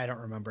 I don't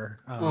remember.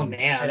 Oh,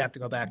 man. I'd have to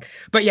go back.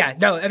 But yeah,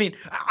 no, I mean,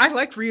 I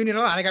liked Reunion a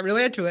lot. I got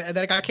really into it, and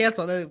then it got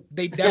canceled.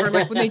 They never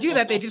like when they do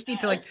that. They just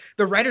need to like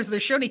the writers of the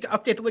show need to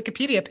update the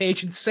Wikipedia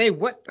page and say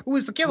who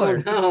was the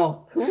killer. Oh,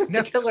 no. Who was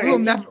the killer?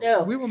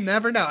 We will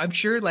never know. I'm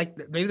sure like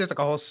maybe there's like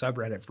a whole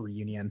subreddit for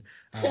Reunion.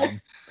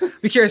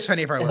 Be curious if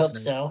any of our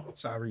listeners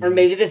saw Reunion. Or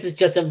maybe this is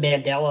just a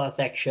Mandela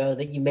effect show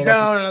that you made.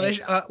 No.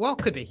 Well,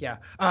 could be, yeah.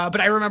 But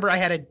I remember I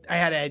had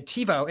a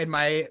TiVo in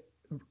my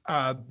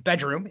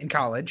bedroom in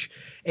college,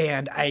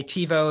 and I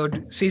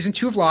TiVo'd season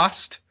 2 of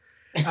Lost,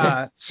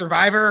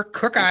 Survivor,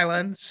 Cook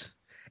Islands,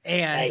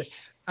 and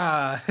Nice.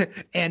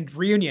 And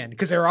Reunion,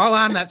 because they were all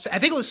on that. I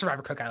think it was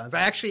Survivor Cook Islands.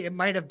 It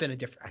might have been a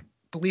different. I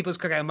believe it was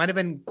Cook Island. It might have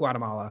been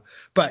Guatemala,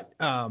 but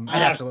I'd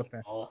have to look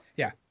back.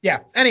 Yeah.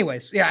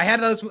 Anyways, yeah, I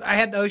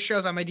had those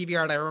shows on my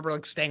DVR, and I remember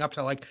like staying up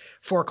till like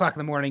 4:00 in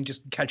the morning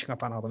just catching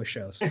up on all those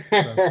shows.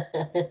 So.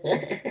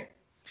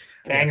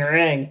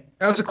 Bang-a-ring.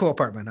 That was a cool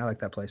apartment. I like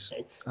that place.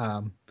 Nice.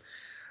 All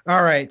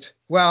right.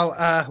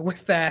 Well,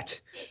 with that,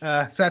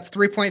 so that's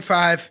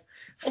 3.5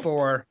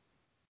 for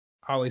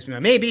Always Be My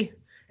Maybe.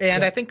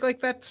 And I think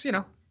like that's,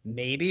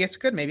 maybe it's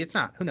good, maybe it's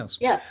not. Who knows?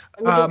 Yeah.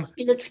 I mean,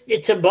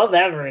 it's above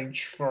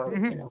average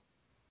for,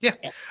 Yeah.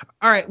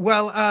 All right.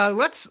 Well,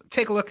 let's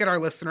take a look at our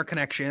listener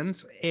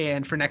connections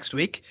and for next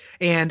week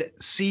and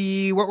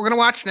see what we're going to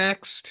watch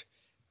next.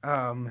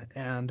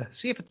 And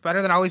see if it's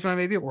better than Always Be My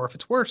Maybe or if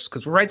it's worse,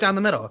 because we're right down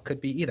the middle. It could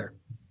be either.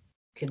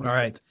 All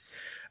right.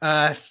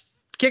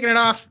 Kicking it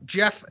off,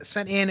 Jeff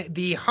sent in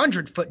the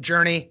 100-Foot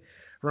Journey,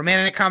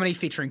 romantic comedy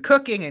featuring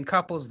cooking and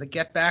couples that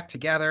get back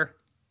together.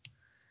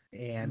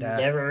 And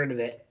never heard of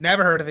it.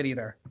 Never heard of it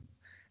either.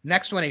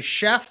 Next one is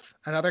Chef,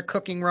 another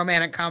cooking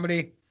romantic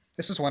comedy.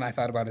 This is one I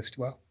thought about as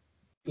well.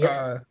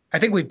 Yeah. I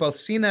think we've both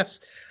seen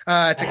this.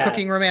 It's a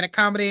cooking romantic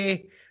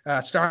comedy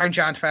starring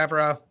Jon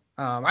Favreau.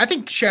 I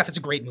think Chef is a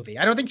great movie.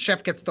 I don't think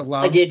Chef gets the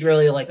love. I did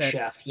really like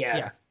Chef.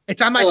 Yeah.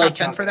 It's on my top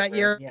 10 Jon for that Favreau,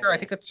 year. yeah. I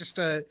think it's just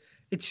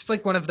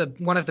like one of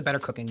the better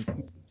cooking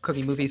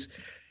movies.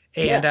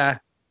 And the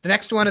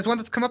next one is one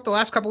that's come up the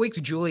last couple weeks,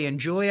 Julie and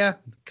Julia,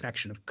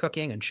 connection of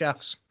cooking and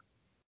chefs.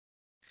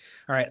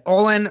 All right,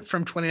 Olin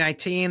from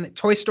 2019,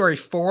 Toy Story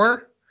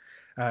 4.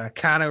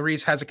 Keanu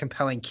Reeves has a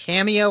compelling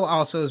cameo,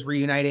 also is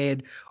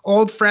reunited.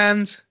 Old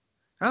Friends.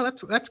 Oh,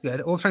 that's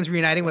good. Old Friends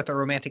reuniting with a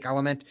romantic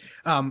element.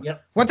 One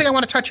thing I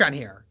want to touch on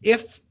here,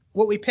 if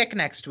what we pick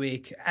next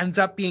week ends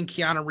up being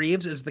Keanu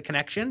Reeves as the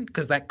connection,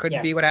 because that could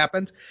be what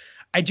happens,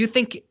 I do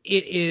think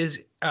it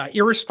is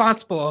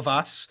irresponsible of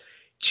us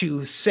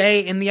to say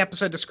in the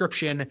episode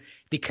description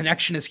the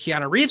connection is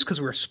Keanu Reeves, because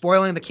we're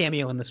spoiling the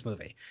cameo in this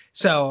movie.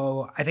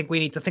 So I think we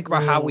need to think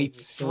about how we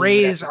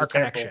phrase our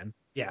connection.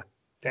 Yeah.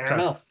 Fair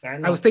enough.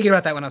 I was thinking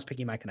about that when I was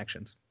picking my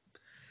connections.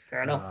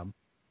 Fair enough.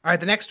 All right,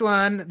 the next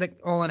one that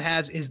Olin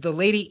has is The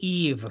Lady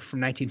Eve from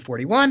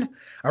 1941.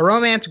 A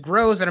romance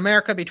grows in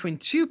America between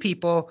two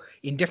people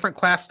in different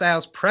class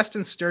styles.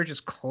 Preston Sturges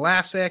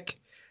classic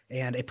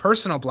and a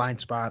personal blind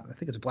spot. I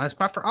think it's a blind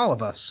spot for all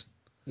of us.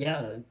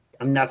 Yeah,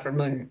 I'm not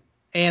familiar.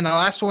 And the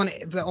last one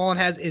that Olin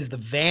has is The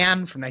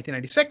Van from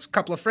 1996. A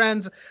couple of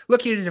friends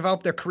looking to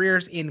develop their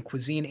careers in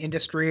cuisine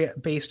industry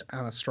based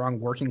on a strong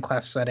working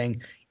class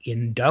setting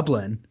in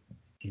Dublin.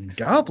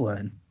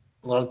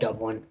 Love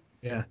Dublin.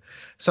 Yeah,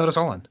 so does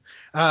Olin.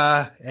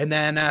 And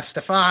then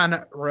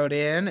Stefan wrote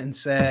in and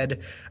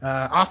said,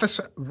 Office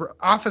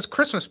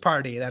Christmas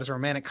Party. That is a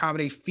romantic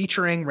comedy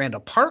featuring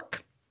Randall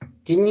Park.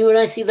 Didn't you and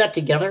I see that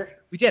together?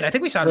 We did. I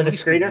think we saw it with a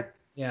screener.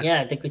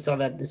 Yeah, I think we saw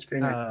that in the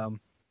screener.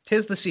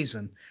 'Tis the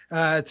season.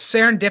 It's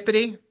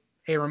Serendipity,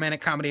 a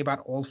romantic comedy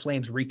about old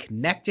flames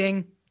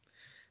reconnecting.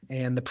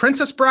 And The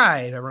Princess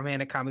Bride, a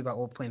romantic comedy about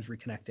old flames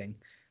reconnecting.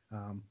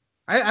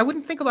 I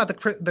wouldn't think about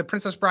the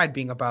Princess Bride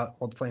being about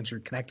old flames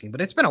reconnecting, but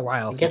it's been a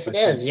while. I guess it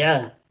is,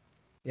 yeah.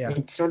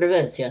 It sort of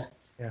is, yeah.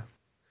 Yeah.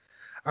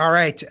 All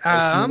right.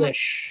 As you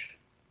wish.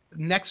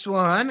 Next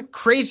one,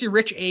 Crazy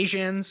Rich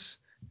Asians.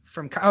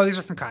 These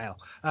are from Kyle.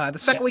 The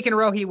second week in a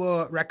row, he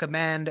will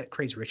recommend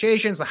Crazy Rich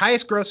Asians, the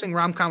highest grossing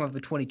rom-com of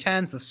the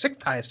 2010s, the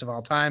 6th highest of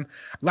all time.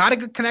 A lot of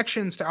good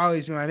connections to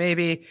Always Be My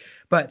Maybe,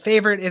 but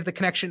favorite if the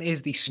connection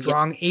is the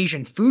strong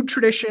Asian food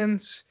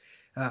traditions.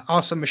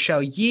 Also,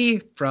 Michelle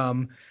Yee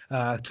from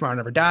Tomorrow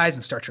Never Dies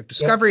and Star Trek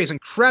Discovery is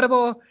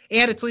incredible,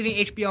 and it's leaving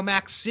HBO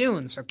Max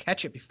soon, so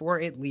catch it before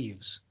it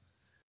leaves.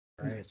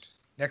 All right.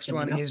 Next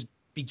one is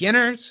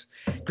Beginners.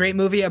 Great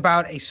movie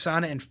about a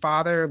son and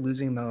father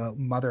losing the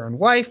mother and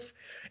wife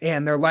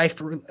and their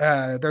life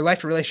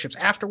and relationships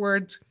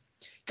afterwards.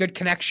 Good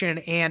connection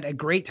and a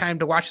great time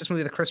to watch this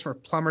movie. The Christopher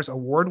Plummer's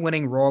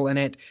award-winning role in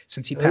it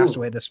since he passed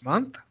away this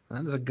month.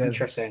 That is a good.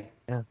 Interesting.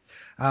 Yeah.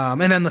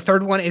 And then the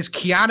third one is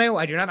Keanu.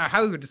 I do not know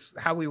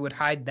how we would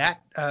hide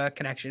that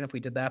connection if we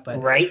did that, but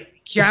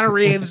Keanu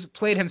Reeves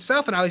played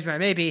himself in Always Be My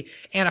Maybe.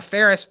 Anna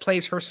Faris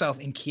plays herself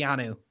in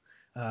Keanu.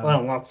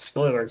 Well, lots of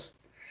spoilers.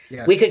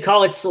 Yes. We could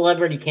call it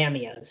celebrity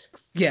cameos.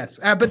 Yes,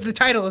 but the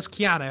title is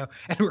Keanu,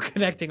 and we're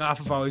connecting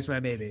off of Always My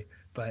Maybe.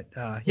 But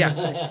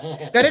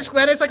that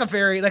is like a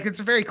very it's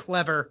a very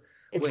clever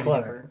It's way to do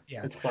it. clever.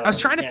 Yeah. It's clever. I was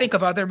trying to think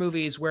of other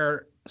movies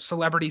where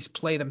celebrities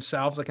play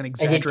themselves, like an I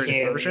did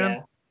exaggerated too, version.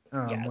 yeah.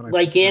 Yeah,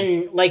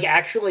 when I-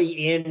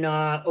 actually in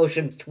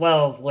Ocean's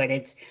 12 when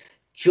it's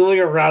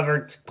Julia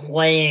Roberts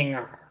playing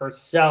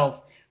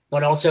herself,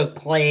 but also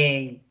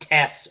playing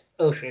Tess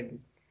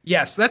Ocean.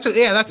 Yes, that's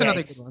another good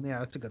it's one. Yeah,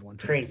 that's a good one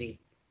too. Crazy.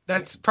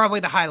 That's probably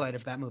the highlight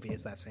of that movie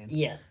is that scene.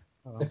 Yeah.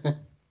 Maybe that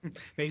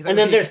And would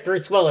then be- there's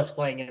Bruce Willis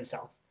playing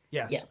himself.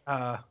 yes.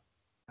 Yeah.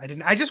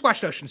 I just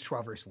watched Ocean's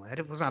 12 recently.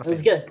 I was not a fan. It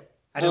was good.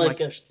 I didn't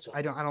like Ocean's 12.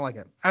 I don't like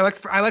it. I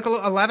like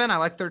 11. I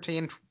like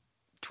 13.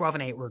 12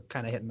 and 8 were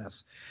kind of hit and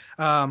miss.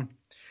 All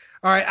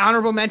right,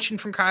 honorable mention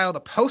from Kyle,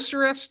 The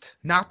Posterist,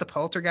 not The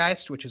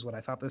Poltergeist, which is what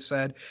I thought this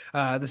said.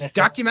 This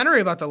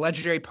documentary about the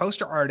legendary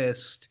poster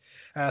artist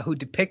who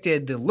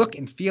depicted the look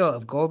and feel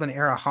of golden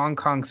era Hong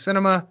Kong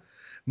cinema.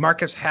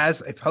 Marcus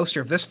has a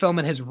poster of this film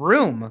in his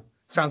room.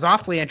 Sounds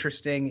awfully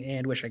interesting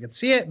and wish I could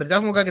see it, but it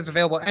doesn't look like it's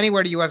available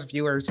anywhere to U.S.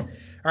 viewers. All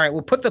right,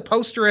 we'll put The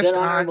Posterist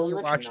on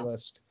your watch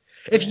list.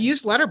 If you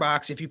use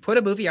Letterboxd, if you put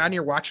a movie on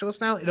your watch list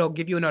now, it'll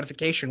give you a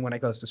notification when it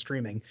goes to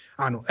streaming.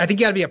 I think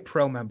you got to be a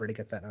pro member to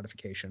get that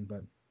notification.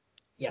 But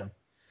yeah.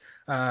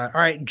 So. All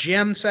right,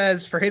 Jim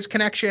says for his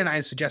connection,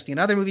 I'm suggesting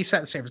another movie set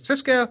in San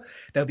Francisco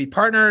that would be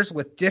partners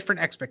with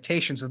different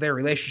expectations of their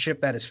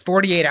relationship. That is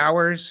 48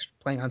 Hours,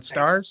 playing on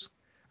Stars.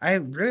 Nice. I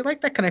really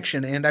like that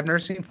connection, and I've never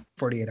seen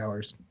 48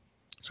 Hours.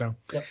 So,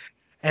 yep.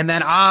 And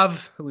then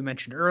Av, who we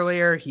mentioned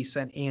earlier, he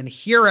sent in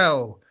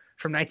Hero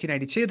from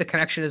 1992. The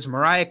connection is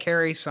Mariah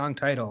Carey song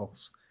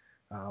titles.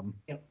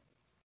 Yep.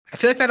 I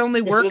feel like that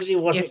only works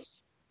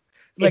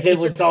if it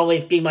was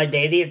Always Be My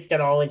Baby instead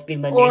of Always Be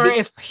My Baby. Or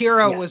if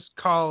Hero was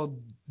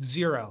called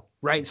Zero,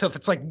 right? So if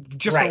it's like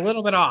just a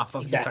little bit off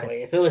of the title.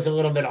 If it was a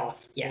little bit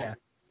off, yeah.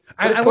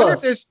 I wonder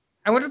if there's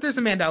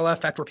a Mandela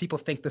effect where people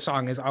think the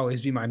song is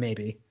Always Be My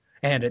Maybe,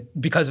 and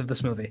because of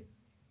this movie.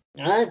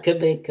 Could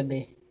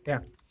be. Yeah.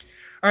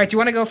 All right. Do you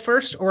want to go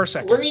first or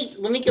second?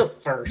 Let me go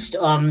first.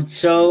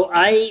 So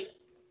I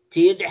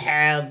did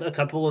have a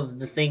couple of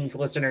the things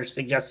listeners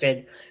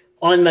suggested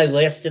on my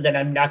list that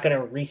I'm not going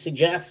to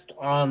resuggest.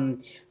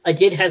 I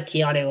did have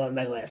Keanu on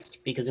my list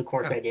because of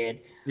course I did.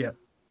 Yeah.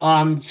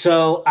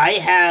 So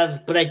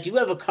I do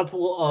have a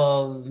couple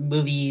of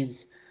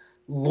movies,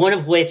 one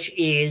of which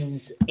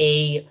is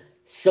a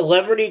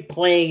celebrity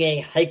playing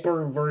a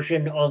hyper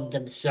version of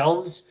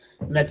themselves,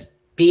 and that's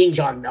Being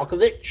John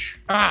Malkovich.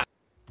 I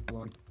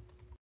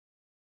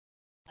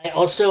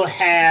also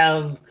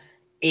have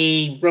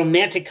a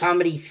romantic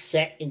comedy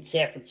set in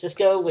San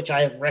Francisco, which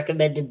I have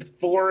recommended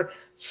before,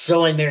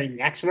 So I Married an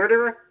Axe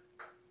Murderer.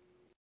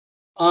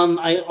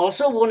 I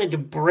also wanted to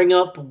bring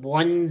up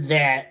one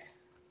that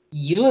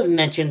you have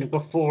mentioned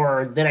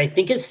before that I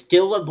think is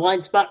still a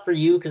blind spot for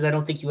you because I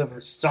don't think you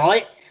ever saw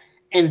it,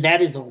 and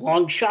that is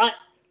Long Shot,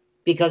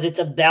 because it's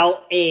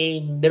about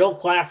a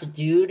middle-class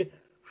dude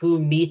who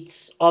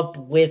meets up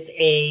with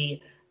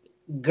a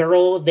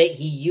girl that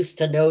he used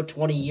to know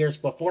 20 years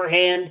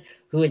beforehand,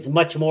 who is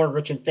much more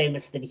rich and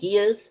famous than he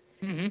is,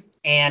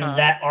 and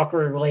that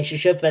awkward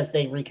relationship as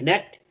they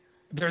reconnect.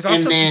 There's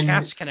also some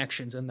cast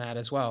connections in that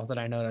as well that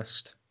I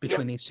noticed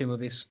between these two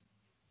movies.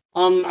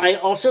 I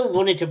also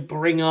wanted to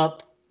bring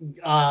up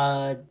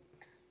a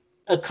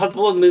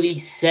couple of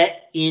movies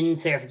set in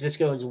San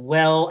Francisco as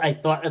well. I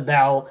thought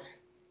about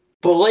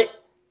Bullet,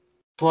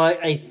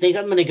 but I think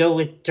I'm going to go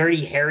with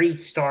Dirty Harry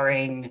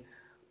starring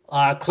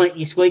Clint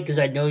Eastwood, because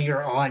I know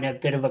you're on a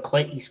bit of a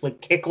Clint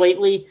Eastwood kick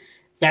lately.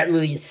 That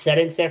movie is set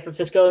in San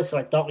Francisco, so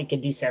I thought we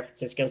could do San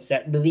Francisco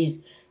set movies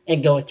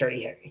and go with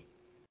Dirty Harry.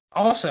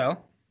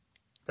 Also,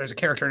 there's a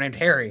character named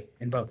Harry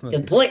in both movies.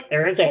 Good point.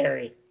 There is a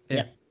Harry.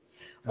 Yeah.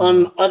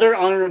 Other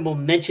honorable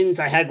mentions,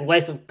 I had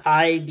Life of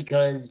Pi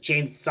because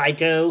James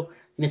Saito,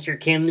 Mr.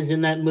 Kim, is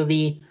in that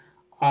movie.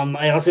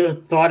 I also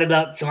thought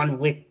about John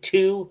Wick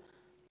 2.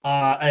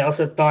 I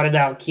also thought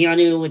about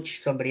Keanu,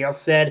 which somebody else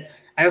said.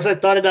 I also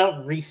thought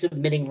about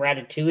resubmitting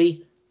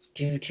Ratatouille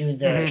due to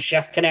the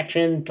chef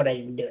connection, but I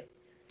didn't do it.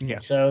 Yeah.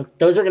 So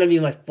those are going to be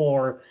my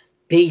four: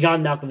 Being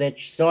John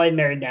Malkovich, So I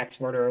Married an Axe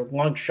Murderer,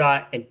 Long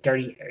Shot, and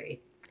Dirty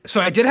Harry.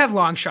 So I did have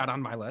Long Shot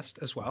on my list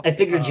as well. I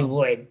figured you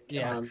would.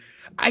 Yeah.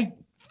 I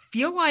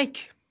feel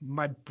like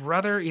my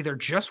brother either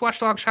just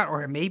watched Long Shot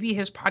or maybe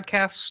his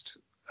podcast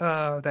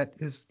that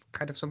is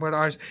kind of similar to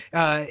ours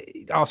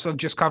also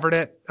just covered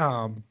it.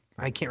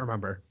 I can't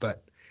remember,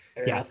 but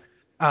Fair enough.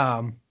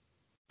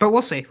 But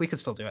we'll see. We could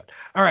still do it.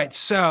 All right.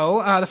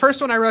 So the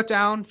first one I wrote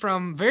down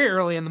from very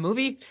early in the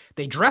movie,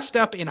 they dressed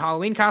up in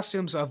Halloween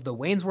costumes of the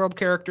Wayne's World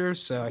characters.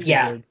 So I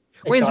figured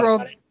Wayne's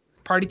World,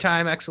 party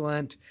time,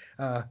 excellent.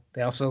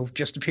 They also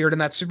just appeared in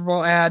that Super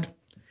Bowl ad.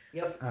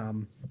 Yep.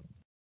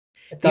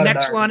 The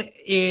next one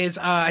is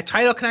a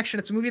title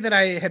connection. It's a movie that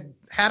I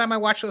had on my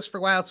watch list for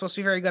a while. It's supposed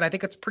to be very good. I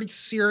think it's pretty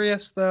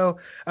serious though.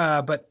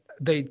 But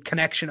the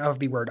connection of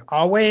the word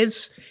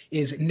always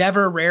is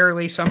Never,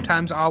 Rarely,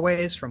 Sometimes,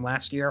 Always from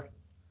last year.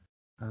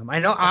 I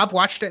know I've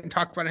watched it and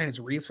talked about it in his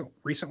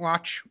recent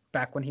watch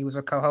back when he was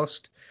a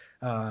co-host.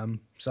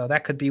 So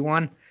that could be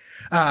one.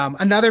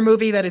 Another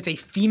movie that is a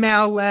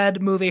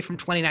female-led movie from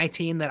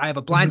 2019 that I have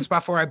a blind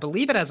spot for. I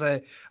believe it has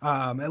at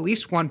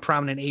least one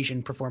prominent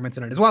Asian performance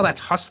in it as well. That's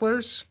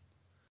Hustlers.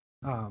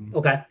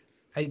 Okay.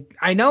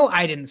 I know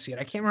I didn't see it.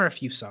 I can't remember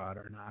if you saw it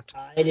or not.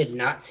 I did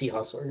not see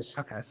Hustlers.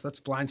 Okay, so that's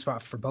a blind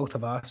spot for both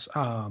of us.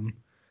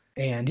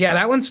 And yeah,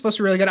 that one's supposed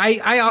to be really good.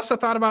 I also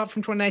thought about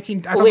from 2019.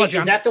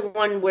 Is that the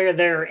one where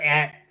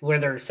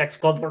they're sex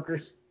club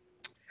workers?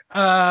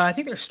 I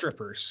think they're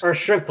strippers. Or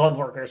strip club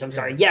workers. I'm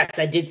sorry. Yes,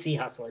 I did see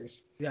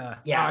Hustlers. Yeah.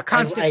 Yeah.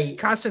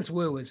 Constance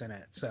Wu is in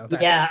it. So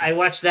yeah, I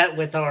watched that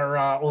with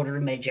our older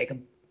roommate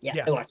Jacob.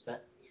 Yeah, I watched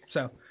that.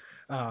 So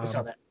I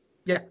saw that.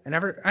 Yeah, I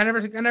never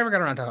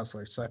got around to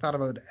Hustlers, so I thought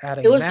about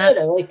adding. It was that.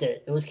 good. I liked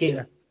it. It was cute.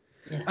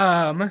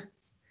 Yeah.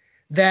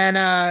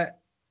 Then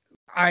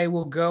I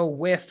will go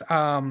with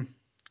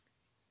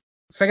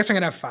So I guess I'm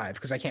gonna have 5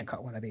 because I can't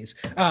cut one of these.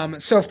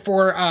 So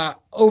for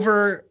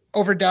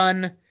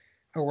overdone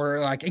or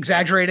like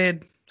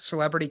exaggerated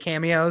celebrity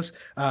cameos,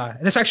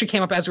 this actually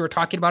came up as we were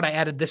talking about. I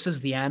added This Is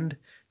the End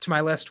to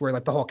my list, where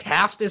like the whole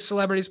cast is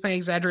celebrities playing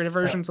exaggerated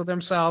versions of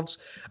themselves,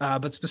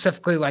 but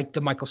specifically like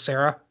the Michael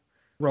Cera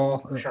role,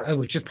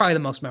 which is probably the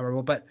most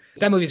memorable. But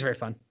that movie is very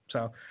fun,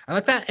 so I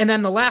like that. And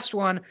then the last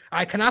one,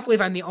 I cannot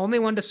believe I'm the only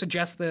one to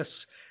suggest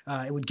this.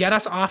 It would get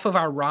us off of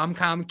our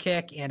rom-com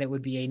kick, and it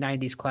would be a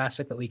 90s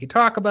classic that we could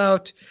talk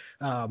about.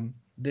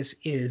 This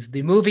is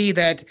the movie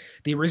that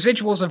the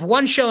residuals of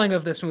one showing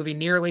of this movie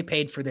nearly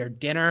paid for their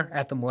dinner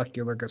at the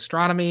Molecular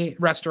Gastronomy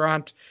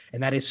restaurant,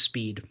 and that is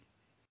Speed.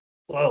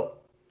 Whoa.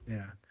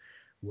 Yeah.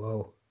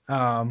 Whoa.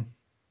 Yeah,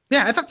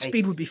 I thought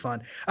Speed would be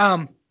fun.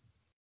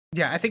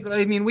 Yeah,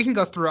 I mean, we can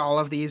go through all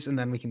of these and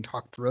then we can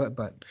talk through it,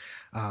 but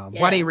why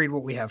don't you read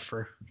what we have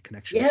for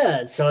connections?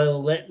 Yeah, so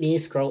let me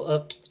scroll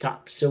up to the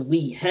top. So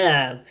we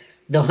have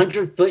The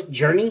 100-Foot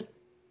Journey,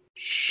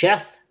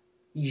 Chef,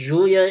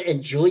 Julia,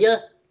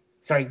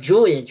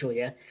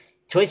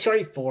 Toy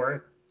Story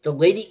 4, The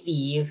Lady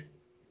Eve,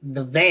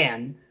 The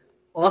Van,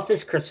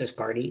 Office Christmas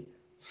Party,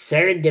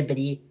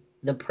 Serendipity,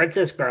 The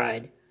Princess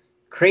Bride,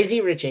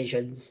 Crazy Rich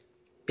Asians,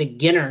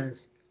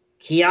 Beginners,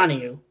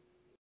 Keanu,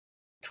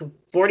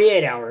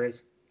 48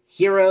 Hours,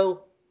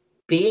 Hero,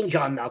 Being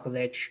John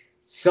Malkovich,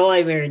 So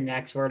I Married an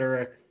Axe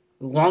Murderer,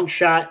 Long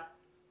Shot,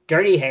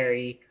 Dirty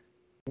Harry,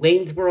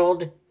 Wayne's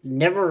World,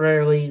 Never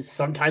Rarely,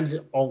 Sometimes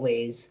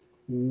Always,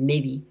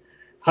 Maybe,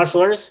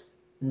 Hustlers,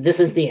 This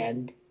Is the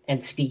End,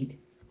 and Speed.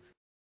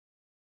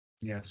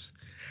 Yes.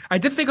 I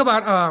did think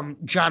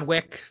about John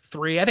Wick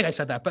 3. I think I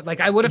said that, but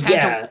like I would have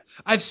had to.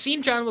 I've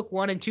seen John Wick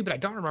 1 and 2, but I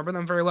don't remember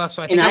them very well,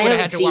 so I think I would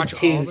have had to watch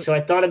 2, so I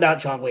thought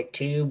about John Wick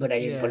 2, but I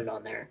didn't put it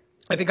on there.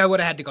 I think I would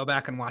have had to go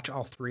back and watch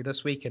all 3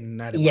 this week,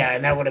 and and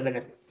that would have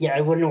been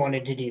I wouldn't have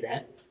wanted to do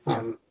that.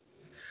 Yeah.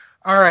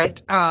 All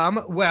right.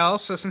 Well,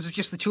 so since it's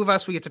just the two of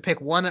us, we get to pick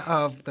one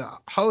of the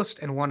host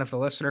and one of the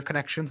listener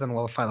connections, and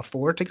we'll have a final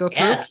 4 to go through.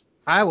 Yeah.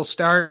 I will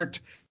start.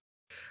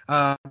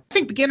 I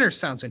think Beginners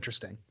sounds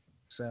interesting,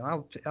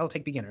 so I'll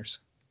take Beginners.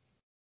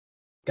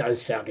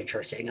 Does sound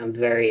interesting. I'm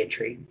very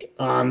intrigued.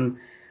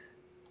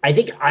 I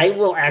think I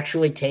will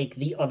actually take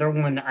the other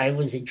one I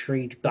was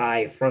intrigued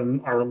by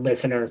from our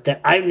listeners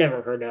that I've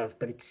never heard of,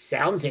 but it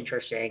sounds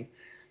interesting,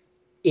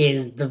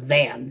 is The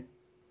Van.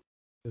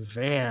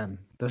 The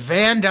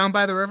Van down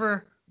by the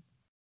river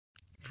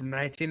from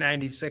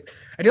 1996.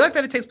 I do like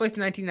that it takes place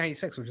in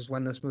 1996, which is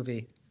when this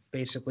movie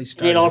basically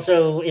started. And it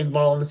also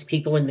involves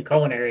people in the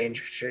culinary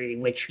industry,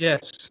 which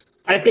yes,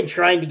 I've been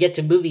trying to get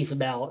to movies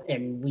about,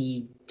 and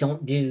we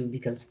don't do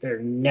because they're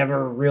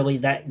never really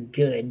that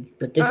good.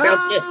 But this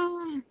sounds good.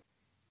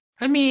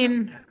 I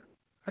mean,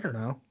 I don't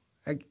know.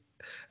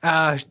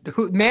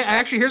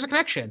 Actually, here's a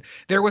connection.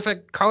 There was a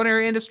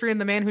culinary industry in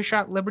The Man Who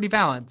Shot Liberty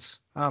Valance.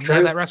 They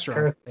have that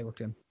restaurant they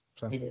worked in.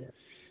 So They did it.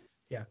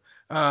 yeah.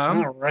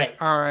 All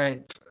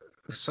right.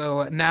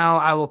 So now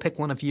I will pick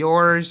one of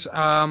yours.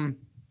 I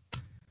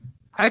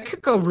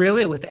could go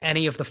really with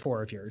any of the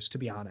 4 of yours, to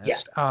be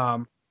honest. Yeah.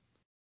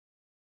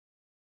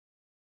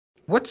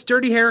 What's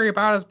Dirty Harry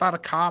about? It's about a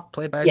cop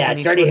played by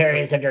Dirty Harry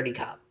is a dirty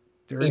cop.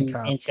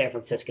 Cop in San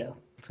Francisco.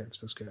 So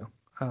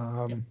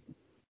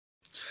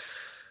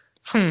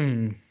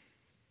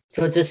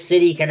it's a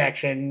city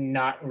connection,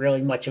 not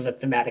really much of a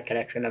thematic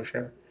connection, I'm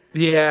sure.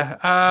 Yeah.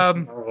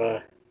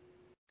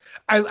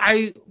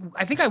 I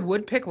think I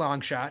would pick Long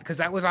Shot because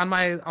that was on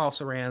my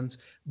also rans,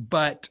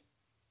 but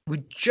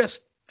is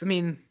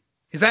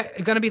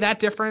that going to be that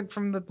different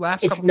from the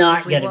last couple? It's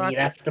not going to be.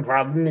 That's the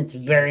problem. It's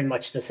very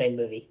much the same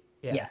movie.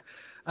 Yeah.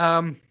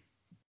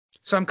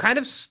 So I'm kind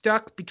of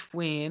stuck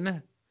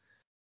between,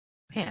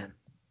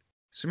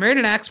 So Married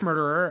an Axe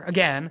Murderer,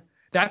 again,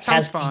 that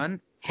sounds fun.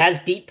 Has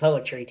beat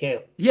poetry, too.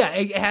 Yeah,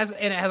 it has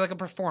like a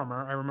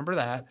performer. I remember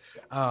that.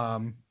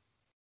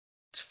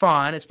 It's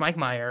fun. It's Mike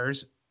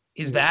Myers.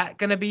 Is that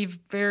going to be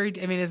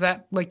is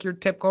that like your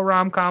typical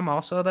rom-com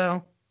also,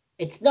 though?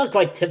 It's not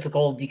quite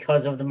typical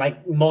because of the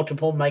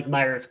multiple Mike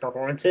Myers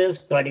performances,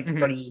 but it's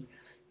pretty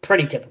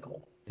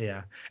typical.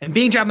 Yeah. And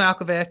Being John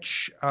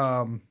Malkovich,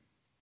 I'm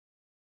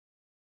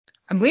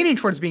leaning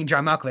towards Being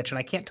John Malkovich, and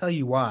I can't tell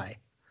you why.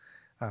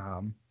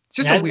 It's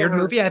just And a I've weird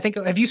never- movie. I think.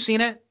 Have you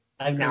seen it?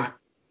 I've not.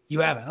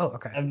 You haven't. Oh,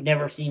 okay. I've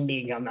never seen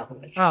Being John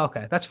Malkovich. Oh,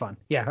 okay. That's fun.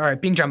 Yeah. All right.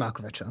 Being John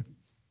Malkovich then.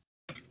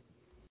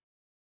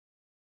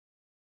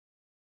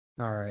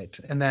 All right.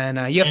 And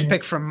then you have to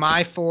pick from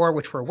my 4,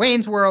 which were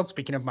Wayne's World,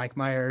 speaking of Mike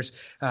Myers,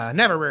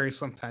 Never Very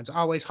Sometimes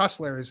Always,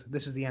 Hustlers,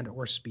 This Is the End,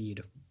 or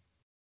Speed.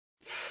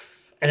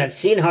 And I've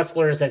seen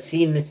Hustlers, I've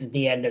seen This Is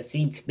the End, I've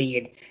seen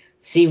Speed,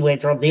 I've seen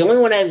Wayne's World. The only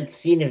one I haven't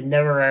seen is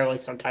Never, Rarely,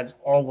 Sometimes,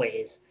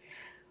 Always.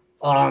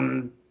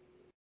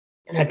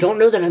 And I don't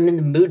know that I'm in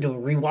the mood to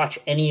rewatch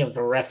any of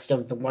the rest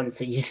of the ones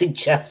that you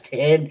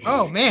suggested.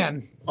 Oh,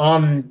 man.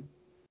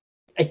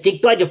 I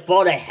think by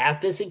default I have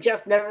to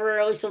suggest Never,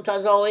 Rarely,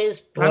 Sometimes, Always.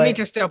 But... Let me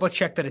just double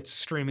check that it's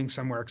streaming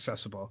somewhere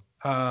accessible.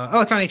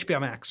 It's on HBO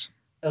Max.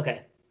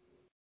 Okay.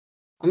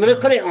 I'm going to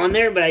put it on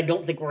there, but I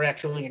don't think we're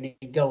actually going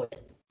to go with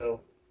it.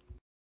 So.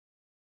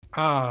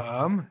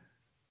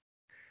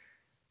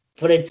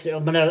 But it's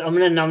I'm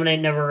gonna nominate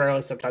Never,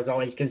 Rarely, Sometimes,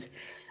 Always, because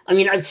I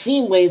mean I've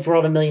seen Wayne's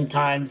World a million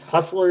times.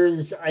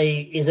 Hustlers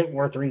isn't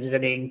worth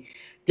revisiting.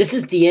 This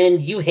Is the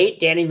End. You hate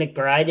Danny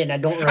McBride, and I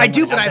don't. Really I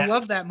do, but I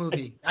love that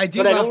movie. I do,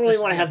 but I love don't really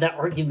this want to thing. have that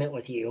argument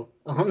with you.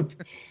 Well,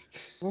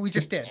 we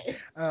just did.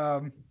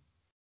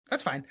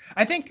 That's fine.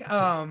 I think.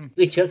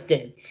 We just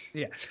did.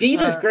 Yeah.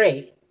 Speed is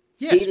great.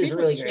 Speed is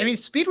really great. I mean,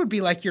 Speed would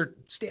be like your.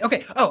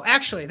 Okay. Oh,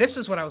 actually, this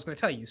is what I was going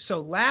to tell you. So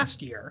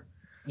last year.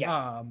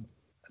 Yes.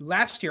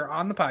 Last year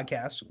on the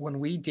podcast when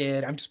we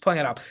did, I'm just pulling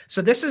it up.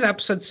 So this is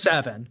episode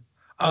 7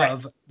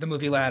 of the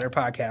Movie Ladder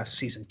podcast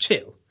season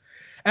 2.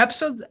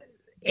 Episode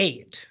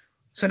 8.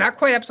 So not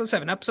quite episode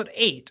 7. Episode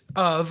 8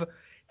 of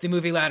the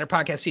Movie Ladder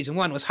podcast season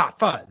 1 was Hot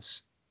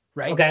Fuzz,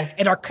 right? Okay.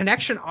 And our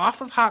connection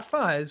off of Hot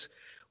Fuzz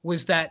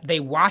was that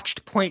they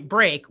watched Point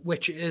Break,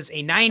 which is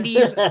a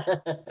 90s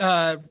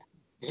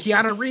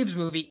Keanu Reeves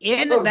movie.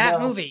 In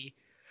movie.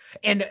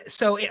 And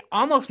so it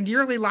almost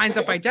nearly lines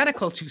up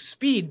identical to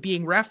Speed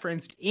being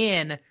referenced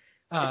in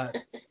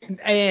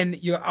and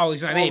You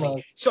Always My Baby.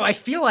 Almost. So I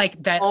feel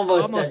like that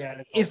Almost almost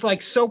identical. is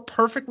like so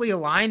perfectly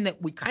aligned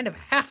that we kind of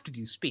have to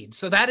do Speed.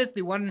 So that is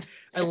the one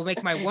I will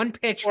make my one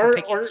pitch for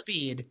picking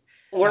Speed.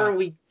 Or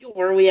we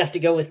have to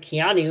go with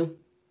Keanu.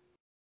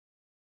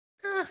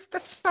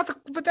 That's not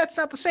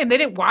the same. They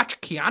didn't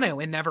watch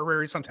Keanu in Never,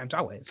 Rarely, Sometimes,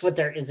 Always. But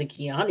there is a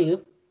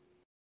Keanu.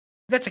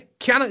 That's a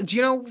Keanu. Do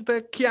you know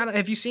the Keanu?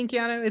 Have you seen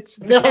Keanu? It's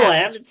the No, cat. I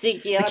haven't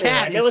seen Keanu.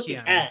 cat I know is it's a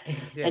Keanu. cat.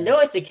 Yeah. I know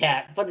it's a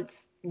cat, but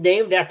it's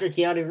named after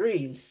Keanu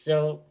Reeves.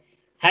 So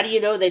how do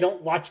you know they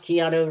don't watch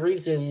Keanu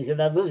Reeves movies in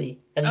that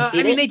movie? Have you seen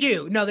I mean, it? they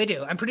do. No, they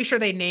do. I'm pretty sure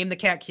they named the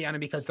cat Keanu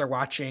because they're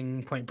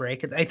watching Point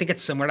Break. I think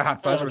it's similar to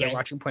Hot Fuzz where they're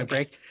watching Point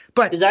Break.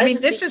 But 'Cause I mean,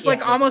 haven't this seen is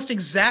like Keanu. almost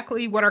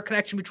exactly what our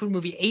connection between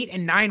movie 8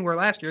 and 9 were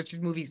last year. It's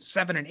just movies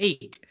 7 and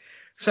 8.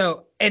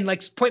 So, and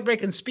like Point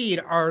Break and Speed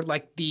are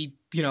like the,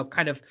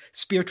 kind of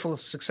spiritual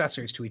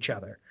successors to each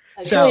other.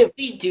 Actually, if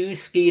we do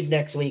Speed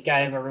next week,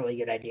 I have a really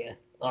good idea.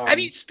 I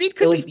mean, Speed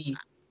could be.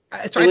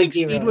 So I would think be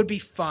Speed really- would be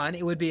fun.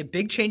 It would be a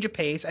big change of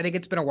pace. I think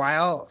it's been a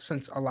while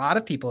since a lot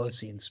of people have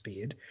seen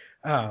Speed.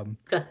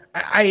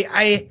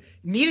 I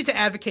needed to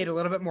advocate a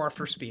little bit more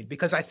for Speed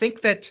because I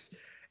think that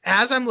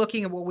as I'm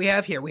looking at what we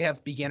have here, we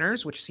have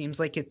Beginners, which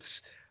seems like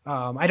it's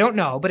I don't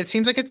know, but it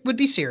seems like it would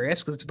be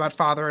serious because it's about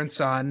father and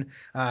son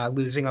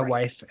losing a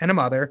wife and a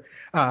mother.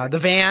 The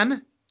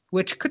Van,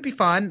 which could be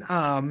fun.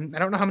 I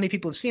don't know how many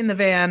people have seen The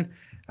Van.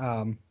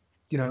 A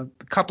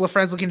couple of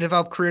friends looking to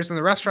develop careers in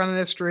the restaurant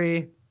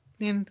industry.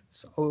 I mean,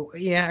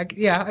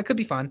 it could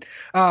be fun.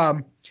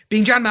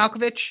 Being John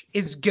Malkovich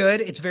is good.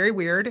 It's very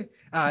weird.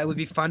 It would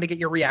be fun to get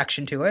your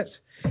reaction to it.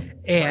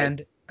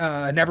 And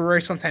Never,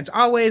 Rarely, Sometimes,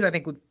 Always. I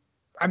think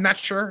I'm not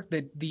sure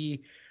that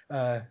the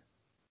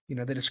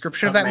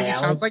description of that movie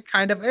sounds like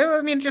kind of.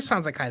 I mean, it just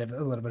sounds like kind of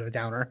a little bit of a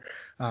downer.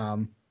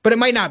 But it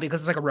might not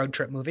because it's like a road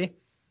trip movie.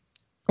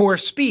 Or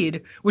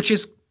Speed, which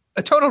is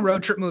a total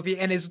road trip movie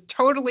and is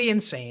totally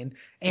insane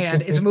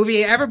and is a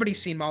movie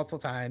everybody's seen multiple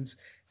times.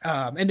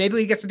 And maybe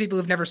we get some people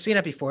who've never seen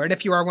it before. And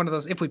if you are one of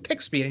those, if we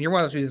pick Speed and you're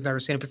one of those people who's never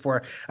seen it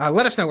before,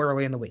 let us know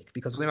early in the week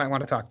because we might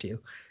want to talk to you.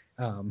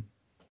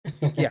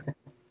 Yeah.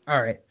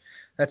 All right.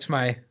 That's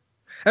my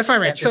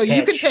rant. So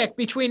you can pick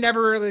between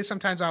Never, Rarely,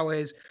 Sometimes,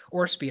 Always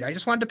or Speed. I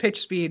just wanted to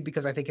pitch Speed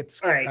because I think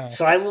it's all right.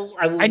 So I will.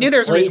 I knew there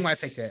was a reason why I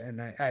picked it,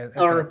 and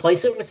I'll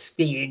replace it with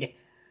Speed.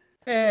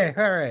 Hey,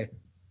 all right.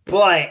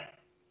 But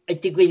I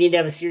think we need to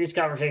have a serious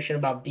conversation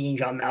about Being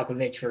John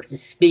Malkovich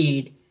versus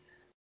Speed.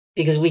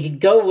 Because we could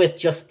go with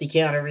just the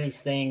Keanu Reeves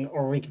thing,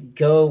 or we could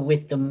go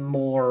with the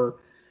more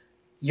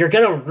you're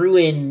gonna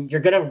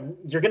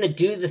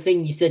do the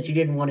thing you said you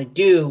didn't want to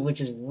do,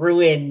 which is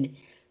ruin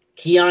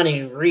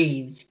Keanu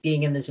Reeves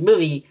being in this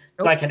movie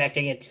by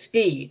connecting it to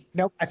Speed.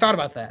 Nope, I thought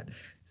about that.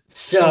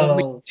 So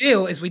what we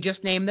do is we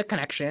just name the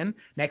connection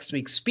next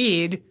week.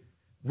 Speed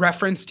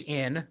referenced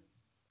in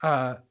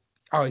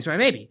Always My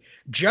Maybe,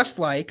 just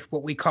like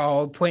what we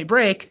called Point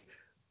Break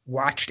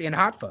watched in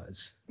Hot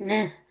Fuzz.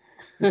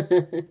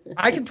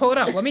 I can pull it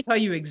up. Let me tell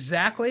you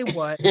exactly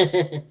what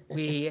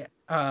we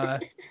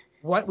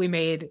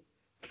made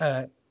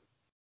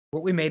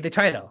what we made the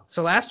title.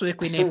 So last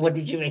week we named What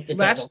did you make the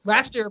title?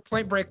 last year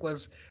Point Break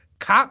was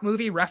cop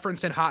movie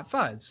referenced in Hot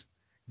Fuzz.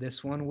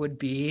 This one would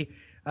be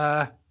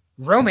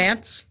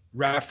romance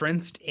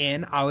referenced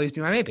in Always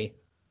Be My Maybe.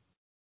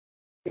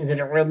 Is it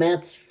a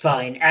romance?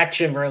 Fine.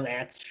 Action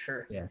romance.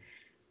 Sure. Yeah.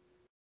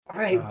 All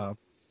right.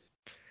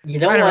 You I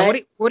know don't what?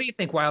 know. What do you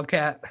think,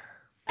 Wildcat?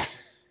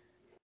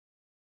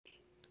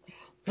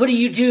 What do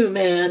you do,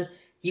 man?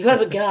 You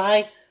have a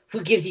guy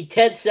who gives you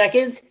 10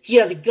 seconds, he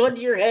has a gun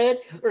to your head,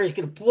 or he's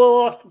going to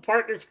blow off the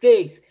partner's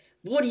face.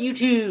 What do you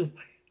do?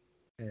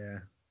 Yeah.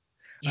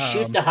 You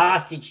shoot the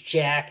hostage,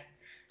 Jack.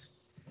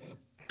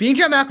 Being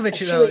John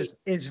Malkovich, though, Actually,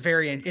 is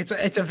very... It's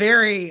a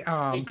very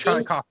Charlie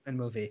think- Kaufman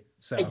movie.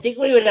 So I think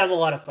we would have a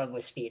lot of fun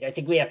with Speed. I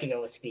think we have to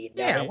go with Speed.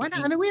 yeah, why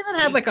not? I mean, we haven't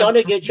had You've like done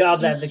a good breezy-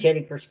 job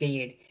advocating for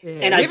Speed. Yeah,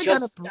 And we I haven't done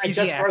just a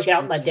breezy broke action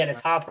out my movie Dennis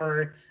yet.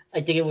 Hopper.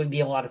 I think it would be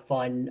a lot of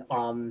fun.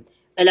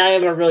 And I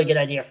have a really good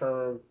idea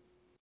for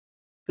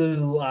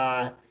who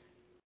I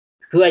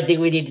think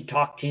we need to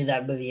talk to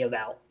that movie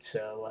about.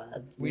 So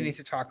We need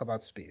to talk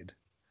about Speed.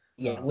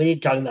 yeah, we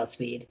need to talk about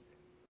Speed.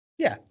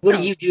 Yeah. What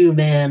do you do,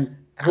 man?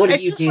 What do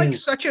it's you just do? like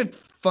such a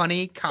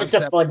funny It's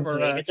concept. a fun for,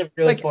 movie. It's a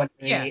really like, fun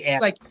movie. yeah,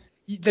 and like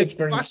the it's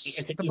very bus,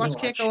 easy. It's an the easy bus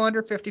can't watch. go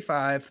under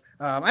 55.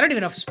 I don't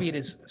even know if Speed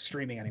is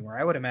streaming anymore.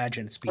 I would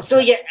imagine Speed. So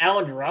we get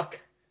Alan Ruck.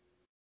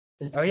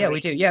 Oh yeah, we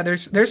do. Yeah,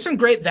 there's some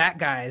great that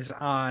guys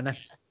on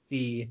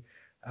the.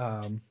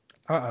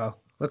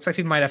 Looks like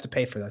we might have to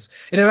pay for this.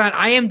 It is on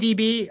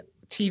IMDb,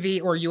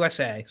 TV, or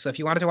USA. So if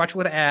you wanted to watch it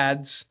with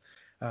ads,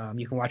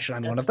 you can watch it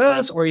on one of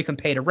those, or you can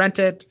pay to rent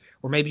it,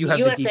 or maybe you have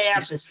the USA DVD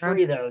app is system.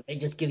 free though. They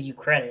just give you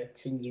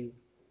credits and you.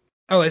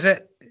 Oh, is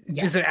it?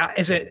 Yeah.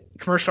 Is it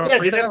commercial Yeah,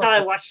 free because that's though? how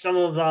I watched some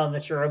of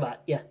Mr.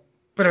 Robot. Yeah,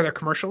 But are there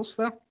commercials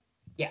though?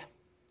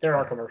 there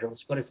are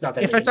commercials, but it's not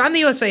that. If it's on the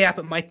USA app,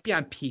 it might be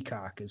on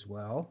Peacock as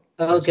well.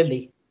 Oh, it could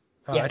be.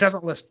 Yeah. It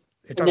doesn't list.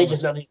 It And they doesn't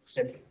just list.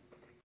 not listed.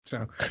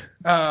 So,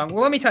 well,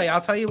 let me tell you. I'll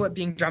tell you what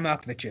Being John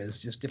Malkovich is,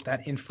 just if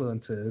that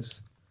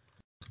influences.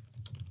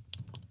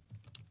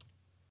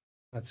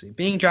 Let's see.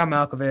 Being John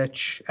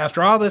Malkovich.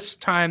 After all this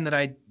time that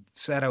I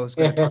said I was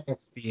going to talk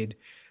about Speed,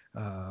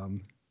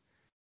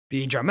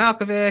 Being John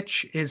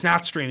Malkovich is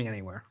not streaming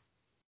anywhere.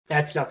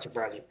 That's not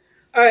surprising.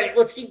 All right,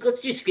 let's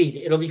do Speed.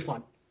 It'll be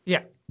fun.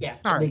 Yeah. Yeah,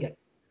 All it'll be right. good.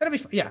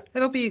 It'll be. Yeah,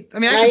 it'll be. I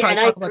mean, I And could I probably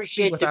talk about Speed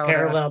appreciate the without.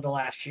 parallel to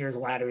last year's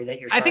lottery that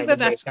you're. I think trying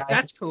to that's make.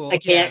 that's cool. I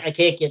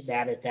can't get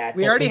mad at that.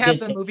 We That's already a have good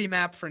the thing. movie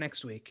map for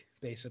next week,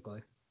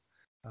 basically.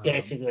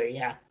 Basically,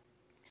 yeah.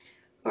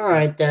 All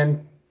right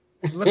then.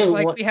 Looks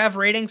like What- we have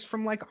ratings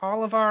from like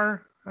all of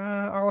our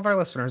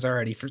listeners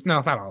already.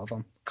 No, not all of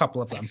them. A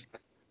couple of them.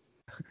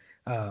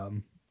 All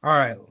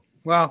right.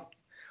 Well,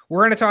 we're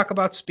going to talk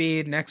about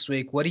Speed next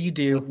week. What do you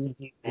do?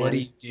 What do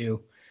you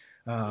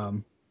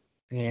do?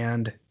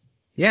 And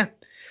yeah,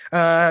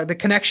 the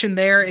connection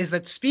there is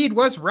that Speed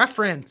was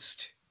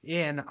referenced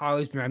in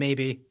Always Be My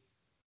Maybe.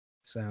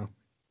 So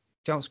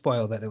don't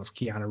spoil that it was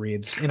Keanu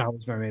Reeves in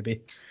Always Be My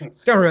Maybe.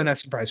 Don't ruin that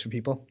surprise for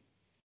people.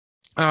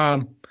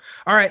 All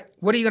right.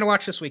 What are you going to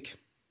watch this week?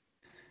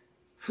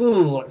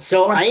 Ooh,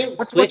 so I am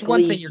What's quickly,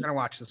 one thing you're going to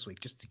watch this week,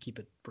 just to keep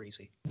it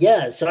breezy?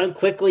 Yeah, so I'm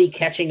quickly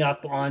catching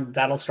up on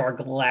Battlestar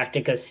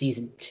Galactica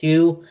Season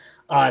 2.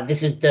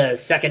 This is the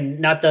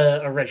second, not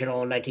the original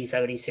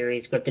 1970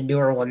 series, but the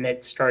newer one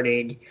that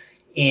started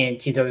in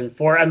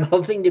 2004. I'm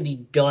hoping to be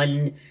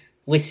done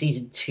with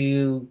Season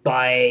 2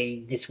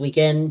 by this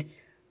weekend.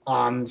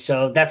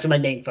 So that's my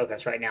main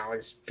focus right now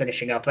is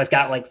finishing up. I've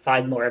got like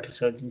 5 more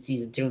episodes in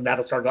Season 2 of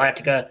Battlestar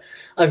Galactica.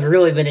 I've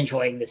really been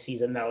enjoying this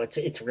season, though.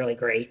 It's really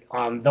great.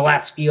 The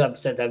last few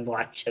episodes I've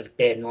watched have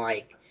been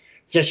like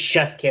just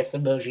chef kiss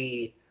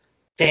emoji,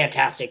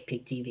 fantastic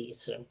peak TV.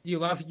 So You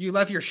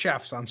love your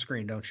chefs on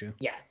screen, don't you?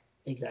 yeah,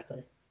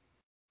 exactly.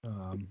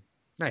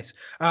 Nice.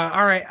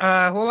 All right.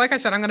 Well, like I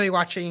said, I'm going to be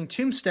watching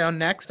Tombstone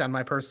next on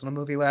my personal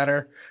movie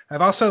ladder.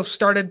 I've also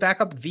started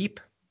back up Veep.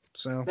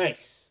 So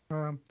Nice.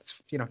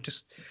 it's,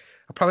 just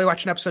I'll probably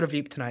watch an episode of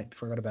Veep tonight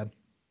before I go to bed.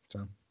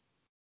 So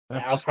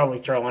Yeah, I'll probably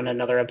throw on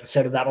another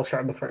episode of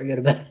Battlestar before I go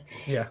to bed.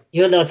 yeah.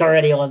 Even though it's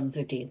already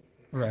 11:15.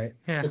 Right.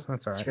 Yeah, Just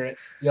that's all right. screw it.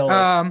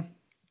 You'll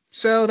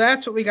So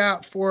that's what we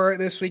got for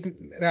this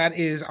week. That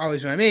is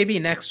Always My Maybe.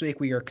 Next week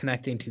we are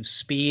connecting to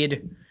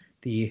Speed,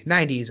 the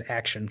 90s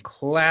action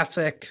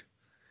classic.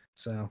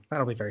 So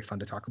that'll be very fun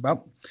to talk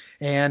about.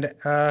 And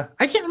I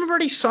can't remember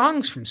any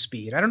songs from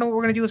Speed. I don't know what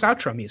we're going to do as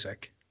outro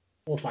music.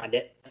 we'll find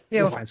it.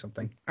 Yeah, we'll find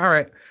something. All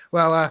right.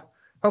 Well,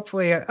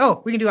 hopefully.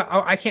 We can do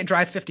I Can't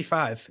Drive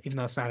 55, even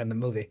though it's not in the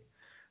movie.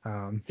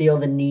 Feel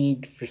the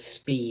need for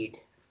speed.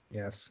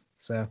 Yes.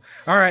 So,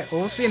 all right.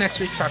 Well, we'll see you next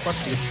week. Talk about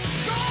Speed.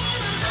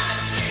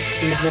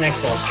 See you in the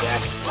next one,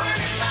 Jack.